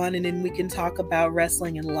wrestlers on, and then we can talk about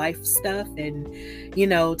wrestling and life stuff, and, you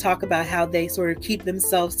know, talk about how they sort of keep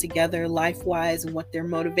themselves together life-wise, and what their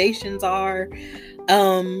motivations are,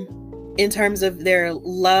 in terms of their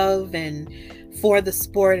love and for the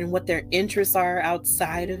sport, and what their interests are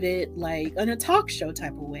outside of it, like in a talk show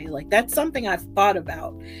type of way. Like, that's something I've thought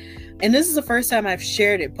about, and this is the first time I've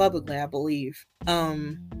shared it publicly, I believe,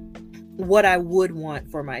 what I would want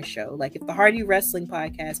for my show. Like, if the Hardy Wrestling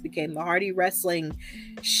Podcast became the Hardy Wrestling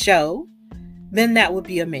Show, then that would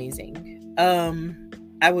be amazing.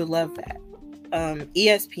 I would love that.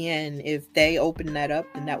 ESPN, if they open that up,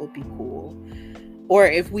 then that would be cool. Or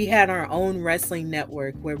if we had our own wrestling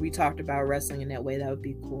network where we talked about wrestling in that way, that would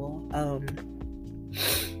be cool.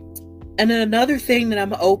 And then another thing that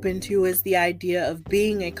I'm open to is the idea of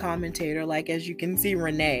being a commentator. Like, as you can see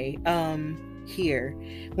Renee here,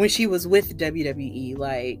 when she was with WWE,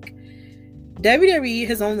 like, WWE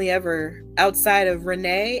has only ever, outside of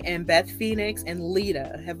Renee and Beth Phoenix and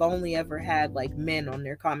Lita, have only ever had like men on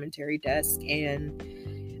their commentary desk. And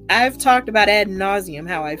I've talked about ad nauseum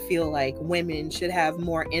how I feel like women should have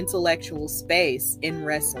more intellectual space in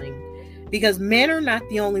wrestling, because men are not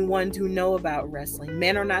the only ones who know about wrestling.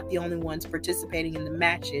 Men are not the only ones participating in the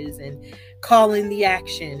matches and calling the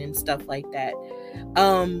action and stuff like that.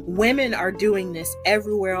 Women are doing this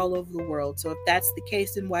everywhere, all over the world. So if that's the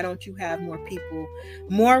case, then why don't you have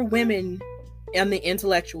more women in the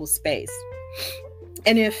intellectual space?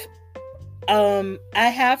 And if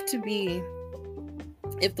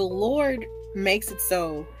if the Lord makes it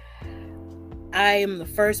so, I am the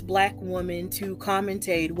first Black woman to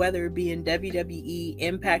commentate, whether it be in WWE,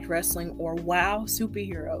 Impact Wrestling, or WoW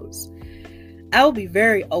Superheroes, I will be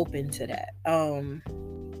very open to that.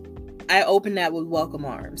 I open that with welcome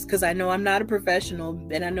arms, because I know I'm not a professional,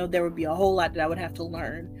 and I know there would be a whole lot that I would have to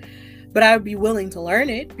learn. But I would be willing to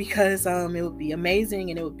learn it, because it would be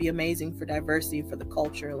amazing, and it would be amazing for diversity, for the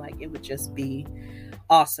culture. Like, it would just be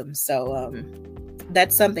awesome. So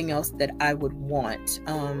that's something else that I would want.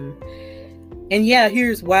 And yeah,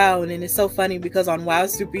 here's WoW. And then it's so funny, because on WoW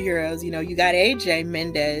Superheroes, you know, you got AJ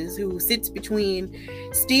Mendez, who sits between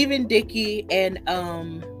Stephen Dickey and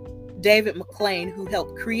David McLean, who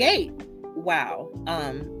helped create WoW.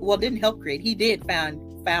 Well, didn't help create, he did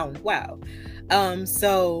found WoW.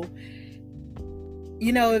 So,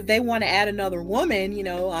 you know, if they want to add another woman, you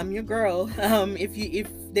know, I'm your girl. If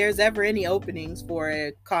there's ever any openings for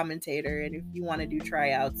a commentator, and if you want to do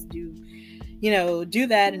tryouts, do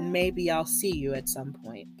that, and maybe I'll see you at some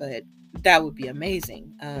point. But that would be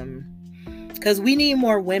amazing, because we need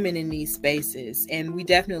more women in these spaces, and we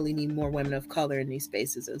definitely need more women of color in these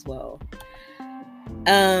spaces as well,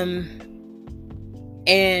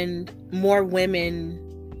 and more women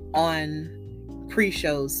on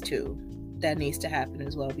pre-shows too. That needs to happen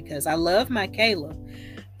as well, because I love my Kayla,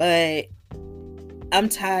 but I'm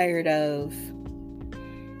tired of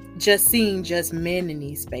just seeing just men in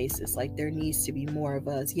these spaces. Like, there needs to be more of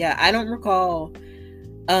us. Yeah, I don't recall,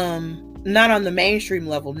 not on the mainstream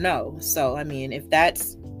level, no. So I mean, if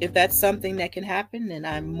that's something that can happen, then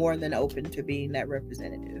I'm more than open to being that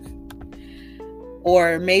representative.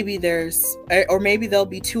 Or maybe there'll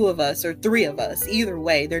be 2 of us or 3 of us. Either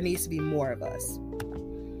way, there needs to be more of us.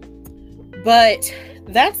 But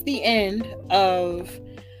that's the end of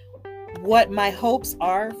what my hopes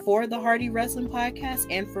are for the Hardy Wrestling Podcast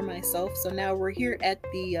and for myself. So now we're here at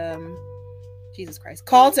the Jesus Christ,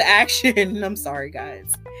 call to action. I'm sorry,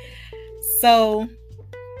 guys. So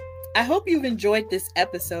I hope you've enjoyed this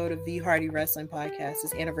episode of the Hardy Wrestling Podcast,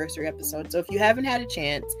 this anniversary episode. So if you haven't had a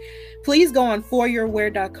chance, please go on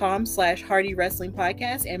foryourwear.com/Hardy Wrestling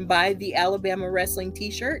Podcast and buy the Alabama Wrestling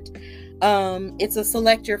t-shirt. It's a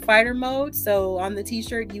select your fighter mode. So on the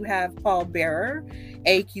t-shirt, you have Paul Bearer,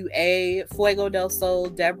 AQA, Fuego del Sol,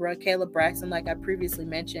 Deborah, Caleb Braxton, like I previously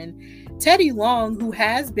mentioned, Teddy Long, who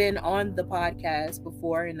has been on the podcast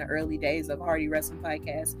before in the early days of Hardy Wrestling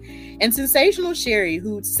Podcast, and Sensational Sherry,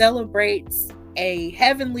 who celebrates a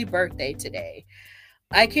heavenly birthday today.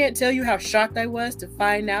 I can't tell you how shocked I was to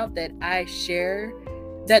find out that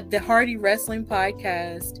that the Hardy Wrestling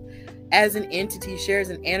Podcast as an entity shares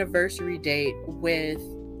an anniversary date with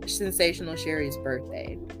Sensational Sherry's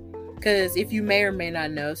birthday. Because if you may or may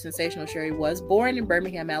not know, Sensational Sherry was born in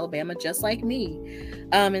Birmingham, Alabama, just like me.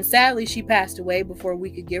 And sadly, she passed away before we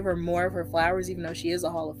could give her more of her flowers, even though she is a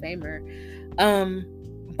Hall of Famer.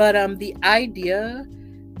 But the idea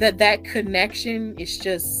that connection is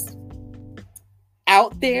just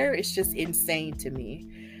out there, it's just insane to me.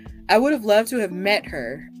 I would have loved to have met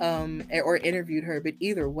her or interviewed her, but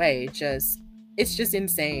either way, it's just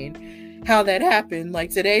insane how that happened. Like,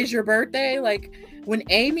 today's your birthday. Like, when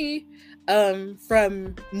Amy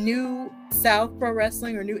from New South Pro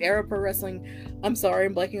Wrestling or New Era Pro Wrestling, I'm sorry,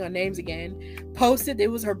 I'm blanking on names again, posted it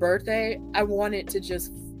was her birthday, I wanted to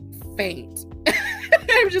just faint.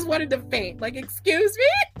 I just wanted to faint. Like, excuse me?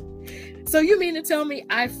 So you mean to tell me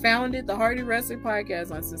I founded the Hardy Wrestling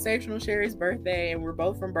Podcast on Sensational Sherry's birthday, and we're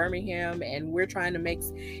both from Birmingham, and we're trying to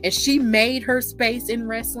and she made her space in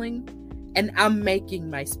wrestling, and I'm making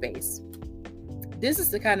my space. This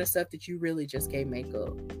is the kind of stuff that you really just can't make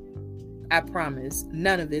up. I promise,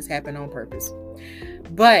 none of this happened on purpose.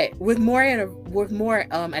 But with more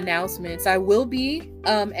announcements, I will be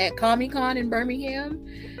at Comic-Con in Birmingham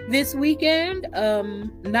this weekend.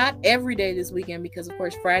 Not every day this weekend, because of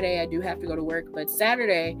course Friday I do have to go to work, but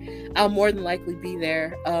Saturday I'll more than likely be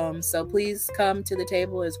there. So please come to the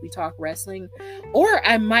table as we talk wrestling, or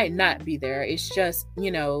I might not be there. It's just,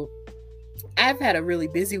 I've had a really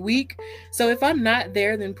busy week, so if I'm not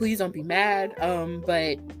there, then please don't be mad.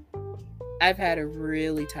 But I've had a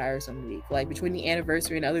really tiresome week, like between the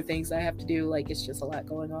anniversary and other things I have to do. Like, it's just a lot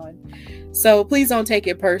going on. So please don't take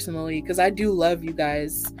it personally, because I do love you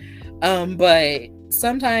guys. But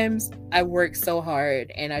sometimes I work so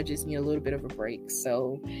hard and I just need a little bit of a break.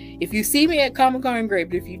 So if you see me at Comic-Con, great.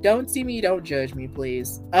 But if you don't see me, don't judge me,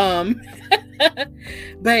 please. But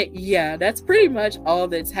yeah, that's pretty much all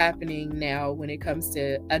that's happening now when it comes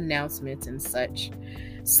to announcements and such.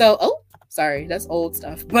 So, sorry, that's old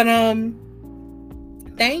stuff. But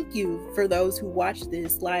thank you for those who watched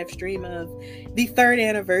this live stream of the 3rd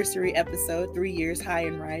anniversary episode, 3 years high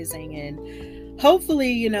and rising. And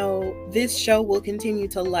hopefully, this show will continue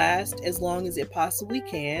to last as long as it possibly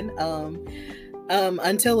can.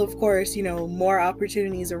 Until, of course, more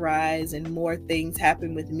opportunities arise and more things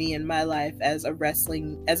happen with me in my life as a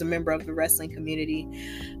member of the wrestling community.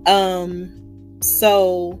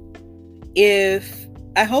 So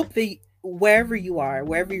I hope that wherever you are,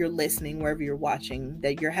 wherever you're listening, wherever you're watching,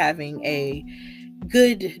 that you're having a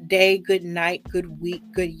good day, good night, good week,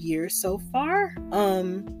 good year so far.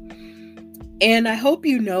 And I hope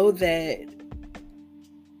you know that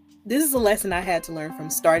this is a lesson I had to learn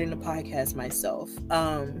from starting the podcast myself.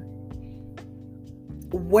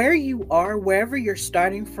 Where you are, wherever you're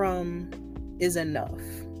starting from, is enough.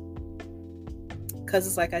 Because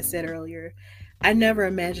it's like I said earlier, I never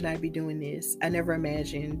imagined I'd be doing this. I never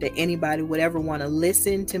imagined that anybody would ever want to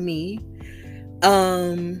listen to me.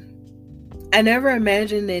 I never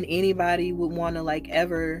imagined that anybody would want to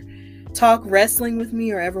ever talk wrestling with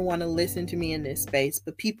me or ever want to listen to me in this space,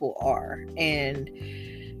 but people are. And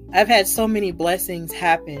I've had so many blessings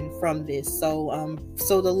happen from this. So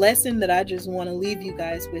the lesson that I just want to leave you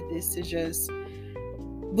guys with is to just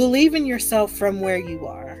believe in yourself from where you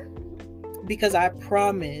are. Because I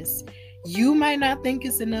promise You might not think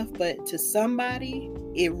it's enough, but to somebody,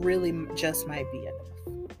 it really just might be enough.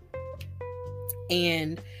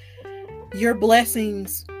 And your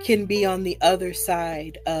blessings can be on the other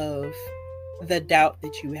side of the doubt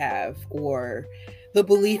that you have, or the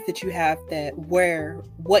belief that you have that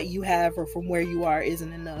what you have or from where you are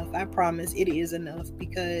isn't enough. I promise it is enough,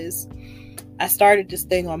 because I started this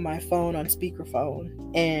thing on my phone on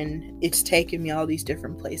speakerphone, and it's taken me all these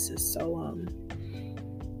different places. So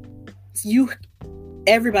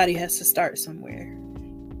everybody has to start somewhere.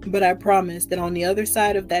 But I promise that on the other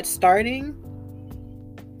side of that starting,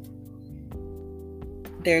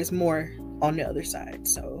 there's more on the other side.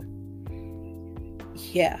 So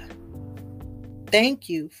yeah. Thank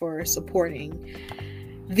you for supporting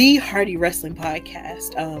the Hardy Wrestling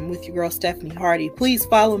Podcast with your girl Stephanie Hardy. Please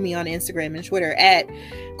follow me on Instagram and Twitter at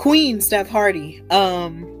Queen Steph Hardy.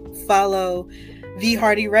 Follow the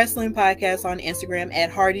Hardy Wrestling Podcast on Instagram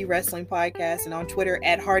at Hardy Wrestling Podcast, and on Twitter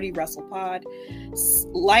at Hardy Wrestle Pod.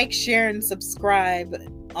 Like, share, and subscribe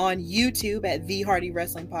on YouTube at the Hardy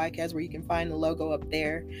Wrestling Podcast, where you can find the logo up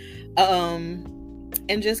there.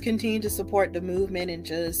 And just continue to support the movement, and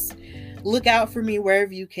just look out for me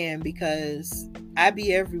wherever you can, because I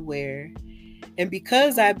be everywhere. And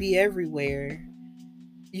because I be everywhere,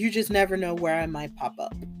 you just never know where I might pop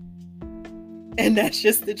up. And that's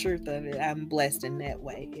just the truth of it. I'm blessed in that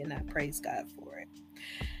way, and I praise God for it.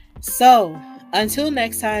 So until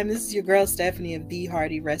next time, this is your girl Stephanie of the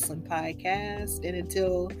Hardy Wrestling Podcast. And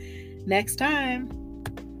until next time,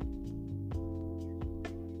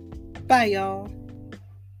 bye y'all.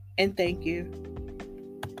 And thank you.